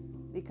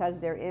because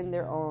they're in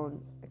their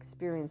own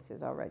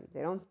experiences already.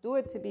 They don't do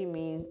it to be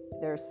me.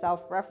 They're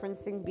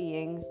self-referencing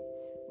beings.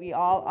 We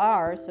all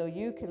are, so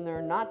you can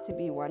learn not to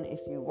be one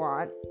if you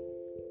want.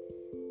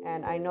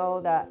 And I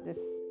know that this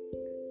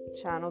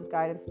channeled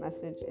guidance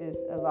message is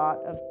a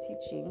lot of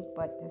teaching,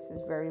 but this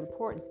is very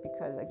important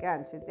because,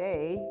 again,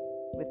 today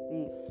with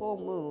the full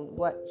moon,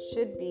 what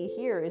should be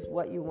here is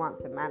what you want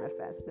to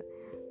manifest.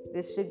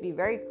 This should be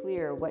very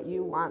clear what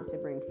you want to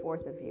bring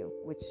forth of you,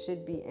 which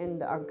should be in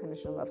the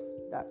unconditional love,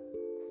 that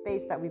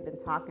space that we've been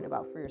talking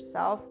about for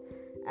yourself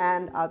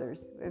and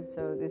others. And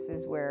so this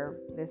is where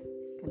this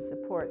can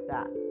support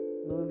that.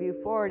 Move you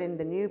forward in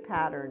the new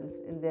patterns,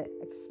 in the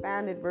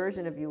expanded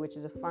version of you, which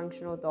is a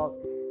functional adult,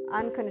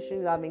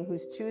 unconditionally loving,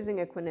 who's choosing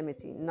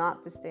equanimity,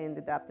 not to stay in the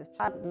adaptive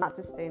child, not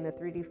to stay in the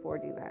 3D,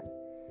 4D land.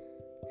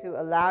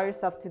 To allow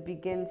yourself to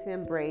begin to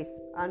embrace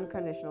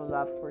unconditional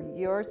love for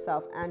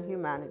yourself and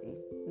humanity.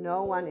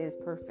 No one is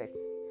perfect.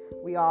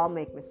 We all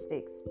make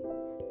mistakes.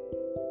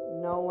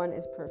 No one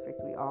is perfect.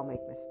 We all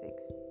make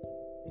mistakes.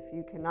 If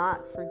you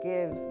cannot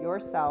forgive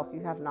yourself,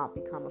 you have not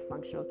become a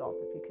functional adult.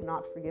 If you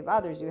cannot forgive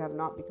others, you have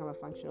not become a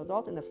functional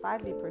adult. And the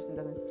 5D person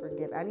doesn't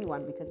forgive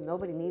anyone because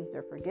nobody needs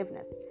their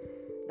forgiveness.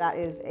 That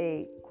is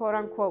a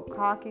quote-unquote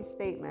cocky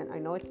statement. I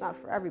know it's not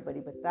for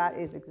everybody, but that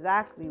is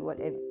exactly what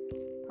a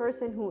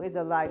person who is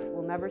alive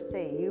will never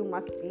say, you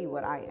must be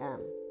what I am.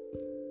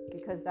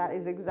 Because that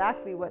is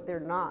exactly what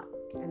they're not.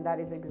 And that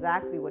is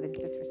exactly what is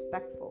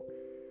disrespectful.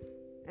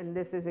 And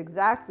this is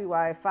exactly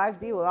why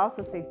 5D will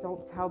also say,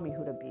 don't tell me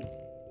who to be.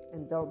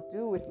 And don't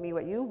do with me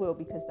what you will,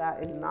 because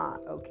that is not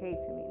okay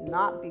to me.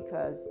 Not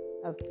because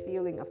of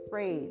feeling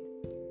afraid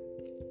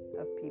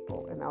of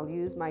people. And I'll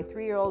use my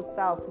 3-year-old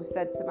self who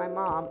said to my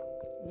mom,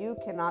 you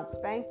cannot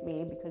spank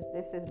me because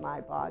this is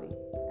my body.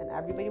 And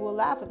everybody will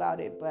laugh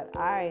about it, but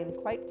I am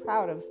quite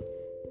proud of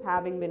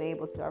having been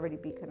able to already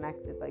be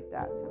connected like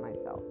that to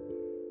myself.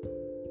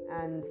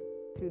 And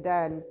to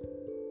then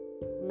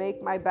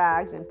make my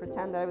bags and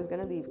pretend that I was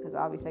going to leave, because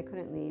obviously I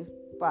couldn't leave.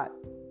 But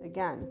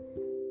again,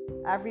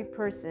 every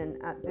person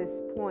at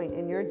this point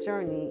in your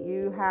journey,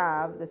 you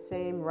have the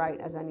same right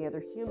as any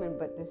other human,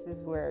 but this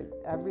is where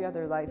every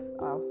other life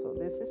also,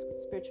 this is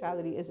what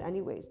spirituality is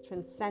anyways,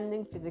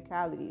 transcending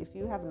physicality. If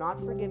you have not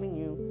forgiven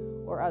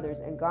you or others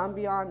and gone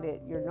beyond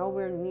it, you're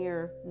nowhere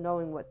near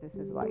knowing what this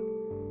is like,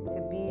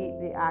 to be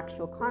the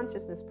actual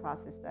consciousness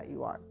process that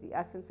you are, the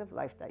essence of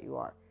life that you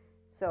are.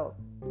 So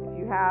if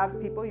you have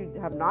people you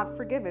have not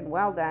forgiven,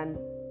 well then,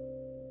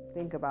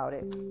 think about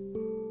it.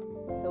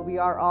 So we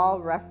are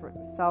all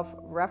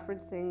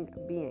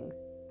self-referencing beings.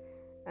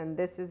 And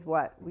this is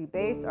what we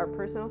base our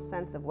personal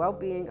sense of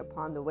well-being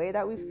upon the way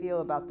that we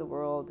feel about the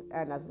world.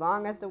 And as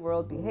long as the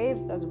world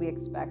behaves as we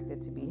expect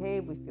it to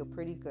behave, we feel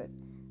pretty good.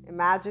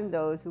 Imagine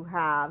those who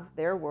have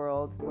their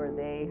world where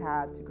they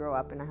had to grow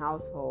up in a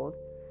household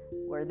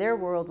where their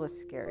world was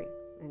scary.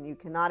 And you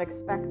cannot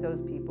expect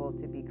those people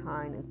to be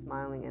kind and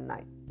smiling and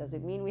nice. Does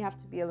it mean we have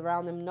to be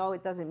around them? No,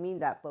 it doesn't mean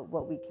that. But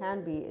what we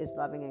can be is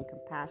loving and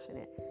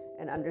compassionate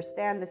and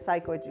understand the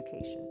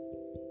psychoeducation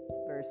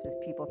versus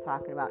people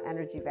talking about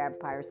energy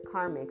vampires,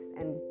 karmics,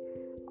 and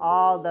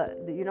all the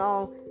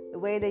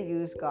way they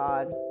use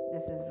God.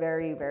 This is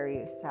very,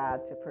 very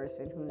sad to a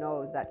person who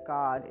knows that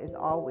God is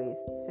always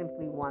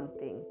simply one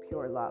thing,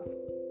 pure love,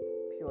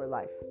 pure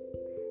life.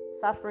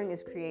 Suffering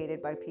is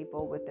created by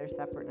people with their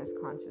separateness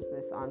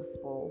consciousness on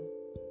full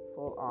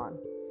on.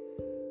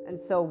 And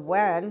so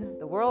when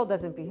the world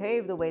doesn't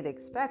behave the way they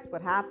expect,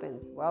 what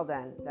happens? Well,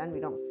 then we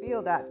don't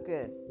feel that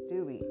good,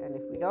 do we? And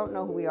if we don't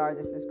know who we are,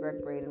 this is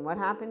Greg Braden. What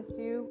happens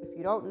to you? If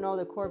you don't know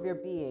the core of your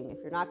being, if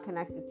you're not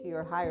connected to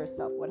your higher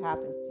self, what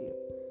happens to you?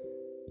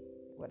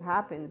 What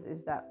happens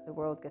is that the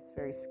world gets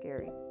very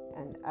scary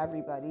and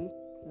everybody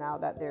now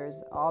that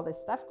there's all this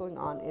stuff going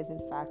on, is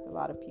in fact a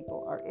lot of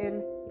people are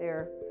in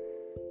their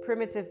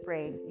primitive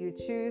brain. You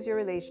choose your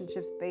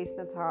relationships based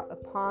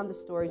upon the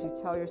stories you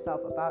tell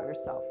yourself about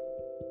yourself.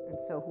 And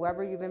so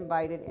whoever you've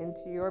invited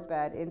into your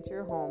bed, into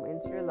your home,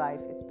 into your life,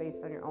 it's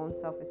based on your own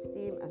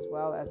self-esteem as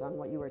well as on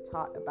what you were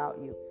taught about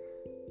you.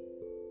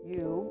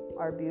 You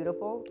are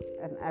beautiful,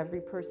 and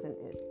every person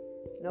is.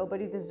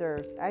 Nobody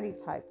deserves any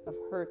type of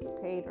hurt,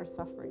 pain, or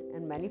suffering.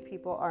 And many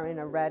people are in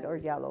a red or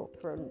yellow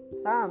for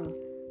some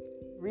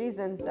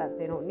reasons that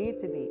they don't need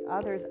to be.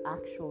 Others,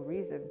 actual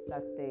reasons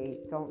that they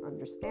don't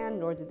understand,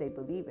 nor do they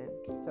believe in.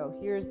 So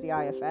here's the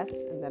IFS,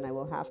 and then I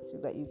will have to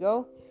let you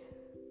go.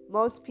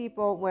 Most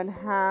people, when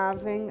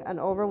having an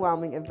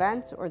overwhelming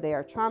event or they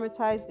are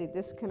traumatized, they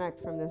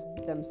disconnect from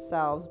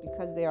themselves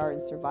because they are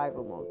in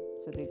survival mode.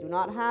 So they do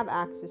not have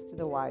access to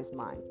the wise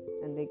mind,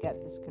 and they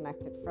get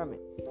disconnected from it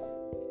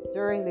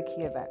during the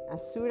key event.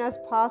 As soon as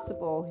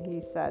possible, he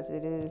says,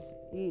 it is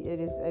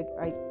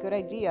a good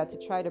idea to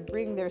try to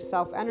bring their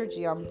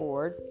self-energy on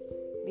board,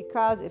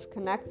 because if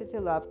connected to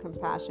love,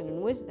 compassion,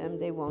 and wisdom,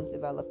 they won't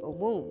develop a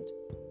wound.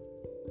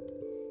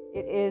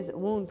 It is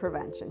wound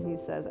prevention. He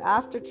says,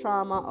 after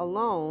trauma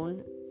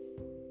alone,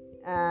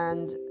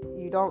 and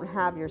you don't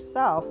have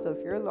yourself, so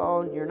if you're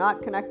alone, you're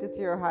not connected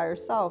to your higher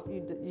self,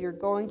 you're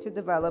going to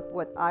develop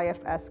what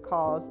IFS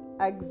calls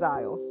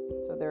exiles.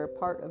 So they're a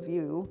part of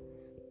you.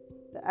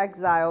 The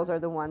exiles are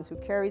the ones who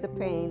carry the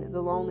pain,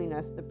 the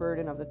loneliness, the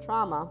burden of the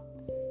trauma.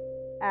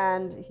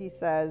 And he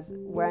says,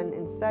 when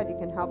instead you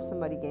can help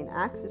somebody gain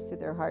access to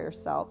their higher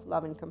self,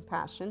 love and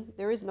compassion,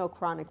 there is no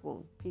chronic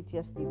wound.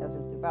 PTSD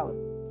doesn't develop.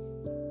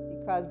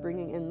 Because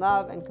bringing in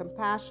love and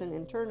compassion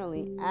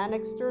internally and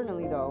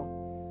externally,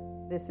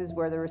 though, this is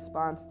where the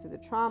response to the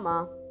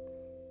trauma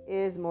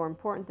is more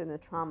important than the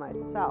trauma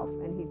itself.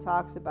 And he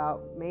talks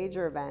about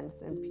major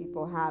events and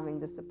people having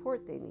the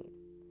support they need.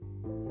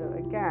 So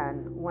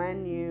again,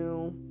 when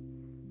you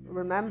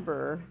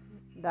remember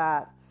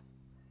that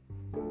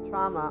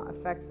trauma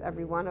affects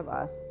every one of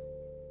us,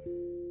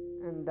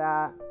 and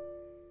that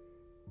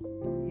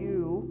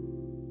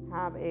you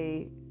have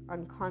a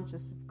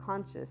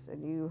conscious,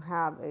 and you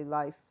have a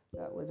life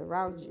that was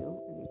around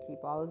you, and you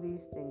keep all of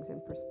these things in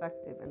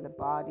perspective, and the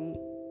body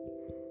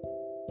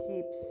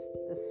keeps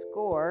a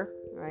score,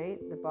 right?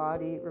 The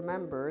body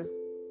remembers.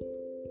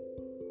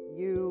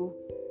 You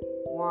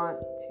want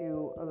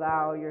to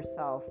allow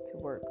yourself to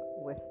work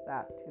with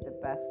that to the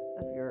best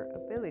of your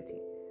ability.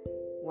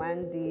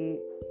 When the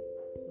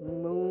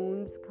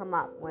moons come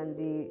up, when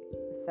the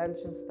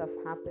ascension stuff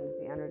happens,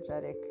 the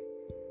energetic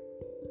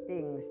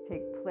things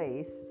take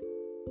place,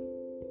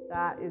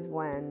 that is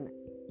when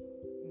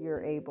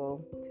you're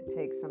able to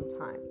take some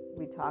time.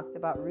 We talked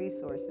about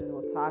resources.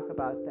 We'll talk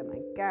about them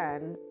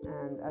again.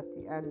 And at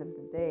the end of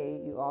the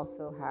day, you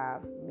also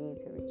have me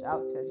to reach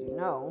out to, as you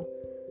know.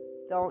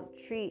 Don't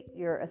treat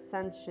your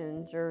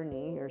ascension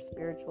journey, your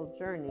spiritual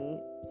journey,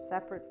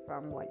 separate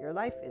from what your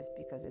life is,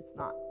 because it's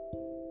not.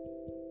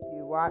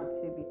 You want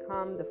to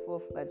become the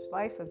full-fledged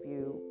life of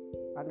you.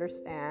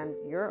 Understand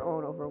your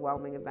own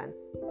overwhelming events.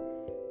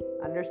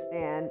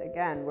 Understand,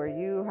 again, where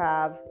you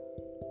have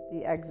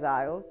the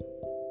exiles,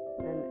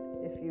 and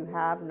if you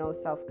have no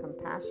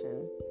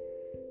self-compassion,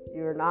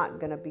 you're not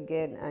going to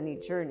begin any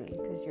journey,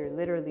 because you're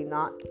literally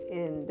not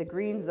in the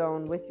green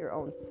zone with your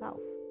own self.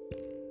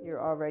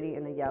 You're already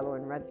in a yellow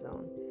and red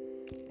zone,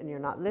 and you're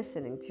not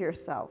listening to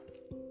yourself,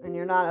 and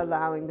you're not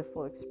allowing the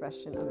full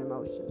expression of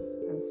emotions.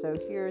 And so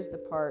here's the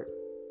part,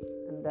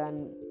 and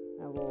then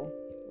I will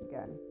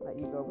again let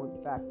you go. We'll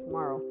be back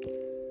tomorrow.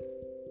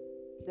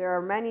 There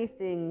are many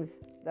things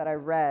that I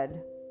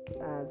read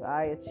as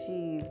I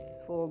achieved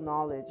full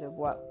knowledge of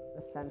what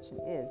ascension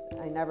is.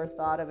 I never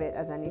thought of it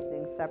as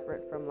anything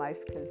separate from life,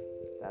 because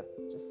that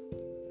just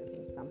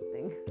isn't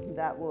something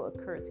that will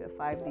occur to a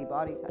 5D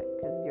body type,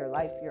 because your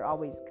life, you're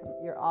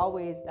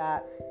always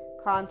that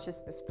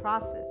consciousness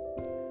process.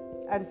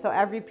 And so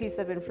every piece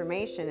of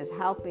information is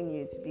helping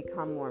you to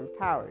become more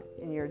empowered,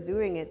 and you're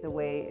doing it the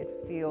way it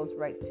feels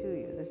right to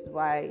you. This is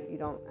why you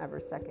don't ever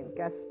second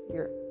guess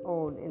your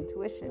own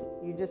intuition.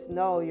 You just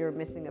know you're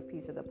missing a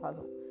piece of the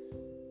puzzle,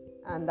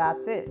 and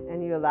that's it.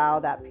 And you allow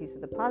that piece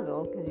of the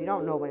puzzle, because you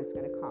don't know when it's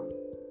going to come.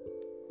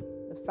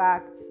 The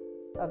fact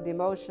of the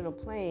emotional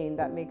plane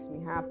that makes me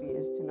happy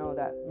is to know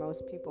that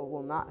most people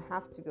will not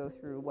have to go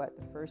through what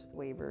the first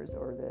waivers,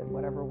 or the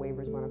whatever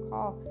waivers you want to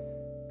call,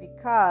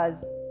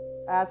 because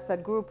as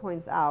Sadhguru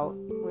points out,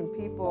 when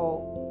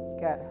people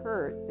get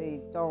hurt,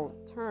 they don't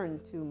turn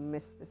to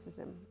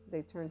mysticism,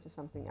 they turn to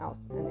something else.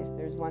 And if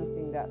there's one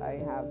thing that I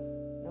have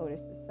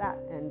noticed, is that,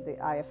 and the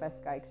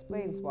IFS guy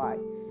explains why.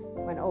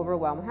 When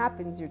overwhelm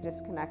happens, you're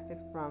disconnected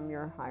from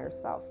your higher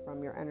self,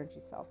 from your energy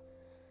self.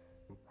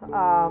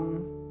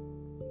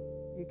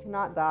 You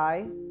cannot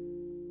die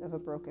of a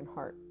broken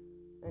heart,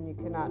 and you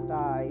cannot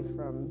die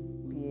from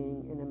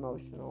being in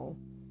emotional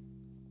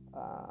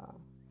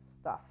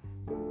stuff.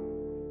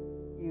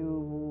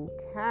 You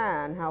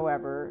can,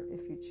 however,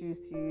 if you choose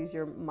to use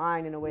your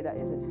mind in a way that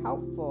isn't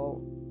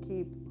helpful,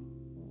 keep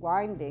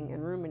winding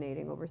and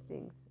ruminating over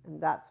things, and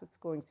that's what's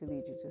going to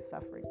lead you to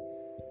suffering.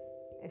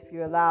 If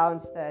you allow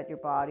instead your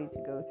body to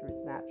go through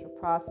its natural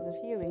process of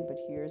healing, but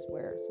here's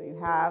where. So you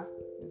have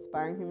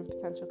Inspiring Human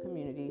Potential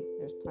community.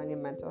 There's plenty of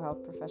mental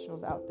health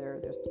professionals out there.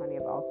 There's plenty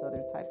of also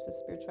other types of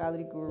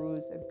spirituality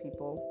gurus and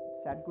people.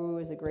 Sadhguru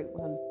is a great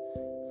one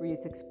for you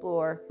to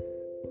explore.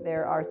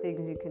 There are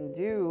things you can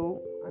do.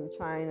 I'm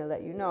trying to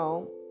let you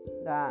know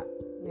that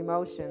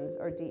emotions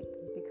are deep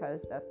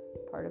because that's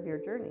part of your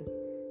journey.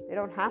 They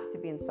don't have to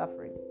be in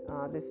suffering.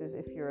 This is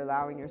if you're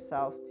allowing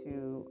yourself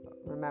to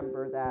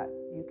remember that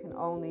you can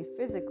only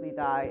physically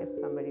die if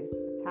somebody's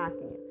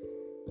attacking you.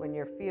 When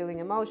you're feeling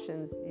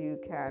emotions, you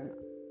can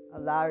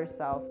allow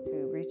yourself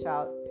to reach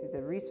out to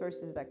the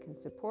resources that can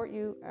support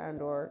you,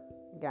 and or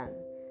again,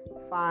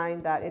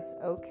 find that it's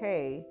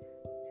okay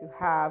to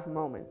have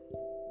moments.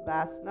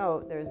 Last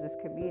note, there's this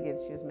comedian,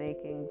 she was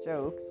making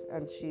jokes,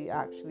 and she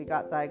actually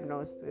got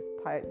diagnosed with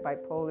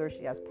bipolar.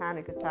 She has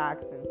panic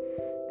attacks,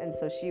 and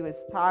so she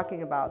was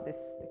talking about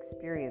this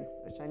experience,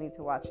 which I need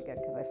to watch again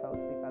because I fell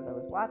asleep as I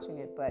was watching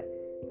it. But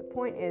the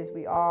point is,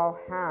 we all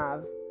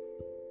have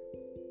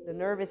the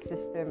nervous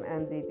system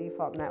and the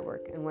default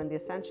network. And when the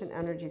ascension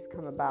energies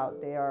come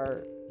about, they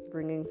are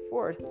bringing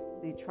forth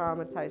the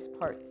traumatized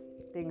parts,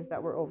 things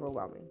that were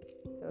overwhelming.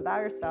 So allow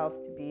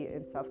yourself to be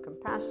in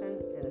self-compassion,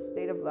 in a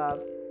state of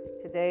love.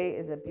 Today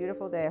is a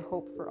beautiful day, I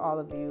hope, for all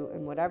of you.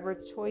 And whatever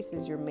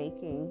choices you're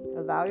making,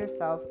 allow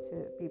yourself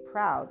to be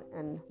proud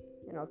and,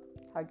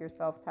 hug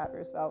yourself, tap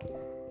yourself.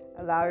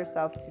 Allow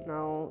yourself to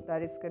know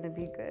that it's going to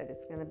be good.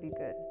 It's going to be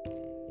good.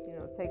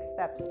 Take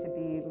steps to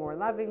be more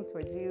loving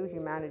towards you,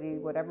 humanity,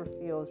 whatever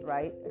feels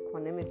right,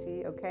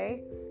 equanimity,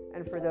 okay?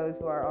 And for those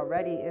who are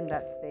already in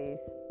that state,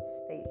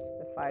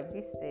 the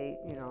 5D state,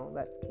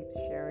 let's keep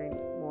sharing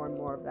more and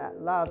more of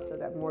that love so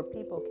that more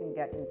people can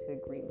get into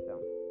a green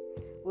zone.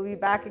 We'll be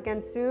back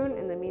again soon.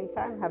 In the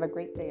meantime, have a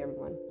great day,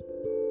 everyone.